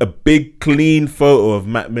target. a big clean photo of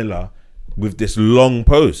Mac Miller with this long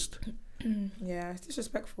post. Yeah, it's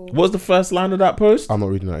disrespectful. What was the first line of that post? I'm not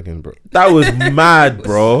reading that again, bro. That was mad,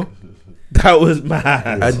 bro. That was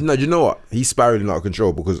mad. And no, you know what? He's spiraling out of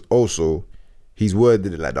control because also he's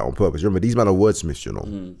worded it like that on purpose. Remember, these men are wordsmiths, you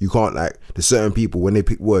know. You can't like there's certain people when they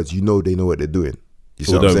pick words, you know they know what they're doing. You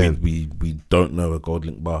see what I'm Although saying? we don't know a gold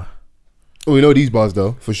link bar. Oh, we know these bars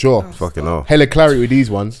though, for sure. Fucking hell. Hella clarity with these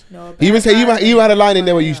ones. No, He even bear say you clarity. had a line in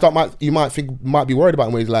there where you Yeah. might be worried about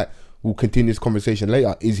him where he's like, we'll continue this conversation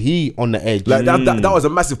later. Is he on the edge? Like that was a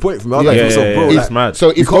massive point for me. I was Yeah, like, yeah, to myself, yeah, bro, yeah. like, It's mad. So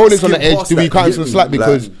you if can't Goldlink's on the skim edge, past do we that, you cancel get me? slack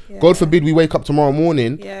because Like, God forbid we wake up tomorrow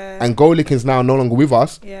morning Yeah. and Goldlink's now no longer with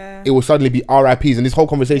us, Yeah. it will suddenly be RIPs and this whole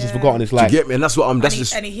conversation's Yeah. forgotten. It's do like you get me? And that's what I'm. That's and,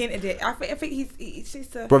 just, and he hinted it. I think he's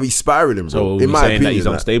just a... bro. He's spiraling, bro. So in we're my saying opinion, that he's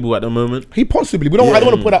like, unstable at the moment. he possibly. I don't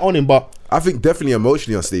want to put that on him, but I think definitely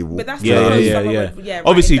emotionally unstable. But that's Yeah, because yeah, someone yeah. would- right,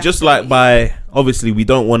 Obviously, exactly. just like obviously we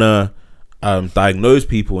don't want to diagnose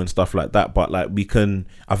people and stuff like that, but like we can.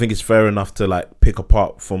 I think it's fair enough to like pick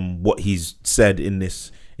apart from what he's said in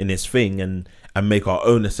this thing and make our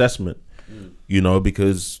own assessment. You know,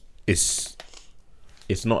 because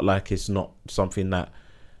it's not like it's not something that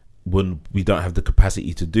when we don't have the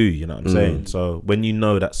capacity to do. You know what I'm saying? So when you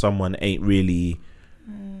know that someone ain't really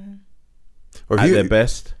Or if at you- their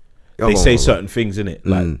best, Oh, they say oh, oh. certain things in it.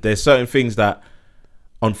 Like there's certain things that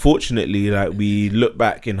unfortunately like we look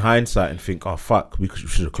back in hindsight and think, oh fuck, we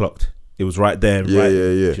should have clocked. It was right there. Yeah, right. yeah,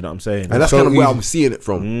 yeah. Do you know what I'm saying? And that's So kind of where easy. I'm seeing it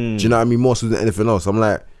from. Do you know what I mean? More so than anything else. I'm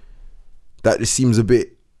like, that just seems a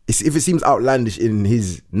bit. If it seems outlandish in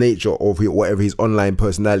his nature or whatever his online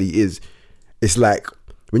personality is, it's like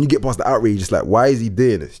when you get past the outrage, it's like, why is he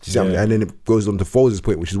doing this? Do you see what I mean? Yeah. And then it goes on to Foles'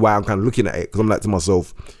 point, which is why I'm kind of looking at it because I'm like to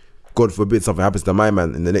myself, God forbid something happens to my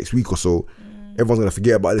man in the next week or so. Everyone's gonna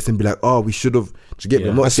forget about this and be like, "Oh, we should have." Do you get me?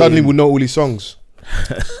 I'm not and suddenly saying- we'll know all his songs.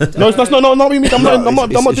 No, it's not me. I'm not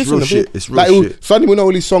it's real dissing shit. him. It's real Like shit. suddenly we'll know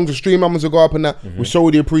all his songs. The stream numbers will go up, and that we show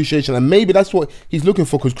the appreciation, and maybe that's what he's looking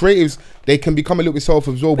for. Because creatives, they can become a little bit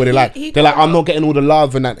self-absorbed, where he they're like, got- I'm not getting all the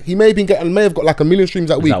love, and that he may have got like 1 million streams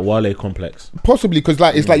that It's week, that Wale complex. possibly because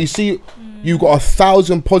like it's like you see, you got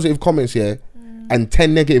 1,000 positive comments here. And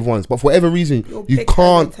 10 negative ones, but for whatever reason, You're you big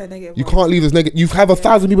can't, fan of 10 negative you ones. can't leave this negative. You have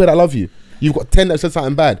 1,000 people that love you. You've got 10 that said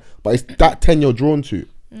something bad, but it's that 10 you're drawn to.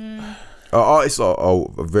 Artists are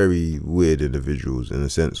very weird individuals in a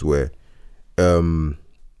sense where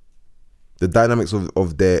the dynamics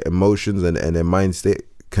of their emotions and their mind state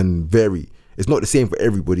can vary. It's not the same for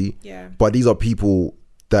everybody. Yeah. But these are people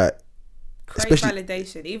that, Crave especially,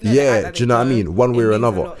 validation. Even though they act yeah, like do you they know what I don't, mean? One way it or means a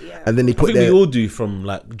another. lot, yeah. And then they I put think we their... all do from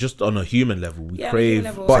like just on a human level. We Yeah, crave. human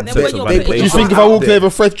level. But And then they- when you're they- putting they- Do you it think out if I walk there- there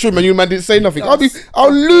with a fresh trim and you man didn't say nothing, I'll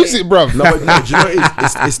Stop lose it. it, bruv. No, but no, do you know what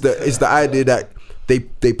it is? It's the idea that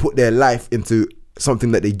they put their life into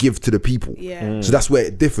something that they give to the people. Yeah. So that's where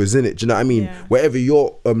it differs, isn't it? Do you know what I mean? Yeah. Wherever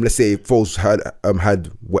your let's say Foles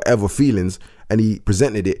had whatever feelings, and he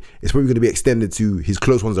presented it, it's probably going to be extended to his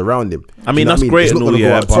close ones around him. I mean, Do you know that's what great It's and not all, gonna go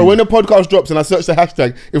yeah, up but- So when the podcast drops and I search the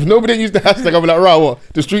hashtag, if nobody used the hashtag, I'll be like, right, what?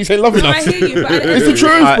 The streets ain't loving No, I us. hear you, but It's the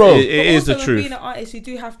truth, bro. It is the also, when truth. being an artist, you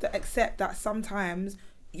do have to accept that sometimes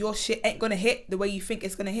your shit ain't gonna hit the way you think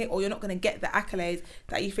it's gonna hit, or you're not gonna get the accolades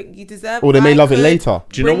that you think you deserve. Or they may I love it could later.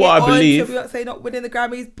 Do you know bring what it I on believe? to Beyonce not winning the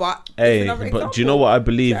Grammys, but it's Hey, another but do you example. know what I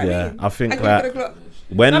believe? Do you know Yeah, what I mean? I think I give that it a look.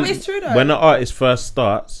 when No, but it's true though. when an artist first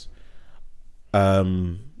starts,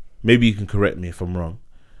 maybe you can correct me if I'm wrong.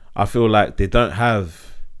 I feel like they don't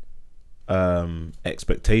have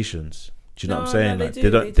expectations. Do you know what I'm No, saying? no, Like they they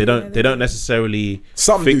do, don't they they do, don't no, they they don't do. necessarily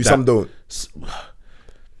Some think do, that- some don't.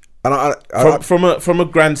 And from a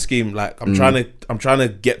grand scheme, like I'm trying to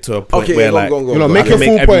get to a point Okay, where go on, like go on, go on. You know, Go make on. your I can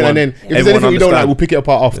full make point, and then everyone- if there's everyone anything you don't like, understand. we'll pick it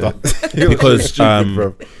apart after.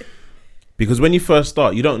 because because when you first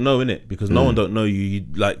start, you don't know, innit? Because no one don't know you. You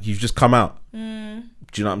like you've just come out. Do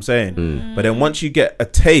you know what I'm saying? But then once you get a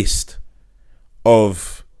taste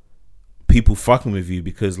of people fucking with you,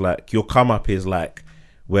 because like your come up is like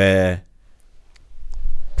where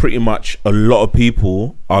pretty much a lot of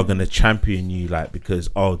people are gonna champion you, like because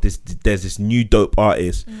there's this new dope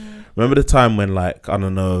artist. Remember the time when like I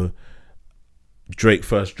don't know Drake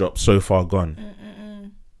first dropped So Far Gone?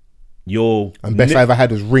 You're And best I ever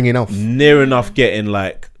had was ringing off. near enough getting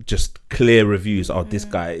like just clear reviews. Oh, this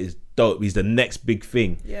guy is dope. He's the next big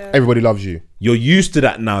thing. Yeah. Everybody loves you. You're used to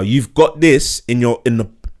that now. You've got this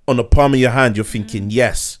on the palm of your hand. You're thinking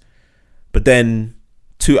yes, but then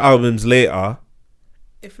 2 albums later,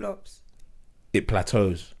 It flops. it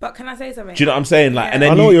plateaus. But can I say something? Do you know what I'm saying? Like, Yeah. and I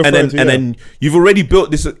then know what you're and referring to, then you've already built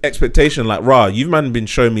this expectation. Like, rah, you've man been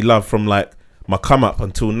showing me love from like my come up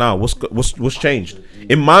until now. What's changed?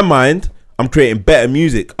 In my mind, I'm creating better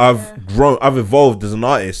music. I've grown. I've evolved as an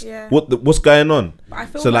artist. Yeah. What's going on? But I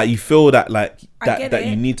feel So like you feel that like I that get that it.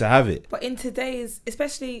 you need to have it. But in today's,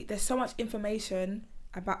 especially, there's so much information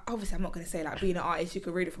about. Obviously, I'm not going to say like being an artist, you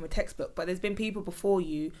can read it from a textbook. But there's been people before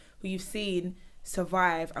you who you've seen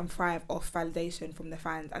survive and thrive off validation from the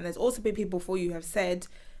fans, and there's also been people before you who have said,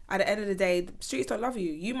 at the end of the day, the streets don't love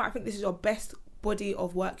you. You might think this is your best body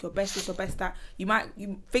of work, your best this, your best that. You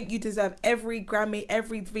think you deserve every Grammy,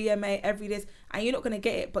 every VMA, every this, and you're not going to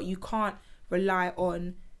get it. But you can't rely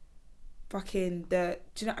on fucking do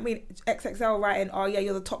you know what I mean, XXL writing, oh yeah,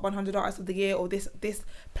 you're the top 100 artist of the year, or this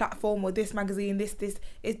platform, or this magazine,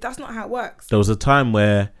 that's not how it works. There was a time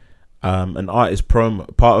where an artist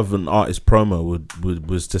promo, part of an artist promo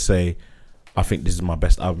was to say, I think this is my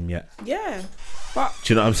best album yet. Yeah, but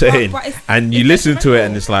Do you know what I'm saying? but it's- And you it's listen to it detrimental.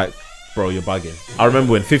 and it's like, bro, you're bugging. I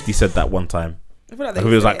remember when 50 said that one time. I feel like Like, it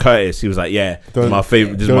was like Curtis. He was like, yeah, this is Don't- my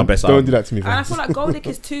favorite. This is my best Don't album. do that to me. and I fam. feel like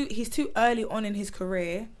Goldick he's too early on in his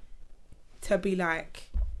career to be like,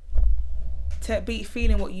 to be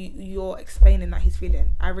feeling what you're explaining that he's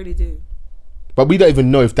feeling. I really do. But we don't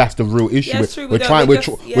even know if that's the real issue. Yeah, it's true, we We're don't. trying. We We're,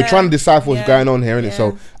 just- we're trying to decipher what's yeah, going on here, innit? yeah.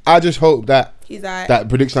 So I just hope that He's like, that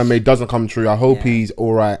prediction I made doesn't come true. I hope Yeah. he's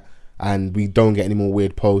all right and we don't get any more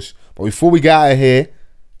weird posts. But before we get out of here,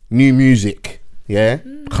 new music, yeah,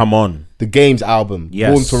 Come on. the Games album,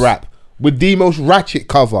 Yes. Born to Rap, with the most ratchet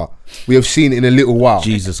cover we have seen in a little while.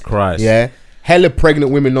 Jesus Christ. Yeah, hella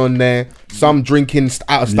pregnant women on there, some drinking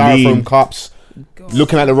out of styrofoam Lean. cups,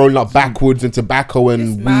 looking at the rolling up backwards and tobacco and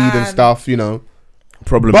This weed man. and stuff, you know.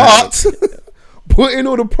 Problematic. But putting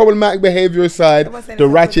all the problematic behavior aside, I'm not saying the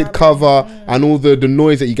it's ratchet not cover and all the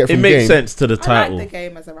noise that you get It from makes Game, sense to the I title. like the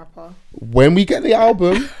Game as a rapper. when we get the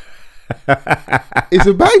album, it's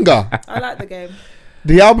a banger. I like the Game.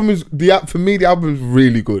 The album is for me. The album is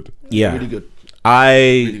really good. Yeah. Really good.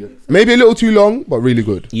 Maybe a little too long, but really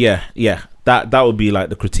good. Yeah. That would be like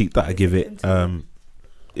the critique that I give it.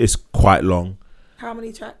 It's quite long. How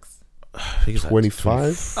many tracks? I think it's like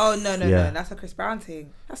 25. Oh no, Yeah. that's a Chris Brown thing.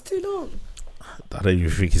 That's too long. I don't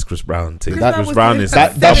even think it's Chris Brown thing. Chris Brown Chris was Brown doing is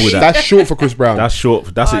that- double that. That's short for Chris Brown. That's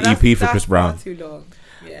short. That's Oh, an EP for Chris that's Brown. far too long.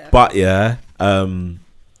 Yeah. But yeah,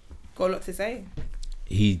 Got a lot to say.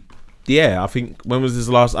 I think when was his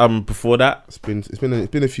last album before that? It's been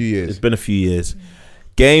a few years. It's been a few years.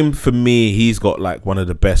 Game for me, he's got like one of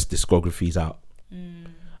the best discographies out.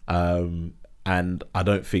 And I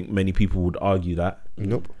don't think many people would argue that.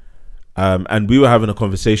 Nope. And we were having a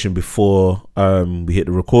conversation before we hit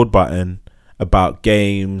the record button about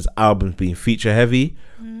Game's albums being feature heavy,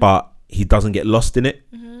 but he doesn't get lost in it.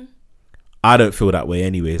 I don't feel that way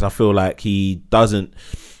anyways. I feel like he doesn't,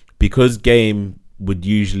 because Game would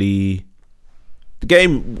usually, the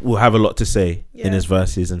Game will have a lot to say in Yeah. his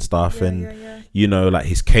verses and stuff, Yeah, and yeah. you know, like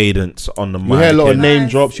his cadence on the mic. You hear a lot of and name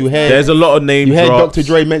drops. You hear there's a lot of name You heard drops. Dr.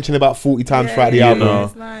 Dre mentioned about 40 times Yeah, throughout the yeah, album. know.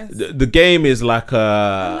 It's nice. The game is like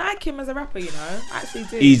I like him as a rapper, you know. I actually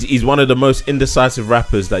do. he's one of the most indecisive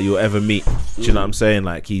rappers that you'll ever meet. Do you know what I'm saying?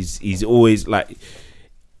 Like he's always like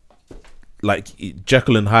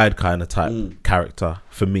Jekyll and Hyde kind of type character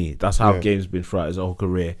for me. That's how Game's been throughout his whole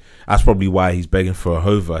career. That's probably why he's begging for a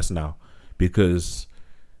Ho verse now, because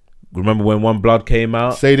remember when One Blood came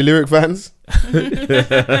out? Say the lyric, fans.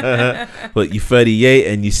 But you're 38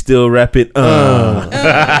 and you still rap it. I'm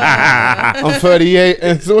 38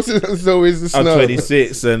 and so is the I'm snow.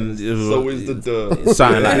 26 and So is the dirt.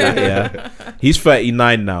 something like that. Yeah, he's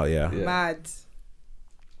 39 now. Yeah, Mad.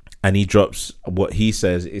 and he drops what he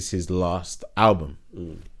says is his last album.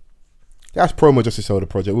 That's promo just to sell the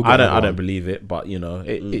project. We'll I get don't believe it, but you know,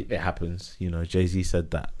 it happens. You know, Jay-Z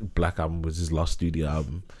said that Black Album was his last studio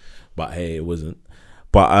album, but hey, it wasn't.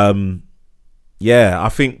 But yeah, I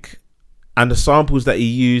think, and the samples that he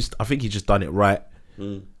used, I think he just done it right.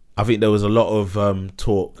 I think there was a lot of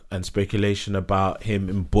talk and speculation about him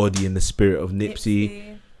embodying the spirit of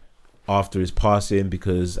Nipsey after his passing,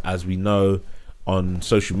 because as we know, on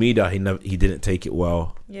social media he didn't take it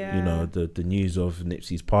well. You know, the news of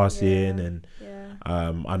Nipsey's passing, and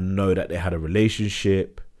I know that they had a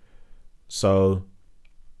relationship, so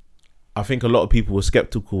I think a lot of people were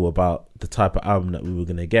skeptical about the type of album that we were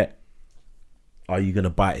gonna get. Are you gonna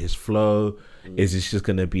bite his flow? Is this just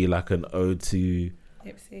gonna be like an ode to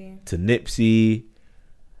Nipsey?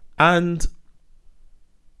 And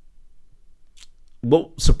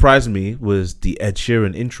what surprised me was the Ed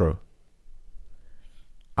Sheeran intro.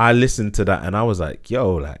 I listened to that and I was like,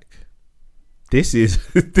 yo, like, this is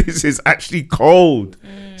this is actually cold,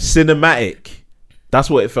 cinematic. That's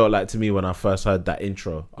what it felt like to me when I first heard that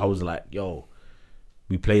intro. I was like, yo,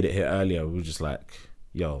 we played it here earlier. We were just like,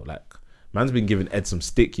 yo, like, man's been giving Ed some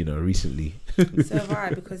stick, you know, recently. So have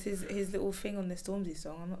I, because his little thing on the Stormzy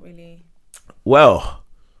song, I'm not really. Well,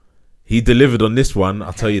 he delivered on this one,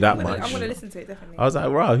 I'll tell you that much. I'm gonna listen to it, definitely. I was like,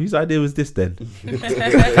 wow, whose idea was this then? Because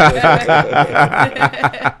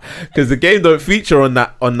the game don't feature on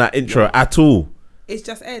that intro at all. It's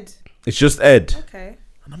just Ed. It's just Ed. Okay.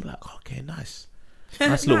 And I'm like, okay, nice.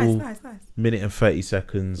 Nice little nice. minute and 30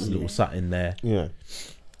 seconds, little something there. Yeah.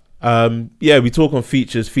 Yeah, we talk on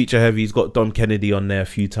features, feature heavy. He's got Dom Kennedy on there a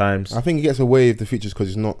few times. I think he gets away with the features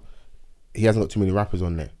because he hasn't got too many rappers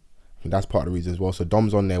on there. I think that's part of the reason as well. So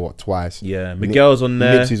Dom's on there twice. Yeah, Miguel's on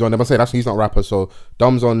there. Nipsey's on there. But I say he's not a rapper. So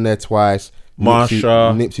Dom's on there twice.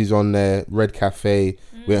 Marsha. Nipsey's on there. Red Cafe.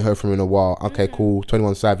 We ain't heard from him in a while. Okay, cool.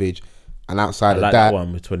 21 Savage. And outside I like of that that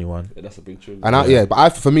one with 21. Yeah, that's a big tune. And but I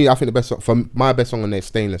think the best song, my best song on there is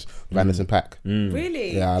Stainless with Anderson .Paak.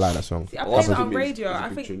 Really? Yeah, I like that song. See, I played that on That's a radio. big I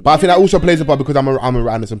think. tune. But I think that also plays a part because I'm a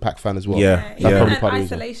Anderson .Paak fan as well. Yeah. That's probably And part of the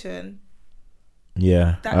reason. Isolation.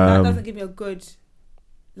 Yeah. That doesn't give me a good,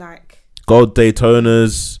 like. Gold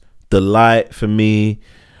Daytonas, Delight for me.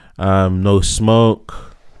 No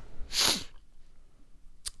Smoke.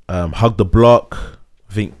 Hug the Block.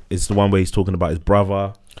 I think it's the one where he's talking about his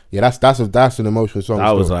brother. Yeah, that's an emotional song.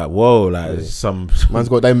 I was still. like, whoa, like some. Man's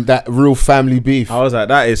got that real family beef. I was like,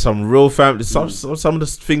 that is some real family. Some of the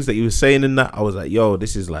things that he was saying in that, I was like, yo,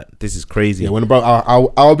 this is crazy. Yeah, when the brother,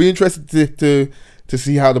 I'll be interested to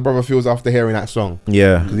see how the brother feels after hearing that song.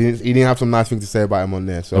 Yeah, 'Cause he didn't have some nice things to say about him on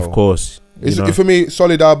there. So of course, it's for me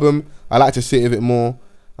solid album. I like to sit with it more.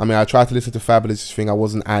 I mean, I tried to listen to Fabulous thing. I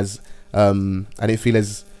wasn't as I didn't feel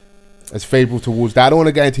as favourable towards that. I don't want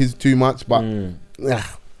to get into his too much, but yeah.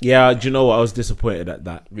 Do you know what? I was disappointed at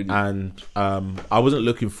that, Really? and I wasn't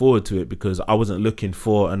looking forward to it because I wasn't looking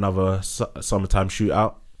for another summertime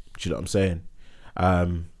shootout. Do you know what I'm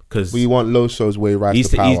saying? Because we want Loso's way rise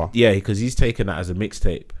to power. because he's taken that as a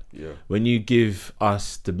mixtape. Yeah. When you give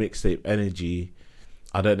us the mixtape energy,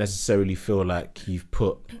 I don't necessarily feel like you've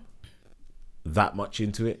put that much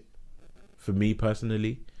into it. For me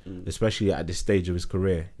personally, especially at this stage of his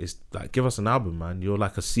career, it's like, give us an album, man. You're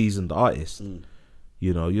like a seasoned artist.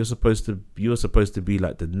 You know, you're supposed to be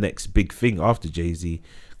like the next big thing after Jay-Z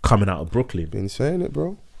coming out of Brooklyn. Been saying it,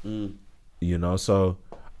 bro. You know, so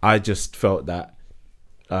I just felt that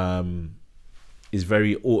is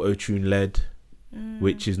very auto-tune led,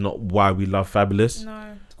 which is not why we love Fabulous.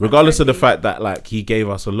 No. Regardless of the fact that like he gave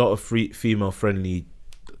us a lot of female friendly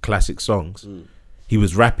classic songs, he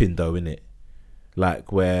was rapping though, innit?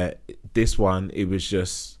 Like where this one, it was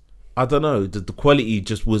just, I don't know, the quality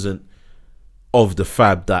just wasn't of the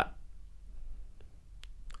Fab that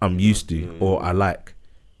I'm used to or I like.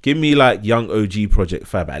 Give me like Young OG Project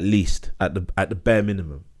Fab at least at the bare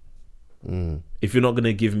minimum. If you're not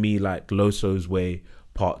gonna give me like Loso's Way,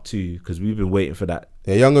 part 2 because we've been waiting for that.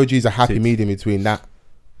 Yeah, Young OG's a happy Since- medium between that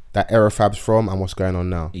era Fab's from and what's going on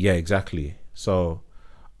now. Yeah, exactly. So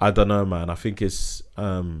I don't know, man. I think it's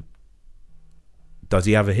does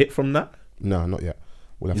he have a hit from that? No, not yet.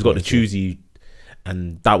 We'll have He's to got wait the and see. Choosy,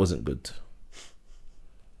 and that wasn't good.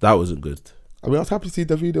 That wasn't good. I mean, I was happy to see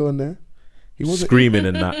Davido on there. He wasn't. Screaming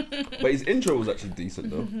and that. But his intro was actually decent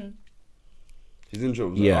though. His intro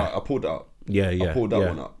was Yeah. I pulled out. Yeah. I pulled that yeah.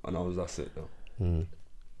 one up and that's it though.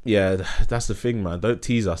 Yeah, that's the thing, man. Don't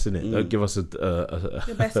tease us, innit? Don't give us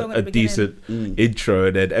The best song at a the decent intro,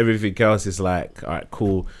 and then everything else is like, all right,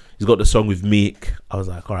 cool. He's got the song with Meek. I was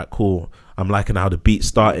like, all right, cool. I'm liking how the beat's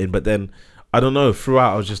starting, but then I don't know.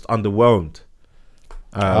 Throughout, I was just underwhelmed.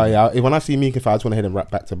 Yeah, when I see Meek and Fab, I just want to hear them rap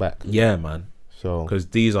back to back. Yeah, man. So Because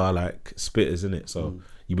these are like spitters, innit? So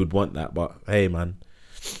you would want that, but hey, man.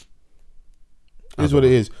 it is what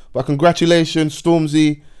it is. But congratulations,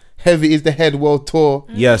 Stormzy. Heavy is the Head World Tour.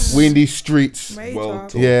 Yes. We in these streets. Major. World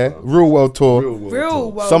tour. Yeah, bro. real world tour.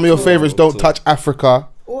 Real world Some of your tour. favorites don't touch Africa.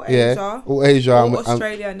 Or Yeah, Asia. or Asia. Or And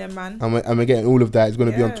Australia and then, man. we're getting all of that. It's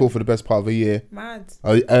going to be on Yeah. tour for the best part of a year. Mad.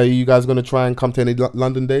 Are you guys going to try and come to any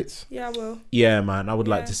London dates? Yeah, I will. Yeah, man. I would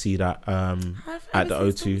like Yeah. to see that I've at the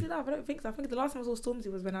ever seen O2. Stormzy live. I don't think so. I think the last time I saw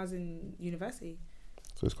Stormzy was when I was in university.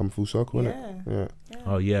 So it's come full circle, isn't Yeah. it? Yeah.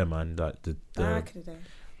 Oh, yeah, man. Like Back in the day.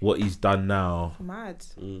 what he's done now Mad.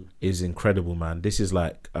 is incredible, man. This is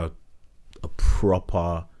like a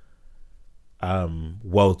proper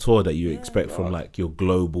world tour that you expect from like your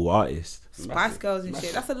global artist. Spice Girls and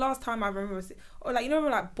shit. That's the last time I remember. Or like, you know,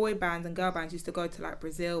 like boy bands and girl bands used to go to like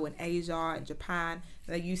Brazil and Asia and Japan.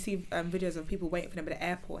 And like you see videos of people waiting for them at the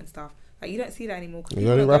airport and stuff. Like you don't see that anymore.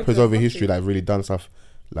 The only rappers over history that have really done stuff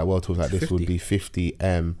like world tours like this would be 50,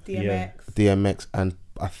 DMX. DMX, and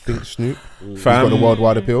I think Snoop. He's Fam, got the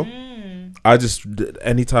worldwide appeal. I just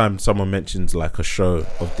anytime someone mentions like a show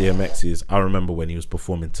of DMX's, I remember when he was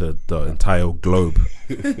performing to the entire globe.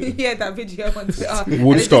 Yeah, that video on Twitter.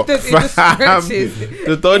 Woodstock. And it just stretches.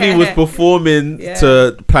 The Donny was performing Yeah.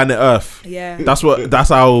 to Planet Earth. Yeah. That's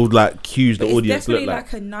how like huge the But it's audience definitely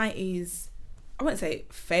looked like. like a 90s, I wouldn't say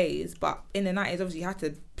phase, but in the 90s, obviously you had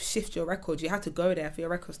to shift your records. You had to go there for your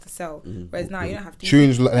records to sell. Whereas now you don't have to.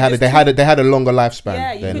 Tunes they had a longer lifespan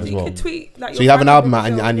Yeah, you then could, as you well. could tweet like. So your you have an final album out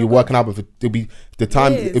video and you you're work good. an album for it'll be the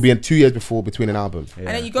time Years. it'll be in 2 years before between an album. And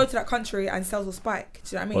then you go to that country and sales will spike.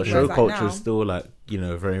 Do you know what I mean? But show Whereas, like, culture now- is still like, you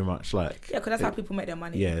know, very much like Yeah, because that's how people make their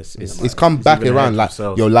money. yes, It's come it's back even around ahead like of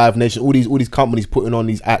sales. your Live Nation, all these companies putting on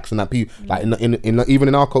these acts and that people like in even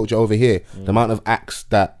in our culture over here, the amount of acts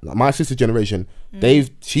that my sister's generation,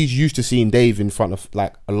 she's used to seeing Dave in front of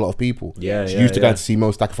like a lot of people. Yeah, she yeah, used to go yeah. to see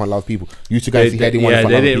Mo Stack in front of a lot of people. Used to go and see Headie One in yeah, front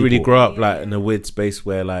they of other didn't really people. grow up like in a weird space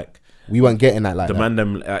where like We weren't getting that like the that. man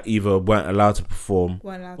them either weren't allowed to perform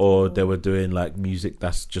Weren't allowed to or perform. they were doing like music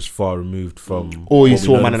that's just far removed from. Or you what we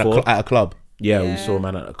saw a know man them at for. at a club. Yeah, we Yeah. saw a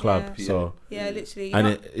man at a club. Yeah. So Yeah, literally. and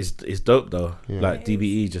You know, it's dope though. Like It is.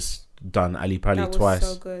 DBE just done Ali Pali that was twice.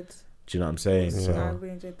 so good. Do you know what I'm saying? I So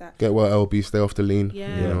really enjoyed that. Get well, LB, stay off the lean. Yeah,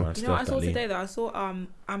 Yeah, man, you stuff know what I saw that lean. today though? I saw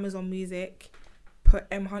Amazon Music put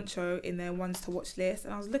M Huncho in their ones to watch list,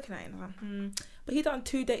 and I was looking at it and I was like, but he done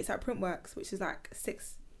 2 dates at Printworks, which is like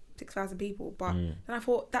 6,000 people. But then I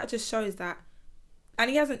thought that just shows that, and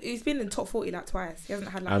he's been in top 40 like twice. He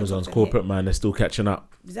hasn't had like a Amazon's top 10 corporate hit. man, they're still catching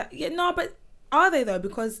up. Yeah, no, but are they though?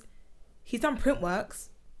 Because he's done Printworks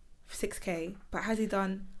for 6K, but has he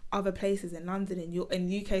done other places in London,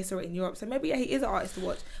 in UK, sorry, in Europe? So maybe yeah, he is an artist to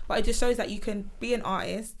watch, but it just shows that you can be an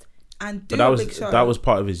artist and do But a big show. that was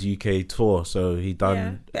part of his UK tour, so he done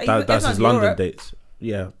Yeah. But that, he's that's done his London Europe. dates.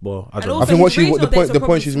 Yeah, well, I And don't know. I also think his regional dates the are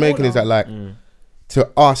point she's probably making is that smaller. like to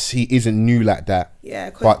us he isn't new like that. Yeah,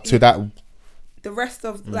 'cause But to that the rest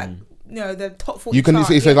of like the top 40 you can chart,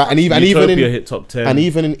 say yeah, like and even Utopia in hit top 10. and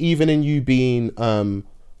even in you being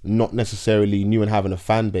not necessarily new and having a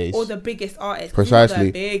fan base. or the biggest artist.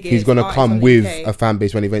 Precisely, he's gonna come with a fan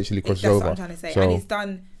base when he eventually crosses That's over. what I'm trying to say. So And he's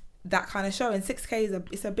done that kind of show, and 6K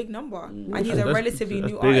it's a big number, and he's a That's- relatively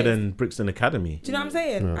that's new bigger artist. than Brixton Academy. Do you know what I'm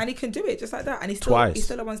saying? And he can do it just like that, and he's still Twice.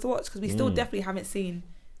 the ones to watch because we still definitely haven't seen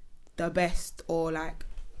the best or like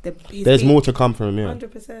the. there's more to come from him. Yeah,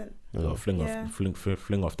 100%. Gotta Yeah.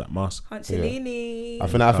 fling off that mask. Huncellini. I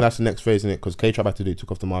think that's the next phase in it because K-Trap had to do it,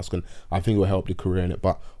 took off the mask, and I think it will help the career in it.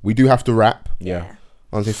 But we do have to wrap. Yeah.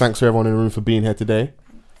 I want to say thanks to everyone in the room for being here today.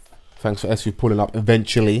 Thanks for SU pulling up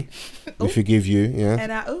eventually. We forgive you. Yeah.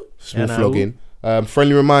 And Small And I- flogging.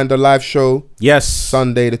 Friendly reminder, live show Yes.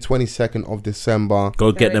 Sunday the 22nd of December.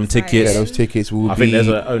 Go get them excited. tickets. Yeah, those tickets will I be. think there's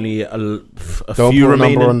only a don't few put a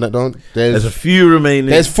number on remaining. that. Don't. There's a few remaining.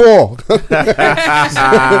 There's 4.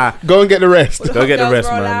 Go and get the rest. All Go get the girls rest,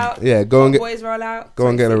 roll man. out, Yeah, go and hot get. boys roll out. Go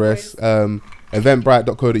and get the Sexy rest. boys.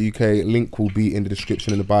 Eventbrite.co.uk. Link will be in the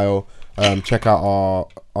description in the bio. Check out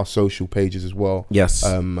our social pages as well. Yes.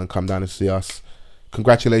 And come down and see us.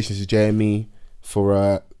 Congratulations to Jeremy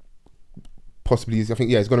for possibly. I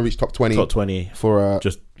think it's going to reach top 20. Top 20. for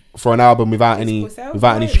Just for an album without Physical any sales,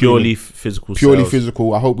 without any right? purely streaming. physical. Purely sales.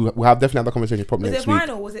 physical. I hope we'll have definitely have that conversation probably Was it next week.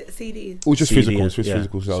 vinyl? Was it CD? It was just CD physical. and- It's just yeah,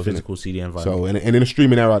 physical sales. innit? Physical CD and vinyl. So and in a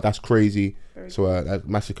streaming era, that's crazy. Very So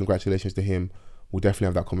massive congratulations to him. We'll definitely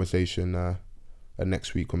have that conversation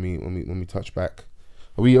next week when we touch back.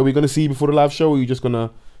 Are we going to see you before the live show, or are you just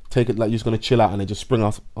gonna take it like you're just gonna chill out and then just spring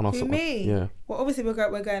us on us? Who, me? Yeah. Well, obviously we're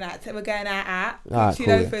going out at. Alright, Two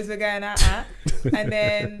cool, yeah. loafers we're going out at, and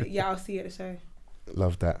then I'll see you at the show.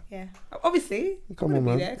 Love that. Yeah, obviously. Come I'm on,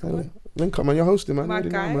 gonna man. be there, come on. Link up, man. You're hosting, man. My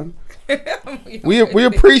You already know, guy. man. We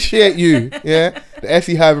appreciate you. Yeah, the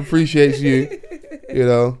SE Hive appreciates you. You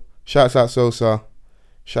know, shouts out Sosa,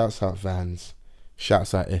 shouts out Vans,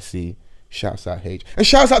 shouts out SE, shouts out H, and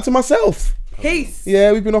shouts out to myself. Peace.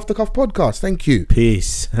 Yeah, we've been Off the Cuff podcast. Thank you.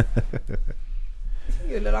 Peace.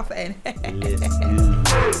 You little off the end. Let's That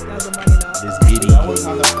was the money now.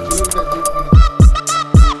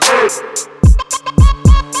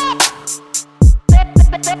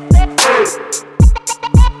 giddy.